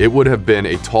 It would have been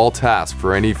a tall task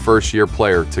for any first-year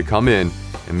player to come in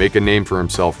and make a name for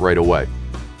himself right away.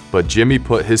 But Jimmy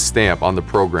put his stamp on the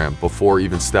program before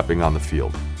even stepping on the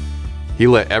field. He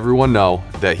let everyone know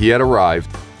that he had arrived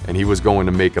and he was going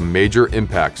to make a major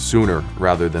impact sooner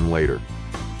rather than later.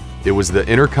 It was the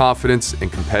inner confidence and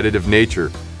competitive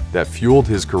nature that fueled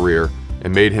his career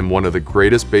and made him one of the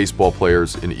greatest baseball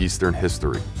players in Eastern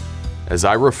history. As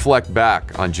I reflect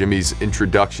back on Jimmy's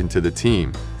introduction to the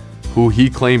team, who he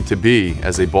claimed to be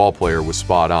as a ball player was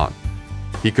spot on.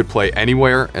 He could play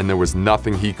anywhere and there was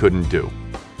nothing he couldn't do.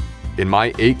 In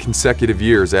my 8 consecutive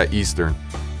years at Eastern,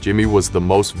 Jimmy was the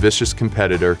most vicious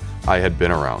competitor I had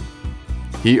been around.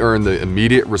 He earned the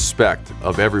immediate respect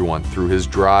of everyone through his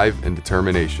drive and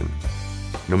determination.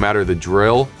 No matter the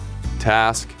drill,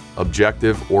 task,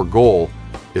 objective, or goal,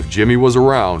 if Jimmy was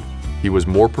around, he was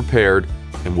more prepared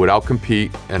and would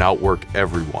outcompete and outwork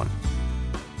everyone.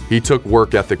 He took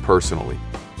work ethic personally.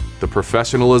 The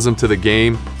professionalism to the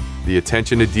game, the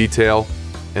attention to detail,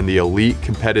 and the elite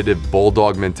competitive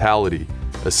bulldog mentality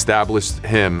established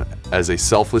him as a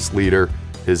selfless leader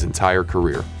his entire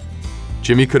career.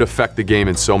 Jimmy could affect the game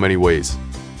in so many ways.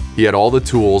 He had all the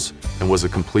tools and was a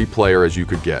complete player as you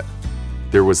could get.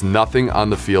 There was nothing on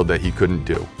the field that he couldn't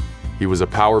do. He was a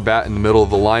power bat in the middle of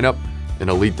the lineup, an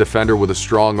elite defender with a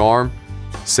strong arm,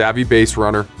 savvy base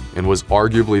runner, and was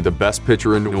arguably the best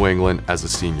pitcher in New England as a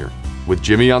senior. With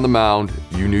Jimmy on the mound,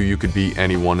 you knew you could beat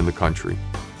anyone in the country.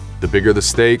 The bigger the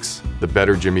stakes, the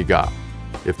better Jimmy got.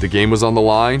 If the game was on the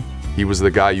line, he was the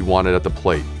guy you wanted at the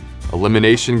plate.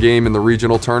 Elimination game in the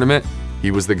regional tournament, he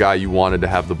was the guy you wanted to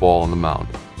have the ball on the mound.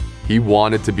 He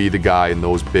wanted to be the guy in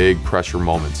those big pressure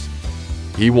moments.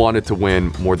 He wanted to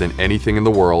win more than anything in the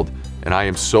world, and I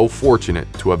am so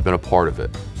fortunate to have been a part of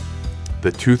it.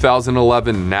 The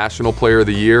 2011 National Player of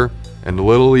the Year and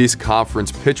Little East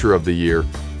Conference Pitcher of the Year,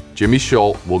 Jimmy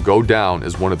Schultz will go down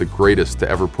as one of the greatest to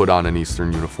ever put on an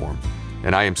Eastern uniform,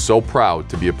 and I am so proud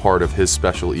to be a part of his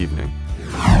special evening.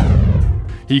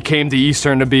 He came to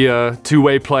Eastern to be a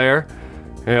two-way player,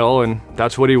 and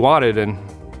that's what he wanted, and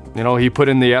he put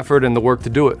in the effort and the work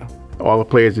to do it. All the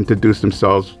players introduced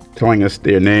themselves, telling us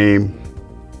their name,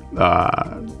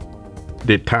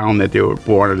 the town that they were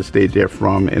born or the state they're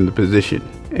from, and the position.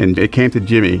 And it came to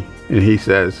Jimmy, and he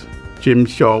says, Jim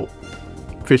Schultz,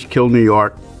 Fishkill, New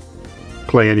York,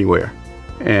 play anywhere.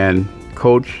 And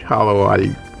Coach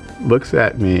Holloway looks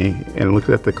at me and looks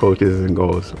at the coaches and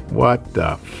goes, what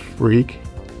the freak?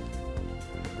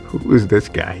 Who is this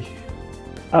guy?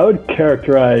 I would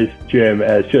characterize Jim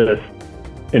as just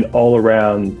an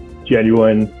all-around,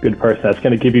 genuine, good person that's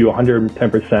going to give you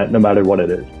 110% no matter what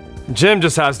it is. Jim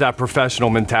just has that professional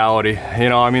mentality.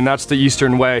 That's the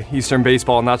Eastern way, Eastern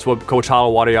baseball, and that's what Coach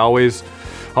Holloway always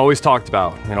talked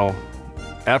about.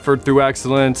 Effort through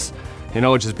excellence,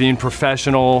 just being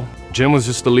professional. Jim was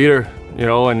just the leader,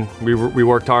 and we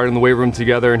worked hard in the weight room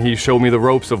together, and he showed me the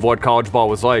ropes of what college ball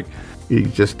was like. He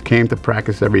just came to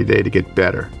practice every day to get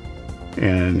better,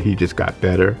 and he just got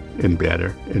better and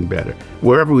better and better.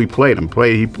 Wherever we played him,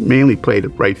 he mainly played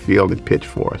at right field and pitched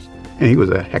for us, and he was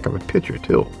a heck of a pitcher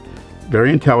too.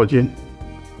 Very intelligent,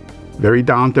 very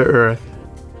down to earth,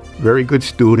 very good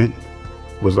student,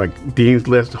 was like Dean's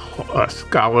List, a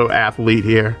scholar athlete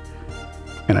here,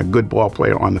 and a good ball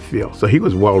player on the field. So he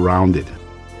was well-rounded.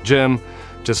 Jim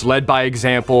just led by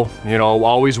example,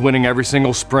 always winning every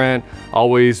single sprint,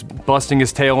 always busting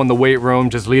his tail in the weight room,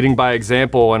 just leading by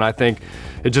example. And I think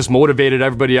it just motivated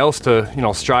everybody else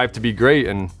to, strive to be great,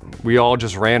 and we all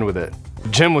just ran with it.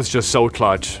 Jim was just so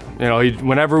clutch.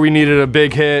 Whenever we needed a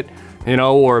big hit,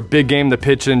 or a big game to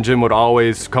pitch in, Jim would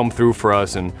always come through for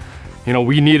us. And,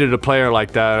 we needed a player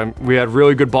like that. We had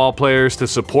really good ball players to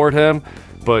support him,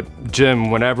 but Jim,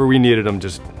 whenever we needed him,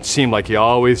 just seemed like he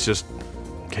always just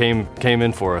came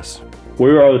in for us.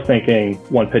 We were always thinking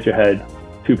one pitch ahead,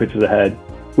 two pitches ahead.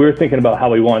 We were thinking about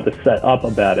how we wanted to set up a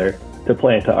batter to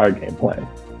play into our game plan.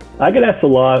 I get asked a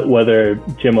lot whether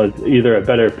Jim was either a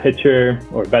better pitcher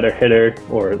or a better hitter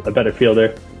or a better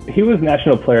fielder. He was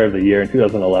National Player of the Year in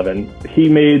 2011. He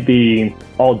made the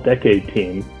All-Decade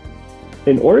team.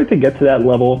 In order to get to that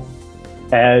level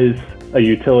as a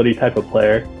utility type of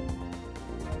player,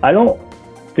 I don't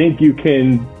think you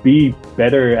can be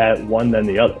better at one than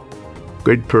the other.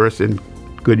 Good person,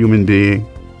 good human being,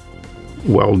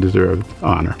 well-deserved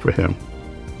honor for him.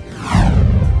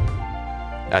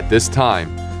 At this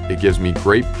time, it gives me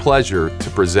great pleasure to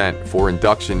present for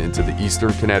induction into the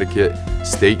Eastern Connecticut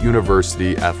State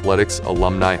University Athletics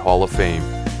Alumni Hall of Fame,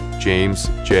 James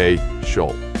J.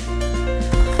 Schultz.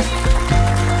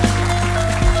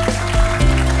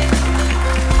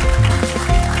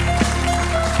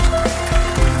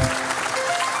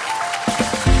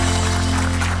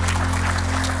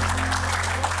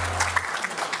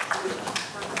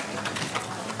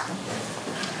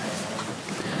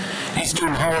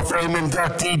 Eastern Hall of Fame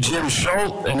inductee Jim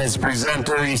Schultz and his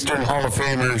presenter, Eastern Hall of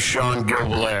Famer Sean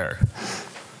Gilblair.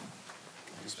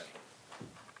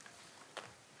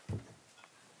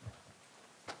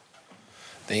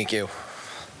 Thank you.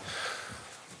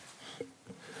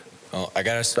 Well, I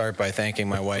got to start by thanking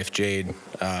my wife, Jade,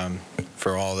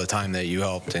 for all the time that you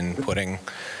helped in putting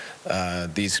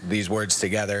these words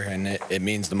together, and it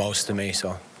means the most to me,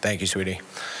 so thank you, sweetie.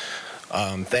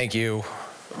 Thank you,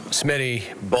 Smitty,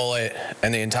 Bullet,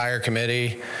 and the entire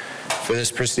committee for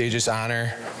this prestigious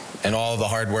honor and all of the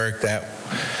hard work that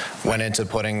went into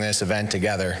putting this event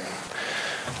together.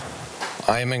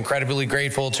 I am incredibly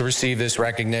grateful to receive this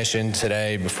recognition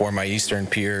today before my Eastern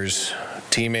peers,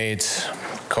 teammates,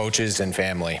 coaches, and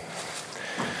family.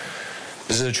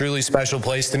 This is a truly special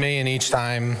place to me, and each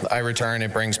time I return,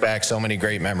 it brings back so many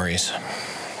great memories.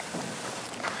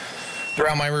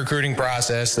 Throughout my recruiting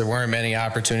process, there weren't many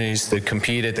opportunities to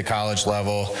compete at the college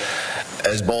level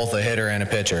as both a hitter and a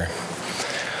pitcher.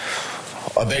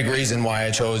 A big reason why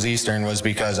I chose Eastern was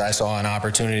because I saw an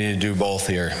opportunity to do both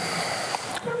here.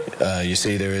 You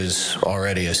see, there was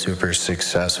already a super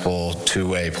successful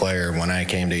two-way player when I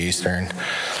came to Eastern.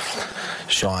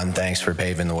 Sean, thanks for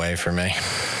paving the way for me.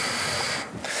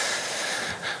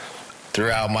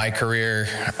 Throughout my career,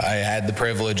 I had the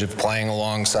privilege of playing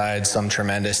alongside some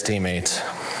tremendous teammates.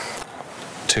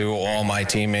 To all my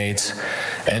teammates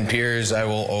and peers, I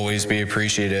will always be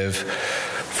appreciative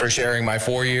for sharing my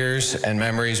 4 years and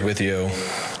memories with you.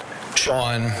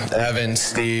 Sean, Evan,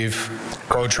 Steve,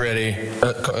 Coach Reed,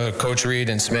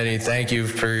 and Smitty, thank you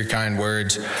for your kind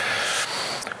words.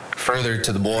 Further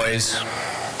to the boys,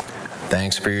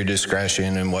 thanks for your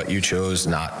discretion and what you chose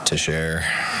not to share.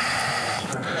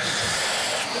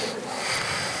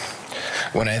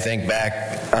 When I think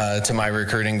back to my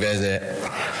recruiting visit,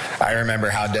 I remember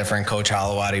how different Coach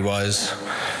Holowati was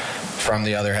from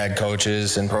the other head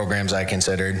coaches and programs I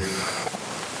considered.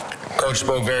 Coach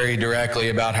spoke very directly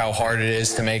about how hard it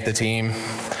is to make the team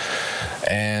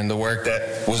and the work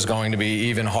that was going to be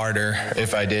even harder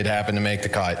if I did happen to make the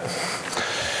cut.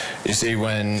 You see,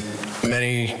 when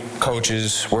many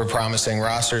coaches were promising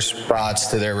roster spots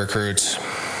to their recruits,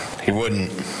 he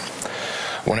wouldn't.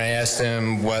 When I asked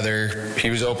him whether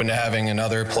he was open to having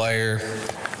another player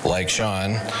like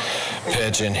Sean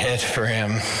pitch and hit for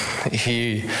him,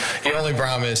 he only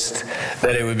promised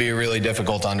that it would be a really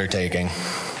difficult undertaking.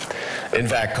 In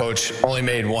fact, Coach only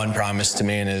made one promise to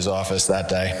me in his office that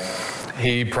day.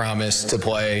 He promised to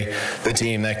play the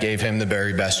team that gave him the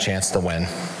very best chance to win.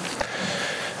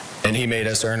 And he made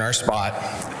us earn our spot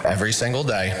every single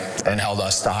day and held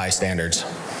us to high standards.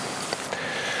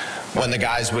 When the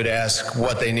guys would ask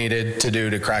what they needed to do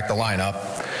to crack the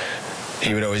lineup,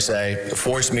 he would always say,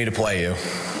 "Force me to play you."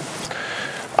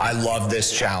 I loved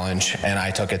this challenge, and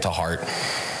I took it to heart.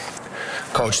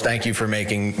 Coach, thank you for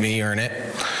making me earn it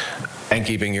and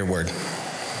keeping your word.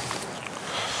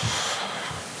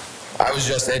 I was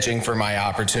just itching for my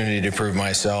opportunity to prove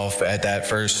myself at that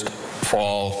first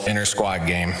fall inter-squad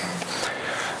game,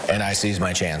 and I seized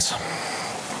my chance.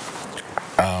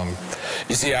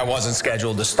 You see, I wasn't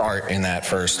scheduled to start in that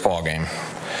first fall game,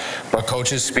 but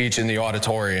Coach's speech in the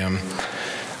auditorium,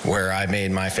 where I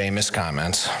made my famous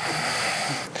comments,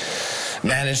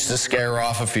 managed to scare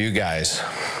off a few guys,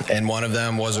 and one of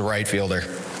them was a right fielder.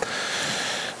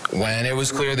 When it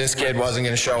was clear this kid wasn't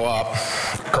going to show up,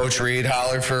 Coach Reed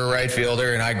hollered for a right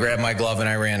fielder, and I grabbed my glove and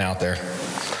I ran out there.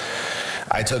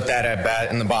 I took that at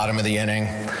bat in the bottom of the inning,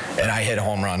 and I hit a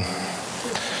home run.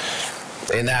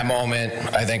 In that moment,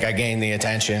 I think I gained the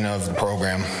attention of the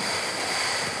program.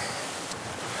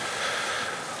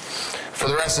 For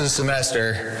the rest of the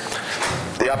semester,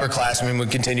 the upperclassmen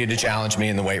would continue to challenge me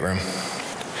in the weight room.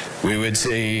 We would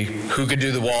see who could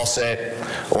do the wall sit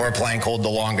or plank hold the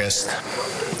longest.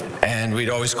 And we'd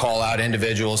always call out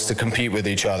individuals to compete with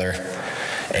each other.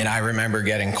 And I remember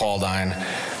getting called on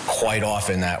quite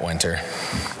often that winter.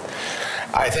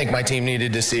 I think my team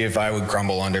needed to see if I would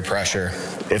crumble under pressure,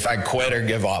 if I'd quit or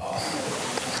give up.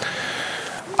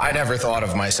 I never thought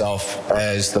of myself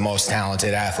as the most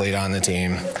talented athlete on the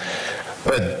team,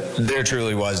 but there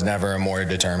truly was never a more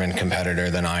determined competitor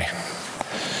than I.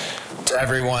 To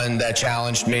everyone that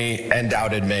challenged me and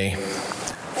doubted me,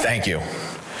 thank you.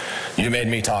 You made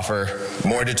me tougher,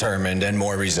 more determined, and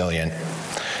more resilient.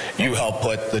 You helped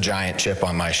put the giant chip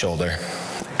on my shoulder.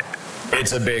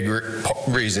 It's a big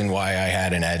reason why I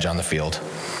had an edge on the field.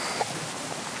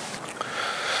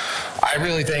 I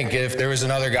really think if there was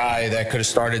another guy that could have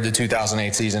started the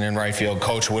 2008 season in right field,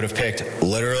 Coach would have picked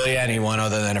literally anyone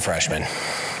other than a freshman.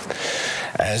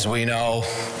 As we know,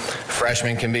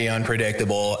 freshmen can be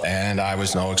unpredictable, and I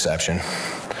was no exception.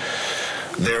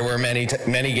 There were many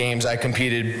games I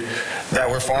competed that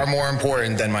were far more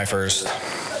important than my first.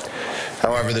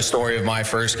 However, the story of my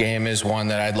first game is one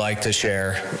that I'd like to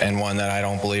share, and one that I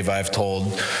don't believe I've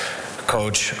told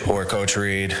Coach or Coach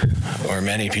Reed or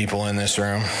many people in this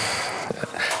room.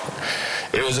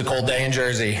 It was a cold day in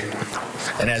Jersey,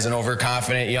 and as an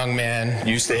overconfident young man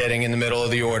used to hitting in the middle of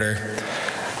the order,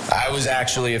 I was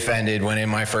actually offended when in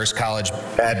my first college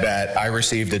at-bat, I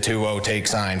received a 2-0 take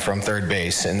sign from third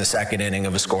base in the second inning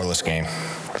of a scoreless game.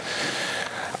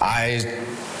 I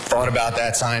thought about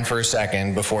that sign for a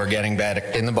second before getting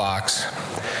back in the box,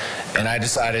 and I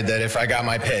decided that if I got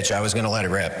my pitch, I was going to let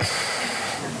it rip.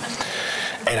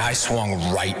 And I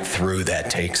swung right through that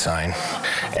take sign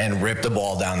and ripped the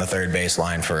ball down the third base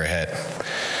line for a hit.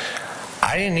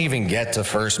 I didn't even get to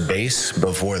first base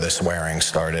before the swearing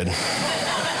started.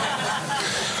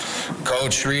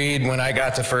 Coach Reed, when I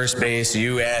got to first base,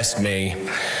 you asked me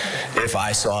if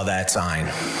I saw that sign.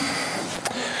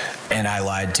 And I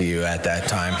lied to you at that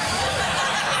time.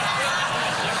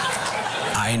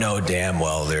 I know damn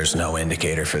well there's no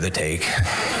indicator for the take.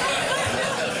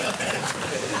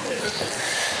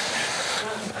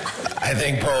 I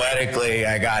think poetically,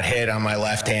 I got hit on my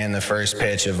left hand the first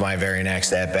pitch of my very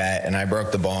next at-bat, and I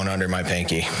broke the bone under my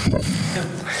pinky.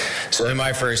 So in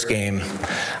my first game,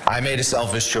 I made a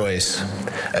selfish choice.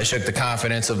 I shook the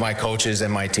confidence of my coaches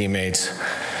and my teammates,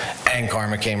 and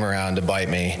karma came around to bite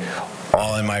me,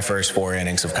 all in my first 4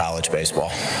 innings of college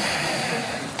baseball.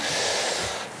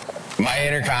 My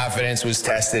inner confidence was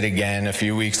tested again a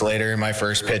few weeks later in my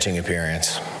first pitching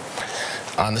appearance.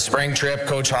 On the spring trip,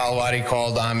 Coach Holowati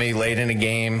called on me late in a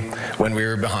game when we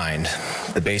were behind.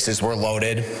 The bases were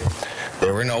loaded,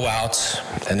 there were no outs,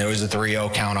 and there was a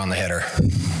 3-0 count on the hitter.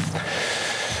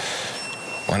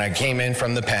 When I came in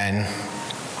from the pen,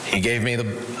 he gave me the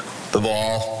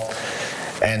ball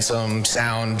and some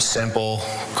sound, simple,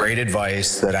 great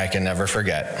advice that I can never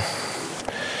forget.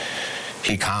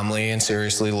 He calmly and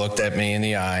seriously looked at me in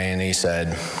the eye and he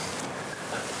said,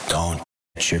 "Don't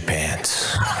your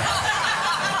pants."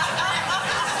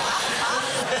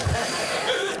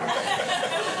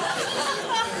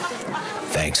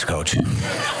 Thanks, Coach.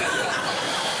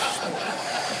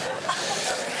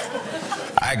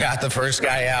 I got the first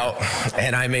guy out,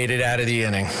 and I made it out of the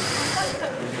inning.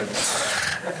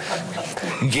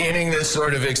 Gaining this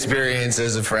sort of experience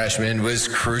as a freshman was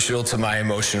crucial to my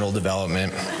emotional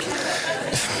development.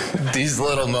 These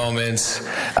little moments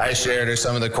I shared are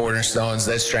some of the cornerstones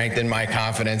that strengthened my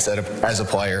confidence as a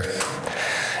player.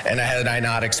 And had I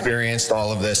not experienced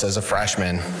all of this as a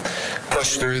freshman,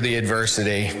 pushed through the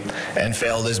adversity, and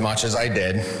failed as much as I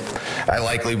did, I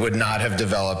likely would not have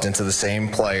developed into the same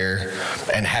player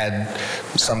and had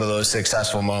some of those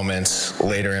successful moments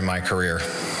later in my career.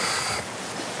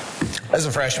 As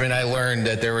a freshman, I learned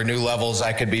that there were new levels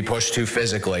I could be pushed to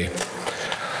physically.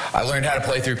 I learned how to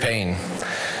play through pain,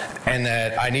 and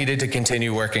that I needed to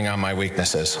continue working on my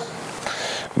weaknesses.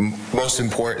 Most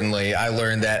importantly, I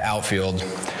learned that outfield,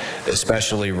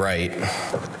 especially right,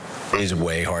 is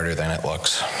way harder than it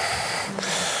looks.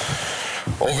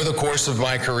 Over the course of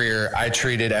my career, I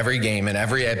treated every game and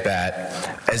every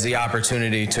at-bat as the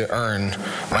opportunity to earn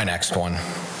my next one.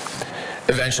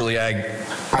 Eventually,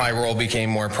 my role became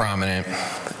more prominent,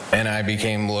 and I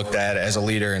became looked at as a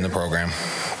leader in the program.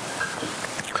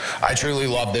 I truly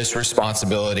love this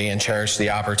responsibility and cherish the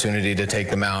opportunity to take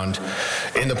the mound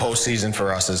in the postseason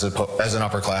for us as an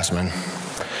upperclassman.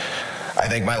 I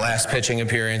think my last pitching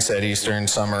appearance at Eastern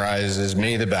summarizes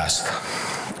me the best,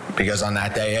 because on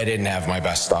that day I didn't have my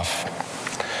best stuff.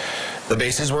 The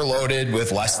bases were loaded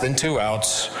with less than 2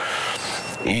 outs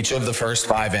each of the first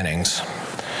 5 innings,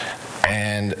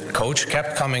 and Coach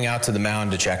kept coming out to the mound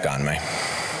to check on me.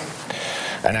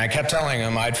 And I kept telling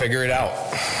him I'd figure it out.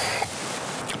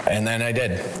 And then I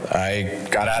did. I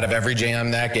got out of every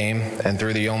jam that game and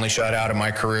threw the only shutout of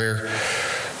my career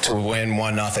to win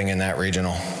 1-0 in that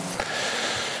regional.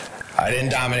 I didn't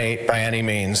dominate by any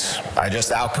means. I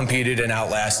just outcompeted and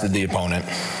outlasted the opponent.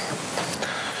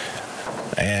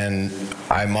 And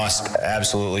I must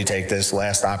absolutely take this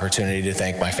last opportunity to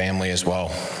thank my family as well.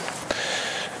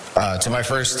 To my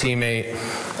first teammate,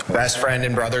 best friend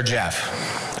and brother, Jeff,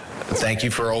 thank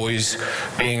you for always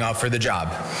being up for the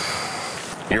job.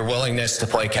 Your willingness to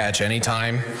play catch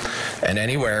anytime and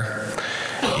anywhere,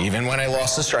 even when I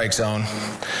lost the strike zone,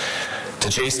 to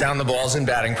chase down the balls in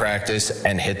batting practice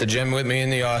and hit the gym with me in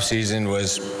the off season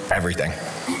was everything.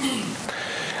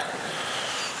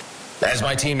 As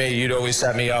my teammate, you'd always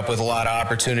set me up with a lot of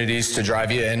opportunities to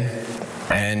drive you in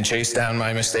and chase down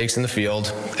my mistakes in the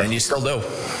field, and you still do.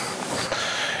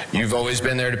 You've always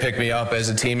been there to pick me up as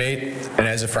a teammate and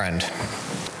as a friend.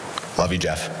 Love you,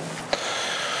 Jeff.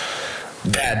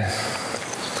 Dad,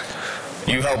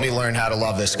 you helped me learn how to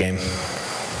love this game.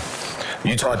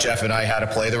 You taught Jeff and I how to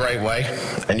play the right way,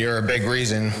 and you're a big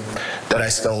reason that I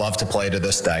still love to play to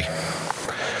this day.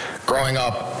 Growing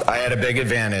up, I had a big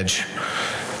advantage,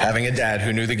 having a dad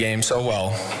who knew the game so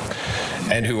well,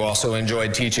 and who also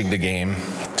enjoyed teaching the game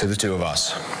to the two of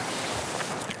us.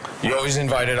 You always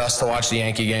invited us to watch the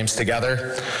Yankee games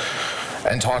together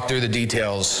and talk through the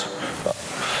details.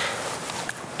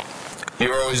 You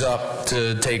were always up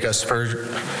to take us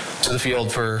to the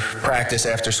field for practice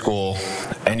after school,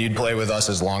 and you'd play with us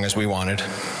as long as we wanted.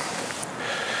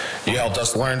 You helped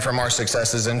us learn from our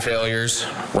successes and failures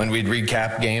when we'd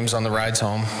recap games on the rides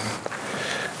home.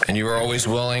 And you were always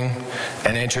willing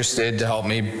and interested to help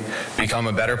me become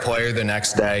a better player the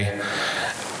next day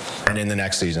and in the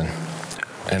next season.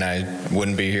 And I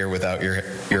wouldn't be here without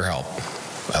your help.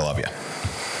 I love you.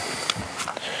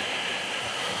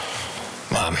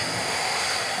 Mom.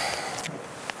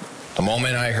 The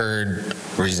moment I heard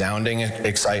resounding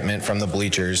excitement from the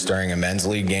bleachers during a men's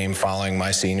league game following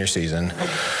my senior season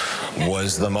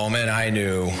was the moment I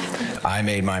knew I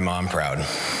made my mom proud.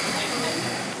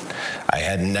 I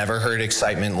had never heard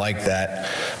excitement like that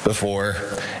before,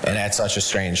 and at such a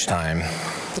strange time.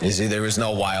 You see, there was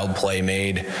no wild play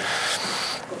made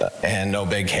and no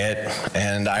big hit,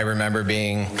 and I remember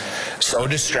being so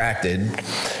distracted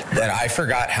that I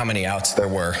forgot how many outs there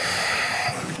were.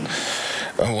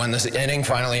 When the inning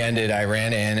finally ended, I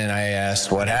ran in and I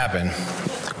asked what happened,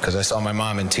 because I saw my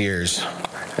mom in tears,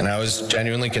 and I was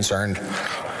genuinely concerned.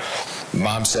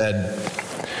 Mom said,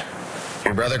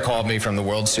 "Your brother called me from the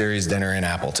World Series dinner in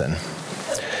Appleton.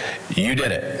 You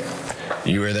did it.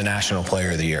 You were the National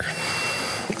Player of the Year."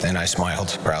 And I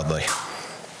smiled proudly.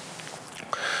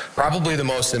 Probably the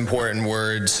most important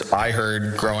words I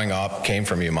heard growing up came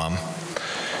from you, Mom.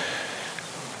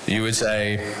 You would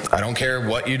say, "I don't care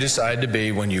what you decide to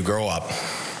be when you grow up,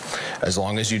 as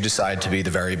long as you decide to be the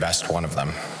very best one of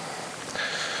them."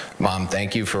 Mom,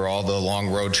 thank you for all the long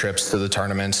road trips to the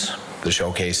tournaments, the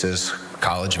showcases,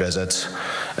 college visits,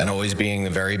 and always being the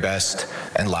very best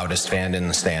and loudest fan in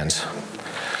the stands.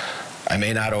 I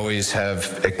may not always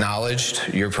have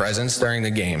acknowledged your presence during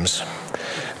the games,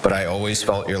 but I always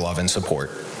felt your love and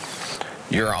support.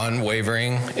 Your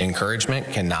unwavering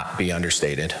encouragement cannot be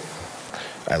understated.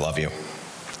 I love you.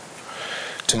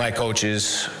 To my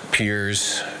coaches,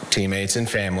 peers, teammates, and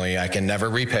family, I can never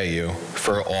repay you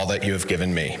for all that you have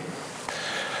given me.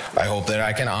 I hope that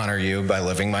I can honor you by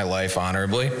living my life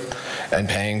honorably and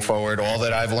paying forward all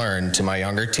that I've learned to my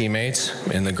younger teammates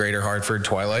in the Greater Hartford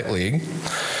Twilight League,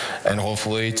 and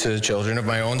hopefully to children of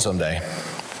my own someday.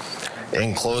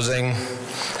 In closing,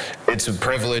 it's a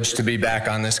privilege to be back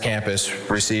on this campus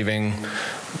receiving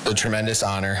the tremendous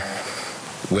honor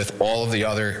with all of the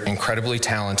other incredibly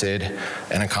talented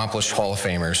and accomplished Hall of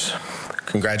Famers.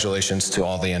 Congratulations to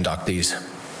all the inductees.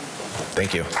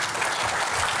 Thank you.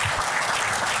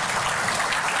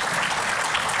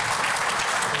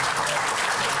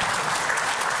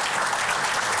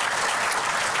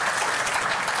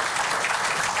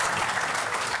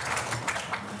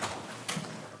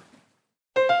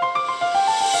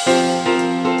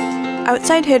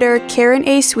 Outside hitter Karen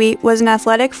A. Sweet was an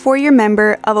athletic four-year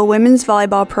member of a women's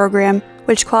volleyball program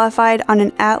which qualified on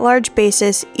an at-large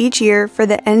basis each year for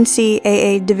the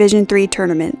NCAA Division III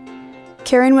tournament.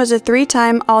 Karen was a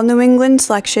three-time All-New England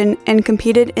selection and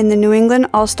competed in the New England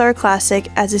All-Star Classic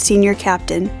as a senior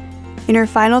captain. In her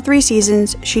final 3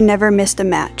 seasons, she never missed a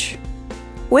match.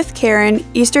 With Karen,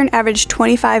 Eastern averaged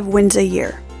 25 wins a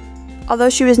year. Although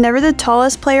she was never the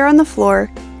tallest player on the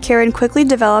floor, Karen quickly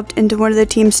developed into one of the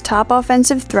team's top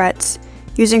offensive threats,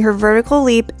 using her vertical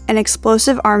leap and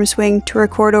explosive arm swing to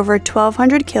record over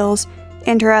 1,200 kills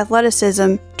and her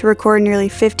athleticism to record nearly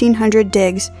 1,500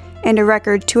 digs and a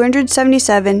record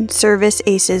 277 service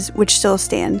aces, which still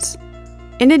stands.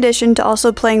 In addition to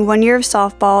also playing 1 year of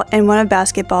softball and 1 of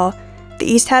basketball, the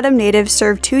East Haddam native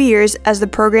served 2 years as the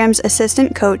program's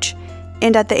assistant coach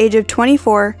and at the age of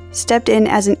 24 stepped in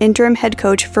as an interim head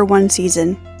coach for 1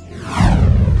 season.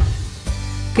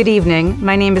 Good evening.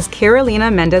 My name is Carolina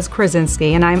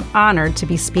Mendez-Krasinski, and I'm honored to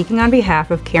be speaking on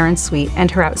behalf of Karen Sweet and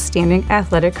her outstanding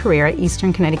athletic career at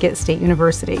Eastern Connecticut State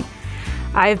University.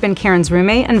 I have been Karen's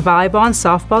roommate and volleyball and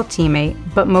softball teammate,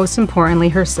 but most importantly,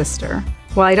 her sister.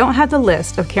 While I don't have the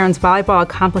list of Karen's volleyball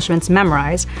accomplishments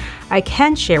memorized, I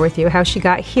can share with you how she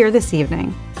got here this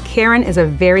evening. Karen is a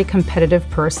very competitive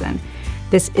person.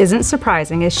 This isn't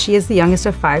surprising as she is the youngest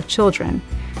of 5 children.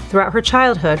 Throughout her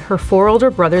childhood, her 4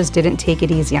 older brothers didn't take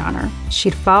it easy on her.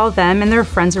 She'd follow them and their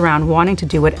friends around wanting to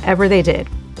do whatever they did.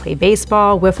 Play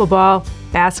baseball, wiffle ball,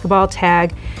 basketball,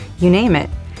 tag, you name it.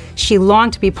 She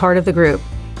longed to be part of the group.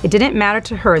 It didn't matter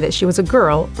to her that she was a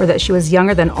girl or that she was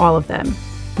younger than all of them.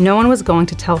 No one was going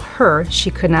to tell her she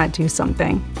could not do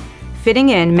something. Fitting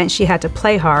in meant she had to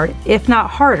play hard, if not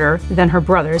harder, than her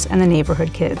brothers and the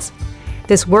neighborhood kids.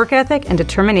 This work ethic and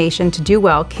determination to do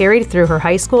well carried through her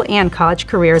high school and college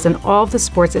careers in all of the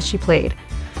sports that she played.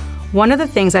 One of the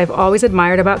things I've always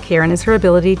admired about Karen is her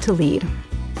ability to lead.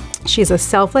 She is a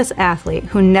selfless athlete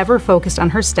who never focused on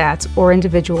her stats or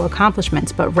individual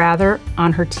accomplishments, but rather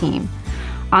on her team.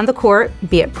 On the court,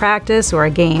 be it practice or a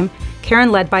game,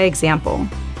 Karen led by example.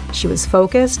 She was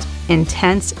focused,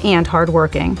 intense, and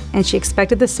hardworking, and she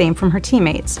expected the same from her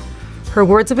teammates. Her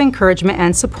words of encouragement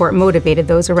and support motivated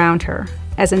those around her.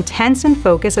 As intense and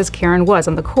focused as Karen was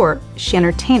on the court, she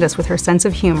entertained us with her sense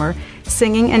of humor,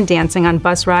 singing and dancing on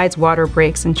bus rides, water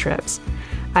breaks, and trips.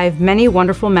 I have many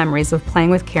wonderful memories of playing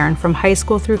with Karen from high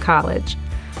school through college.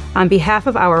 On behalf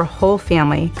of our whole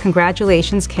family,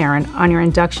 congratulations, Karen, on your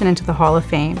induction into the Hall of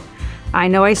Fame. I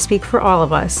know I speak for all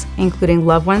of us, including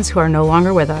loved ones who are no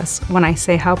longer with us, when I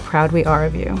say how proud we are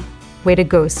of you. Way to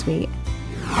go, Sweet.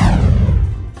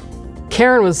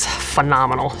 Karen was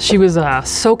phenomenal. She was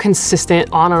so consistent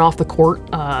on and off the court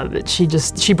that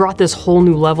she brought this whole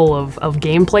new level of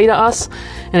gameplay to us,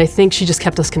 and I think she just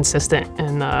kept us consistent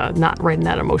and not riding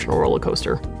that emotional roller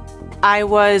coaster. I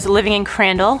was living in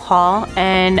Crandall Hall,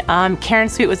 and Karen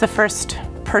Sweet was the first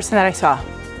person that I saw.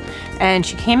 And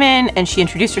she came in and she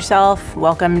introduced herself,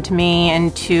 welcomed me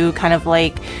into kind of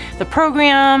like the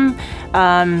program,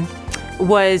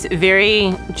 was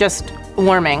very just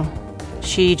warming.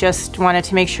 She just wanted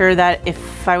to make sure that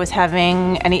if I was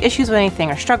having any issues with anything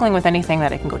or struggling with anything,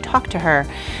 that I can go talk to her.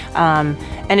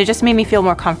 And it just made me feel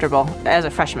more comfortable as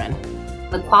a freshman.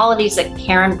 The qualities that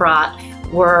Karen brought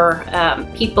were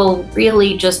people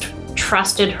really just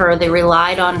trusted her. They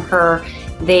relied on her.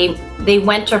 They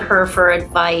went to her for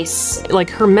advice. Like,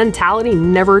 her mentality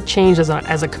never changed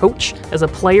as a coach, as a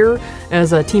player,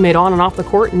 as a teammate on and off the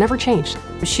court, never changed.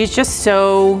 She's just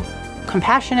so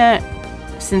compassionate,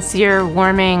 sincere,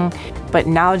 warming, but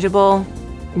knowledgeable,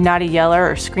 not a yeller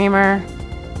or screamer,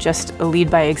 just a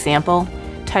lead by example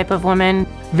type of woman.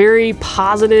 Very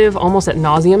positive, almost ad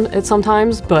nauseum at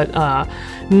sometimes, but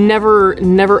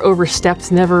never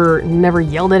overstepped, never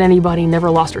yelled at anybody,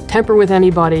 never lost her temper with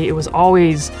anybody. It was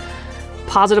always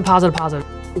positive, positive, positive.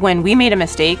 When we made a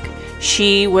mistake,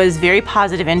 she was very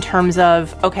positive in terms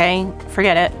of, okay,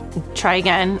 forget it, try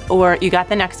again, or you got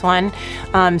the next one.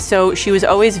 So she was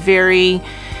always very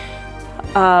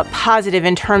positive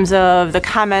in terms of the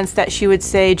comments that she would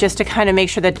say, just to kind of make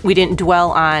sure that we didn't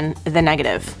dwell on the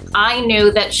negative. I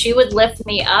knew that she would lift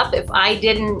me up if I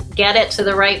didn't get it to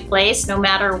the right place. No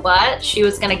matter what, she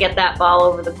was going to get that ball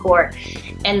over the court.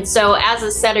 And so as a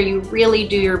setter, you really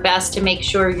do your best to make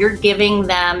sure you're giving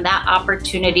them that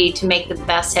opportunity to make the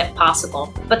best hit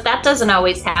possible. But that doesn't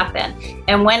always happen.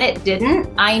 And when it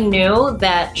didn't, I knew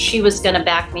that she was going to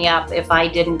back me up if I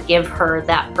didn't give her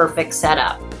that perfect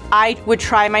setup. I would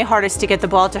try my hardest to get the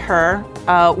ball to her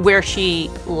where she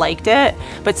liked it,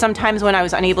 but sometimes when I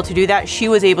was unable to do that, she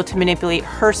was able to manipulate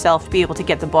herself to be able to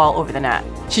get the ball over the net.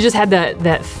 She just had that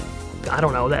I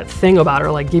don't know, that thing about her,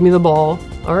 like, give me the ball,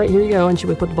 all right, here you go, and she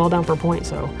would put the ball down for a point,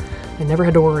 so I never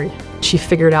had to worry. She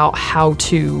figured out how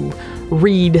to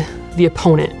read the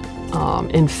opponent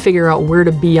and figure out where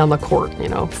to be on the court, you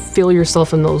know, feel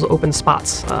yourself in those open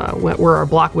spots where our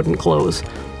block wouldn't close.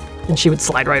 And she would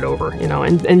slide right over, you know,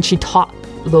 and she taught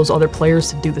those other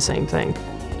players to do the same thing.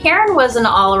 Karen was an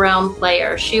all-around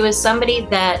player. She was somebody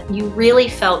that you really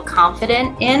felt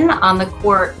confident in on the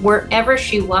court, wherever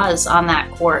she was on that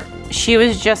court. She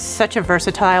was just such a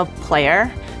versatile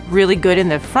player really good in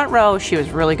the front row, she was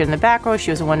really good in the back row, she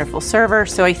was a wonderful server.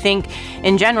 So I think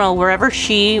in general, wherever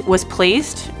she was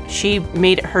placed, she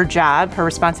made it her job, her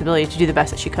responsibility to do the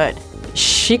best that she could.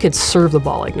 She could serve the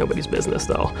ball like nobody's business,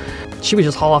 though. She would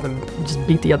just haul off and just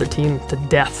beat the other team to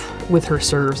death with her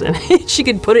serves, and she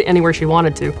could put it anywhere she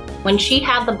wanted to. When she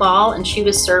had the ball and she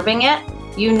was serving it,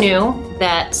 you knew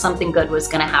that something good was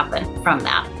going to happen from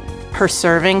that. Her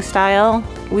serving style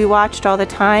we watched all the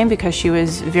time because she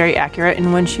was very accurate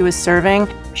in when she was serving.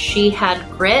 She had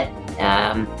grit,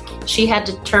 she had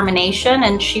determination,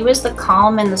 and she was the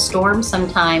calm in the storm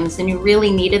sometimes, and you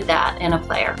really needed that in a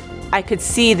player. I could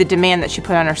see the demand that she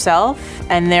put on herself,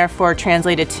 and therefore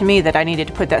translated to me that I needed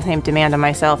to put that same demand on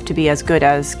myself to be as good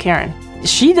as Karen.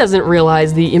 She doesn't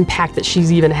realize the impact that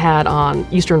she's even had on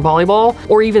Eastern volleyball,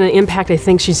 or even the impact I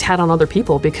think she's had on other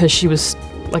people, because she was,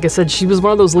 like I said, she was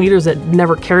one of those leaders that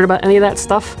never cared about any of that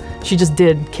stuff. She just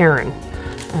did Karen,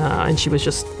 and she was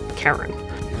just Karen.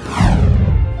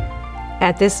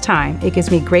 At this time, it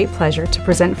gives me great pleasure to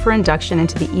present for induction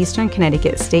into the Eastern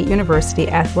Connecticut State University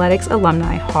Athletics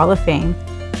Alumni Hall of Fame,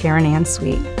 Karen Ann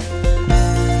Sweet.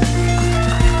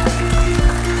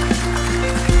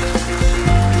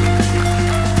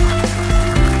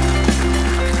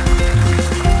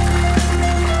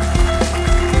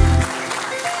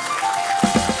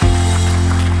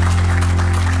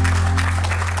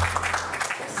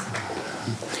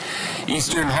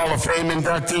 Eastern Hall of Fame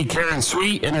inductee Karen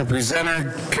Sweet and her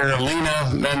presenter Carolina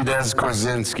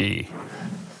Mendez-Korzinski.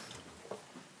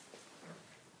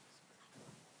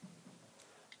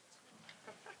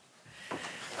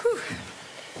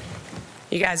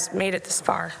 You guys made it this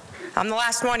far. I'm the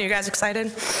last one. You guys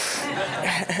excited?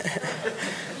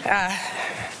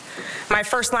 My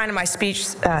first line of my speech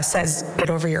says,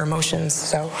 "Get over your emotions,"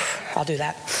 so I'll do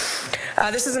that.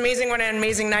 This is amazing. What an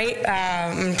amazing night.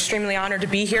 I'm extremely honored to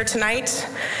be here tonight.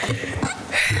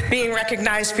 Being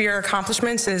recognized for your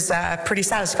accomplishments is pretty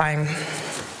satisfying.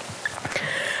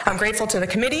 I'm grateful to the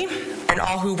committee and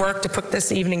all who worked to put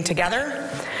this evening together.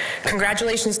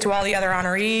 Congratulations to all the other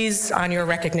honorees on your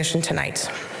recognition tonight.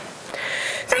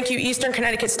 Thank you, Eastern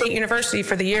Connecticut State University,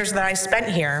 for the years that I spent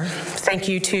here. Thank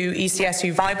you to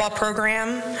ECSU volleyball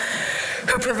program,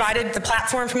 who provided the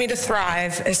platform for me to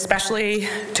thrive, especially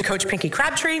to Coach Pinky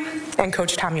Crabtree and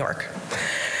Coach Tom York.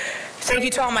 Thank you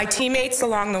to all my teammates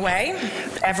along the way,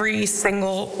 every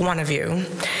single one of you.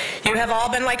 You have all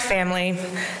been like family,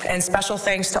 and special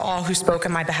thanks to all who spoke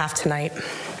on my behalf tonight.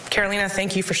 Carolina,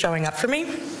 thank you for showing up for me.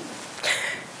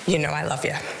 You know I love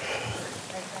you.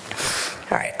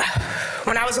 All right.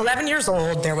 When I was 11 years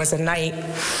old, there was a night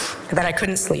that I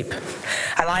couldn't sleep.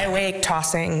 I lie awake,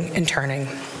 tossing and turning.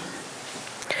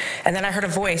 And then I heard a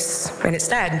voice, and it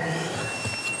said,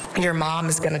 "Your mom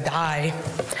is gonna die."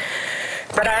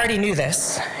 But I already knew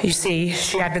this. You see,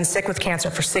 she had been sick with cancer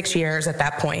for 6 years at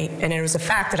that point, and it was a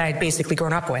fact that I had basically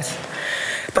grown up with.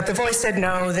 But the voice said,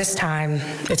 "No, this time,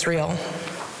 it's real."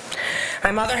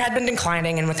 My mother had been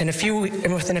declining, and within a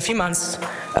few months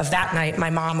of that night, my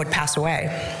mom would pass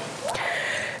away.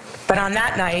 But on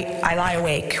that night, I lie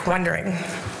awake, wondering,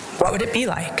 what would it be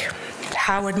like?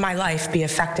 How would my life be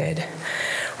affected?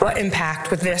 What impact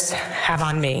would this have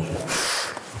on me?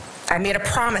 I made a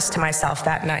promise to myself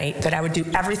that night that I would do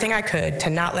everything I could to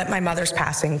not let my mother's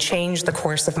passing change the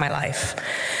course of my life,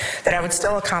 that I would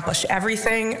still accomplish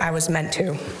everything I was meant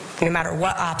to, no matter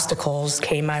what obstacles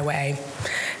came my way.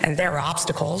 And there were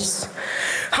obstacles.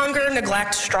 Hunger,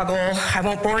 neglect, struggle. I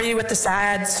won't bore you with the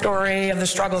sad story of the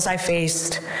struggles I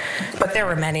faced, but there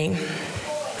were many.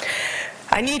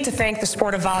 I need to thank the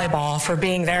sport of volleyball for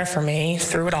being there for me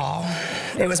through it all.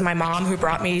 It was my mom who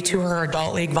brought me to her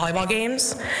adult league volleyball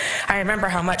games. I remember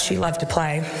how much she loved to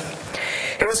play.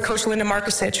 It was Coach Linda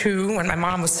Markusich who, when my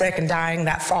mom was sick and dying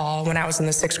that fall when I was in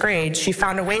the 6th grade, she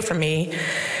found a way for me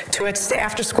to stay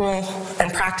after school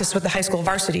and practice with the high school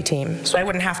varsity team so I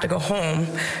wouldn't have to go home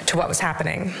to what was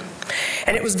happening.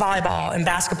 And it was volleyball and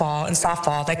basketball and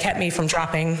softball that kept me from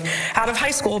dropping out of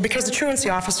high school because the truancy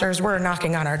officers were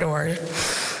knocking on our door.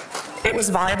 It was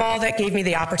volleyball that gave me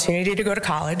the opportunity to go to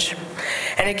college,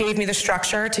 and it gave me the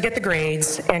structure to get the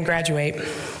grades and graduate.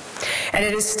 And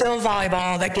it is still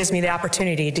volleyball that gives me the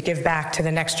opportunity to give back to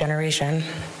the next generation.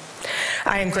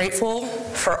 I am grateful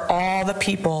for all the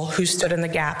people who stood in the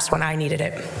gaps when I needed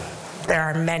it. There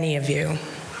are many of you.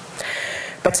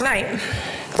 But tonight,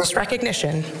 this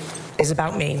recognition is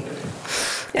about me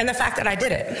and the fact that I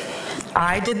did it.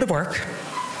 I did the work.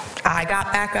 I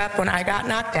got back up when I got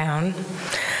knocked down.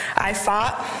 I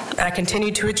fought and I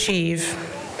continued to achieve.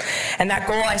 And that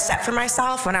goal I set for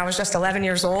myself when I was just 11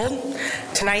 years old,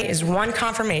 tonight is one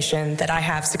confirmation that I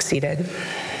have succeeded.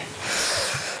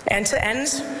 And to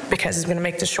end, because he's going to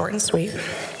make this short and sweet,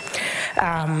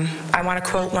 I want to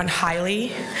quote one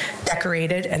highly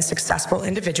decorated and successful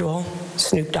individual,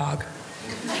 Snoop Dogg.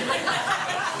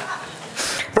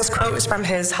 This quote is from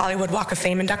his Hollywood Walk of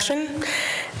Fame induction,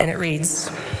 and it reads,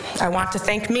 "I want to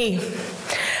thank me.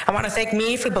 I want to thank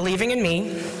me for believing in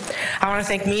me. I want to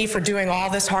thank me for doing all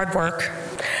this hard work.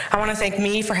 I want to thank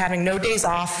me for having no days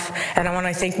off, and I want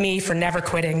to thank me for never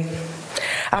quitting.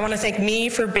 I want to thank me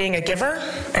for being a giver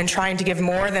and trying to give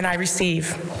more than I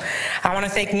receive. I want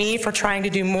to thank me for trying to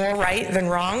do more right than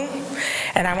wrong,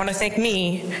 and I want to thank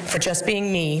me for just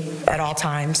being me at all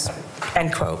times."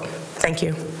 End quote. Thank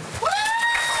you.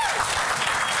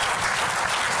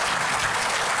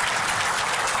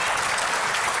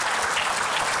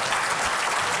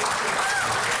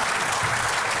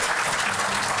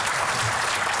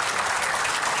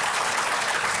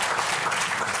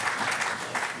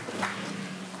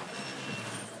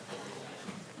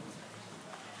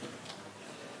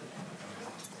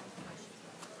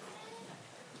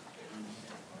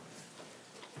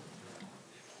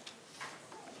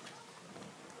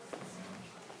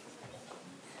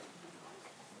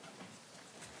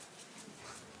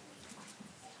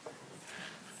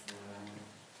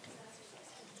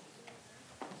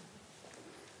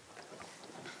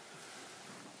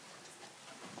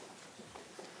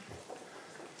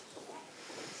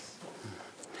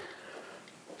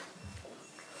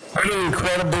 What an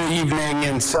incredible evening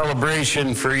and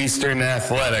celebration for Eastern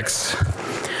Athletics.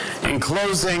 In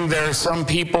closing, there are some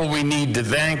people we need to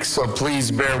thank, so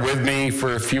please bear with me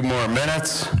for a few more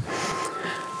minutes.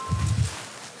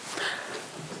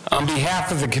 On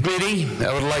behalf of the committee,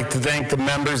 I would like to thank the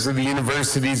members of the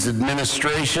university's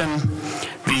administration,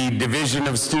 the Division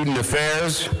of Student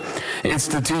Affairs,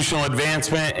 Institutional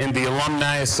Advancement, and the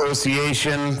Alumni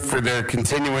Association for their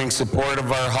continuing support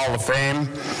of our Hall of Fame.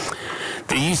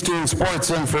 The Eastern Sports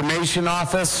Information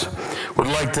Office would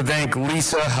like to thank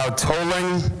Lisa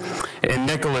Houtoling and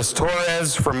Nicholas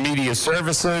Torres from Media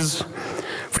Services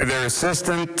for their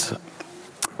assistance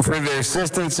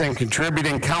in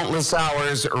contributing countless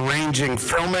hours arranging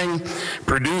filming,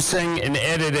 producing, and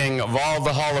editing of all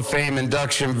the Hall of Fame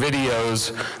induction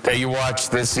videos that you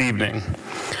watched this evening.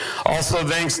 Also,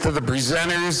 thanks to the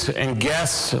presenters and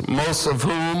guests, most of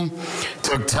whom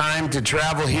took time to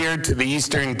travel here to the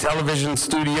Eastern Television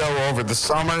Studio over the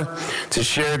summer to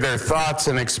share their thoughts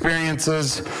and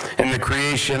experiences in the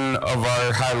creation of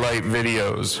our highlight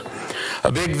videos.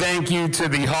 A big thank you to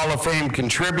the Hall of Fame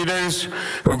contributors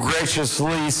who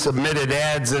graciously submitted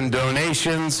ads and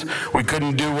donations. We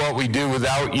couldn't do what we do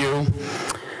without you.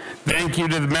 Thank you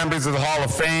to the members of the Hall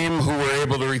of Fame who were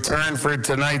able to return for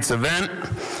tonight's event.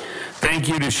 Thank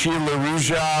you to Sheila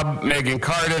Rujab, Megan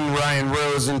Carden, Ryan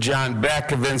Rose, and John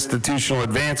Beck of Institutional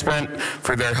Advancement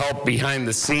for their help behind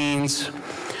the scenes.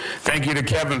 Thank you to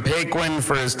Kevin Paquin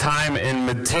for his time and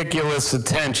meticulous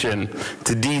attention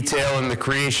to detail in the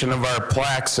creation of our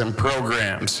plaques and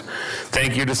programs.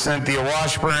 Thank you to Cynthia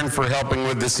Washburn for helping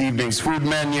with this evening's food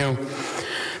menu.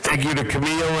 Thank you to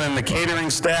Camille and the catering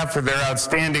staff for their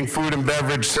outstanding food and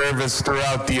beverage service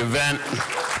throughout the event.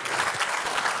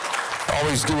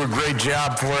 Always do a great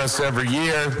job for us every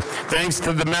year. Thanks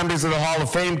to the members of the Hall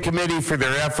of Fame Committee for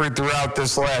their effort throughout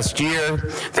this last year.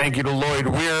 Thank you to Lloyd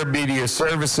Weir, Media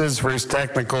Services, for his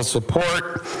technical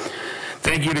support.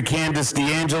 Thank you to Candace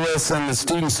DeAngelis and the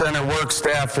Student Center work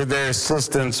staff for their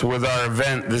assistance with our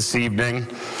event this evening.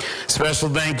 Special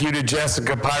thank you to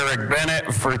Jessica Pyrick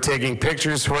Bennett for taking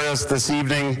pictures for us this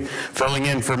evening, filling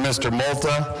in for Mr.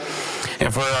 Molta.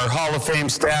 And for our Hall of Fame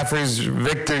staffers,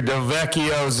 Victor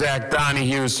Delvecchio, Zach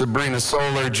Donahue, Sabrina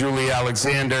Solar, Julie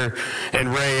Alexander,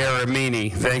 and Ray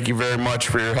Aramini. Thank you very much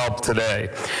for your help today.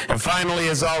 And finally,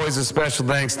 as always, a special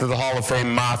thanks to the Hall of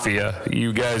Fame Mafia.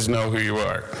 You guys know who you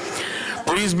are.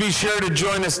 Please be sure to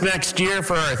join us next year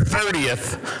for our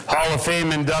 30th Hall of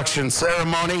Fame induction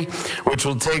ceremony, which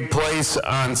will take place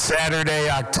on Saturday,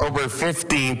 October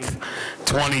 15th,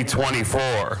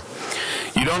 2024.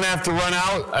 You don't have to run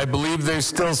out. I believe there's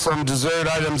still some dessert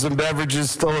items and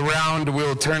beverages still around.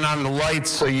 We'll turn on the lights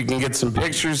so you can get some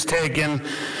pictures taken.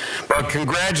 But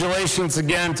congratulations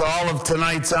again to all of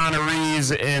tonight's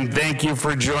honorees, and thank you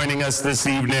for joining us this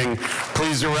evening.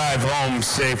 Please arrive home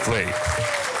safely.